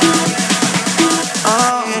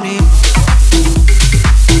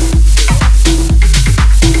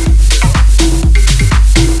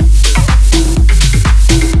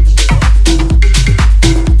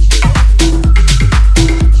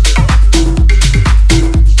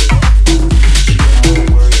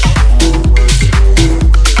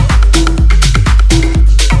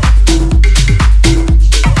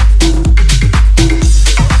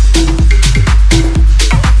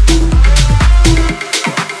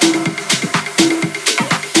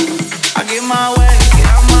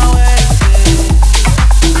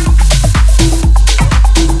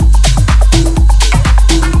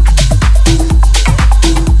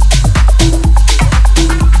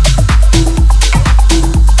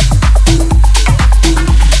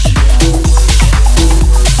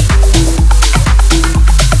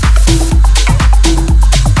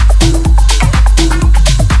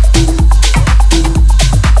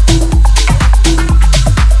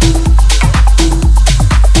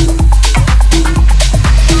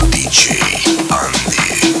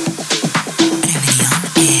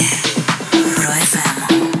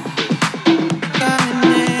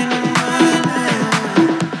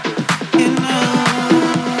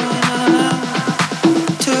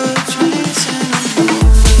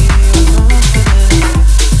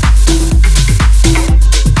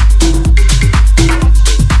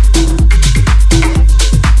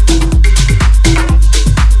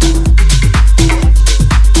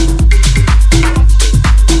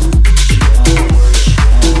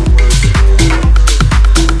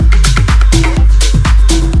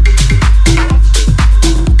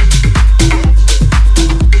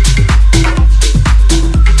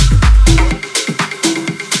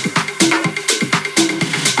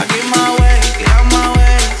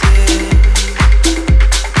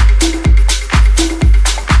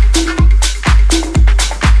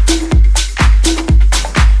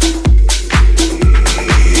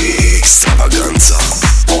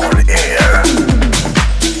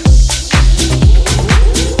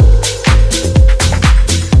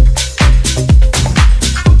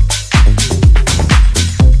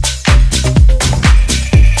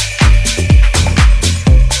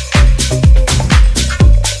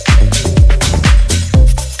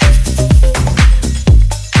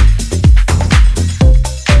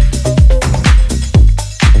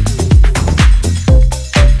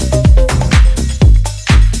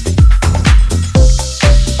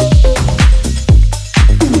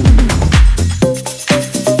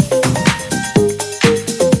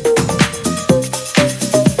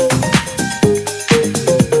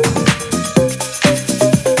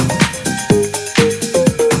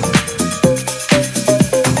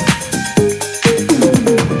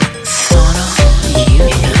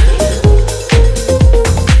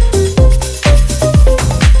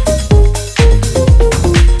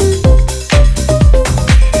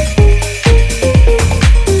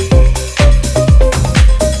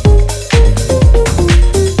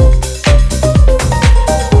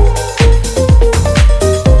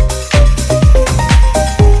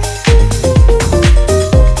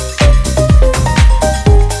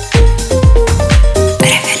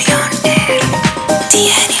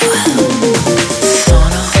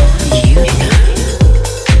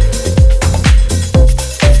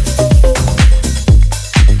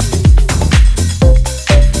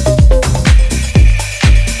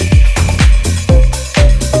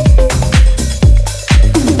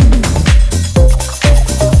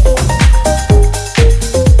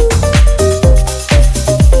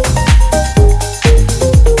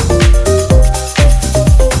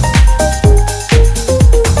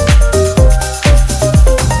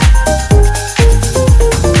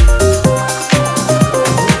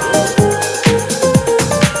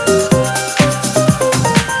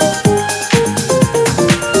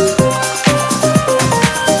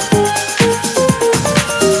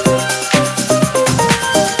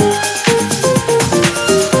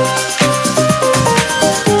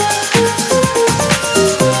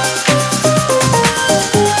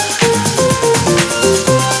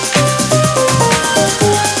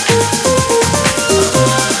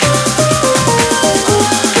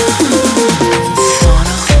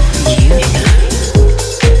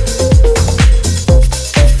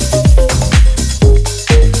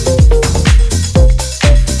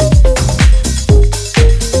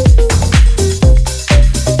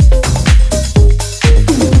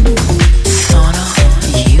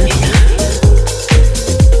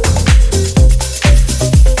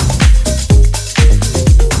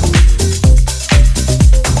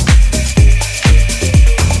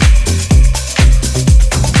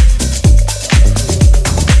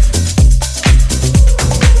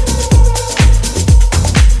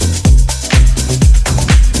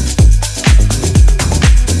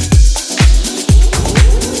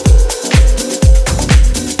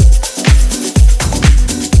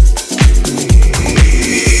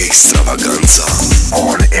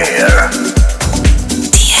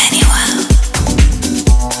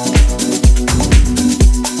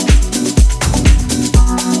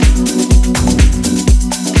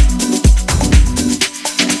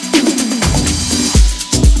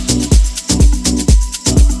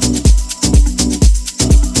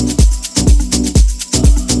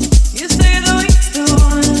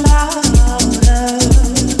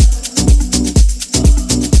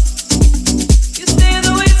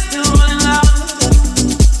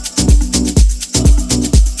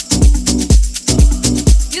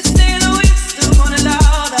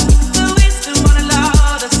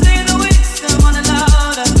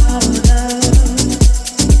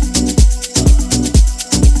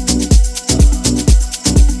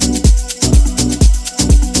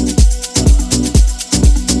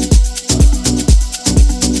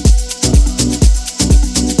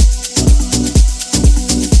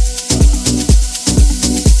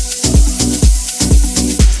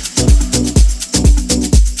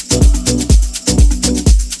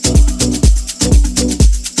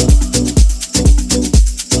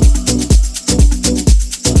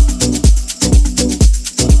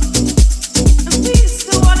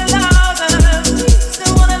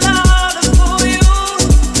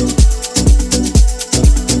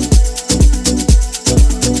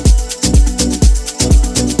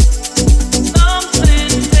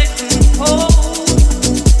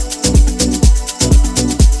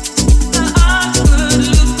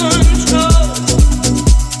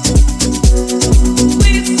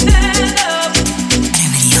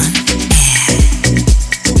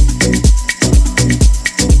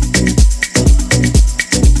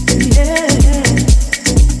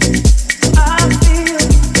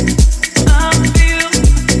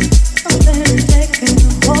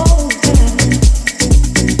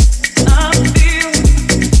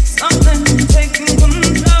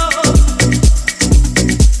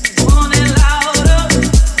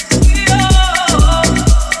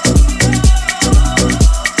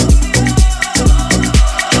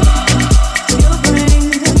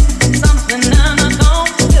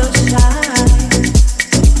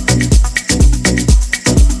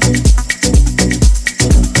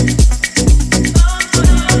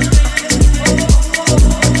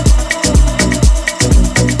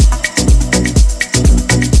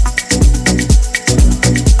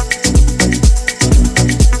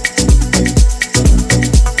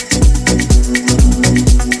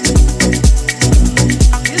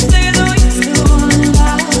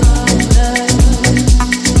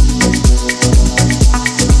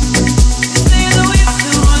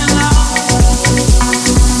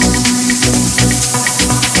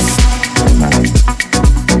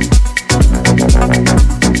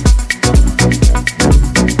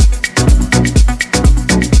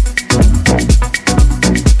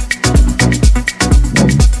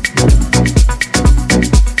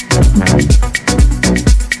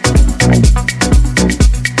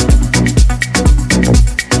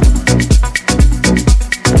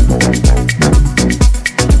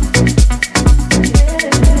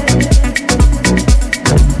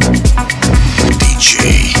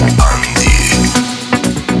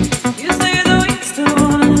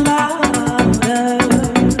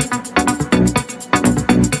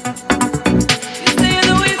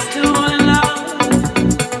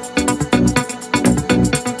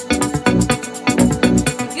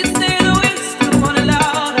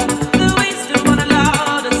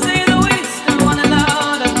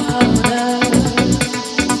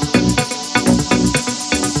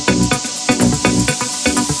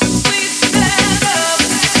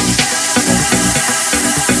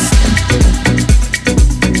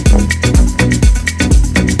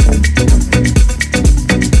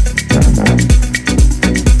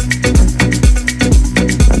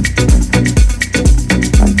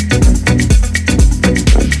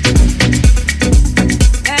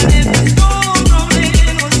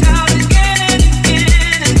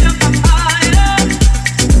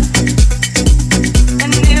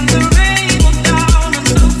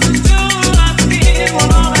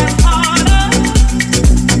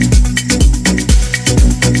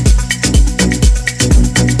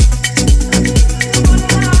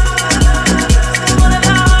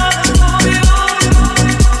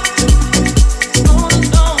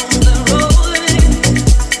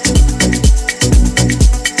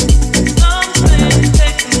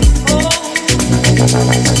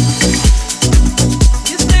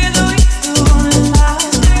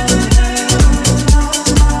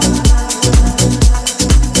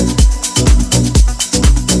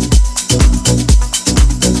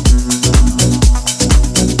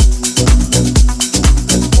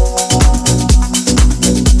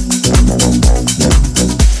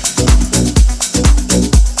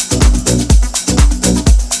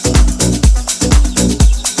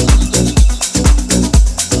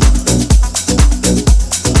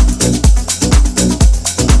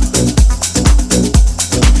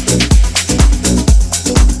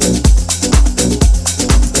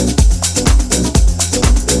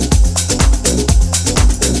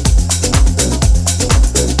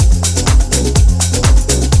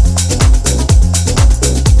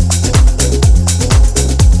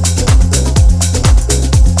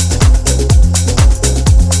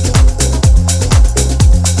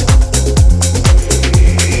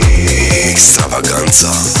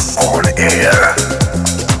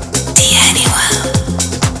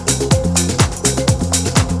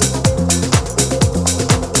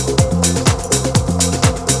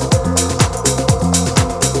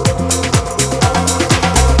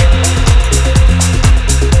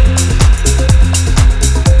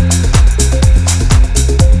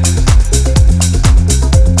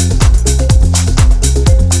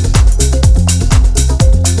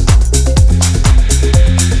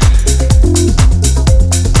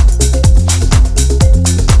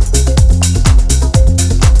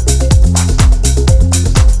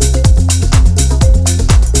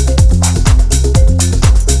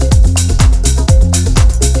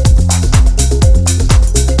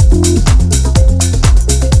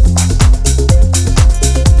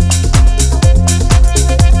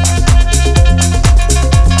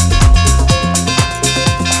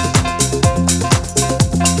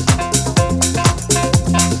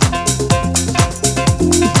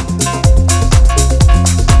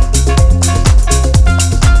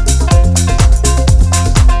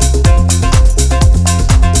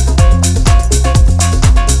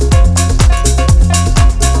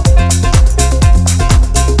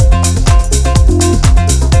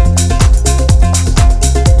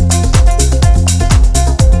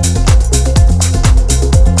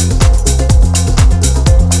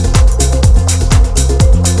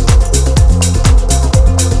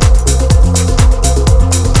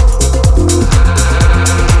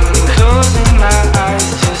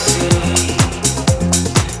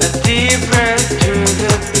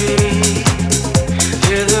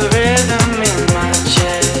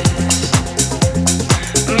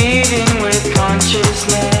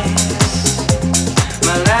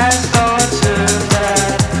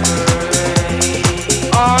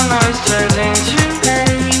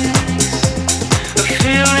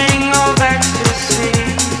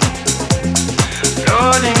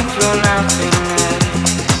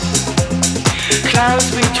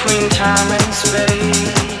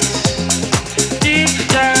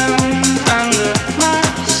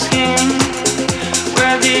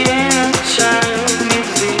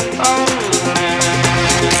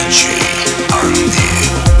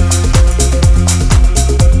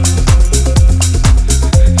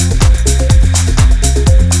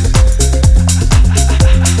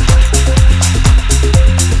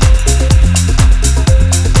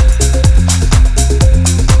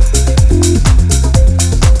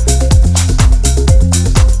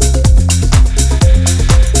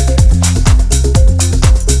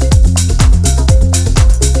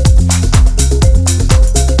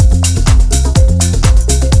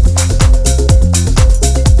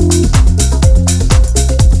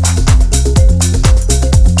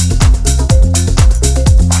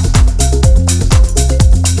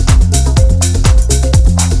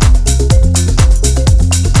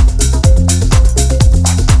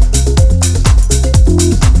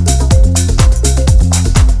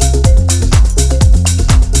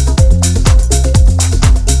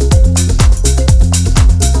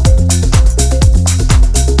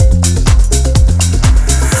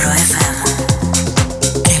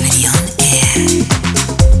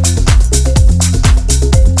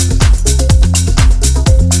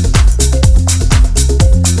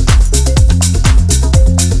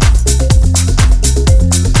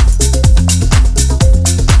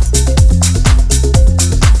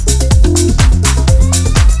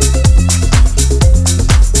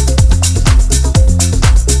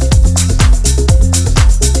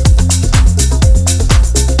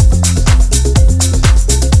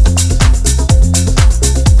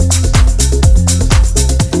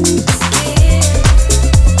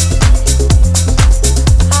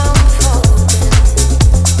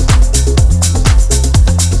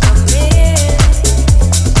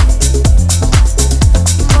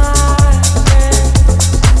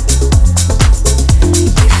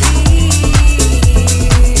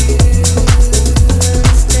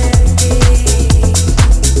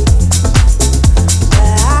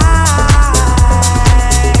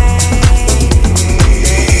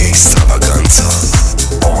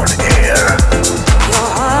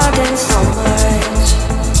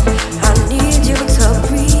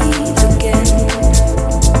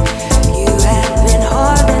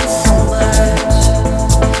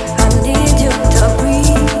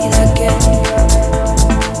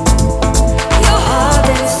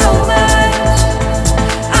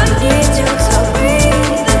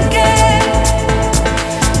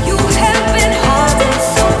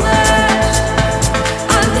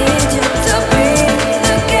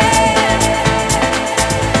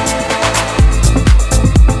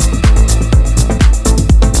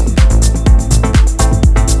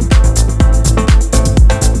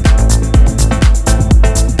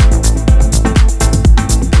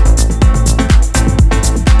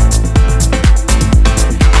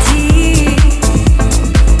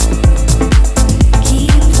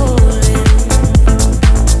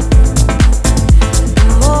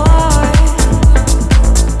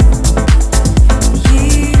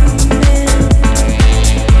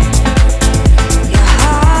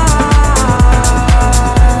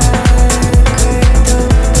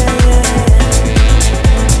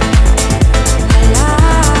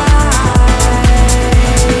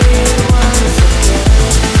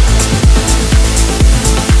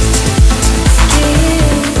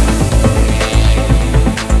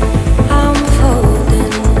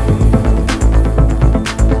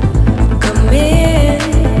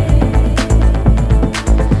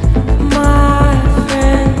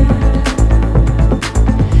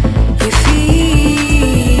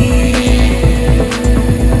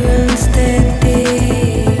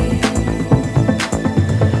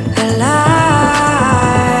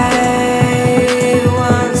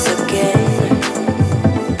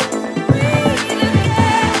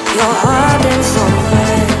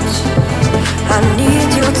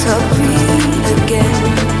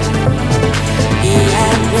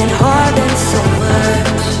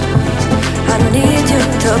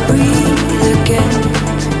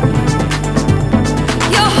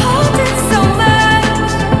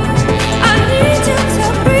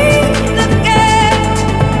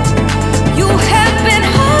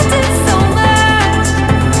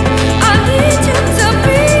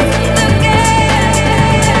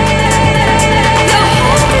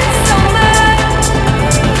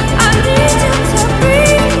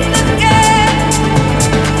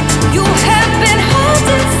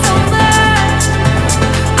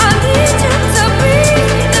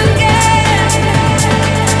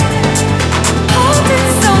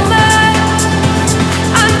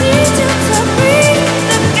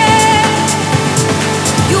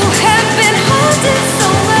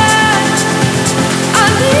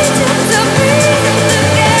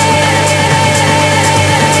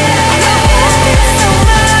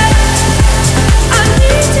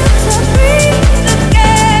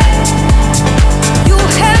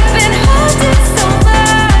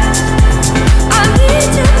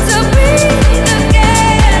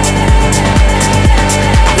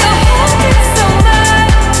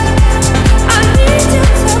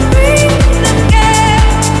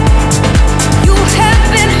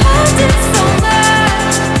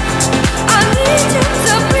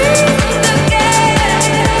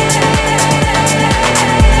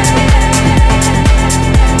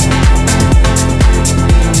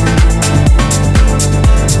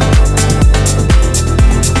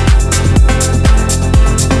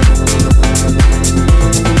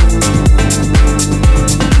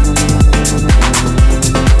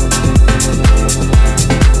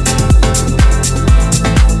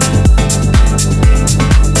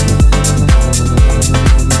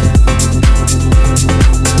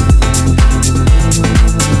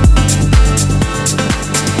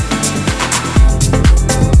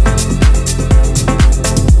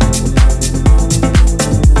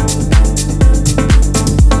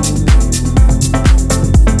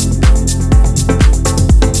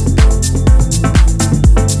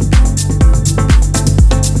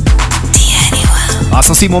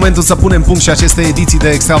 sosit momentul să punem punct și aceste ediții de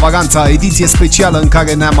Extravaganza, ediție specială în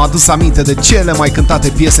care ne-am adus aminte de cele mai cântate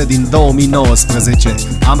piese din 2019.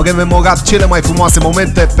 Am rememorat cele mai frumoase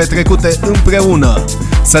momente petrecute împreună.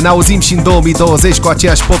 Să ne auzim și în 2020 cu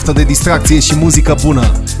aceeași poftă de distracție și muzică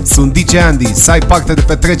bună. Sunt DJ Andy, să ai parte de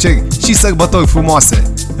petreceri și sărbători frumoase.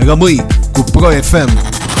 Rămâi cu Pro FM.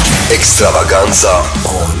 Extravaganza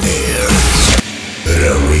on air.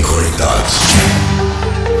 Rămâi conectat.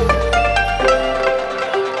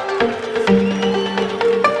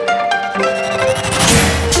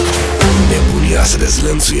 Nebunia se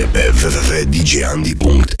dezlănțuie pe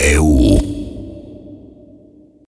www.djandy.eu.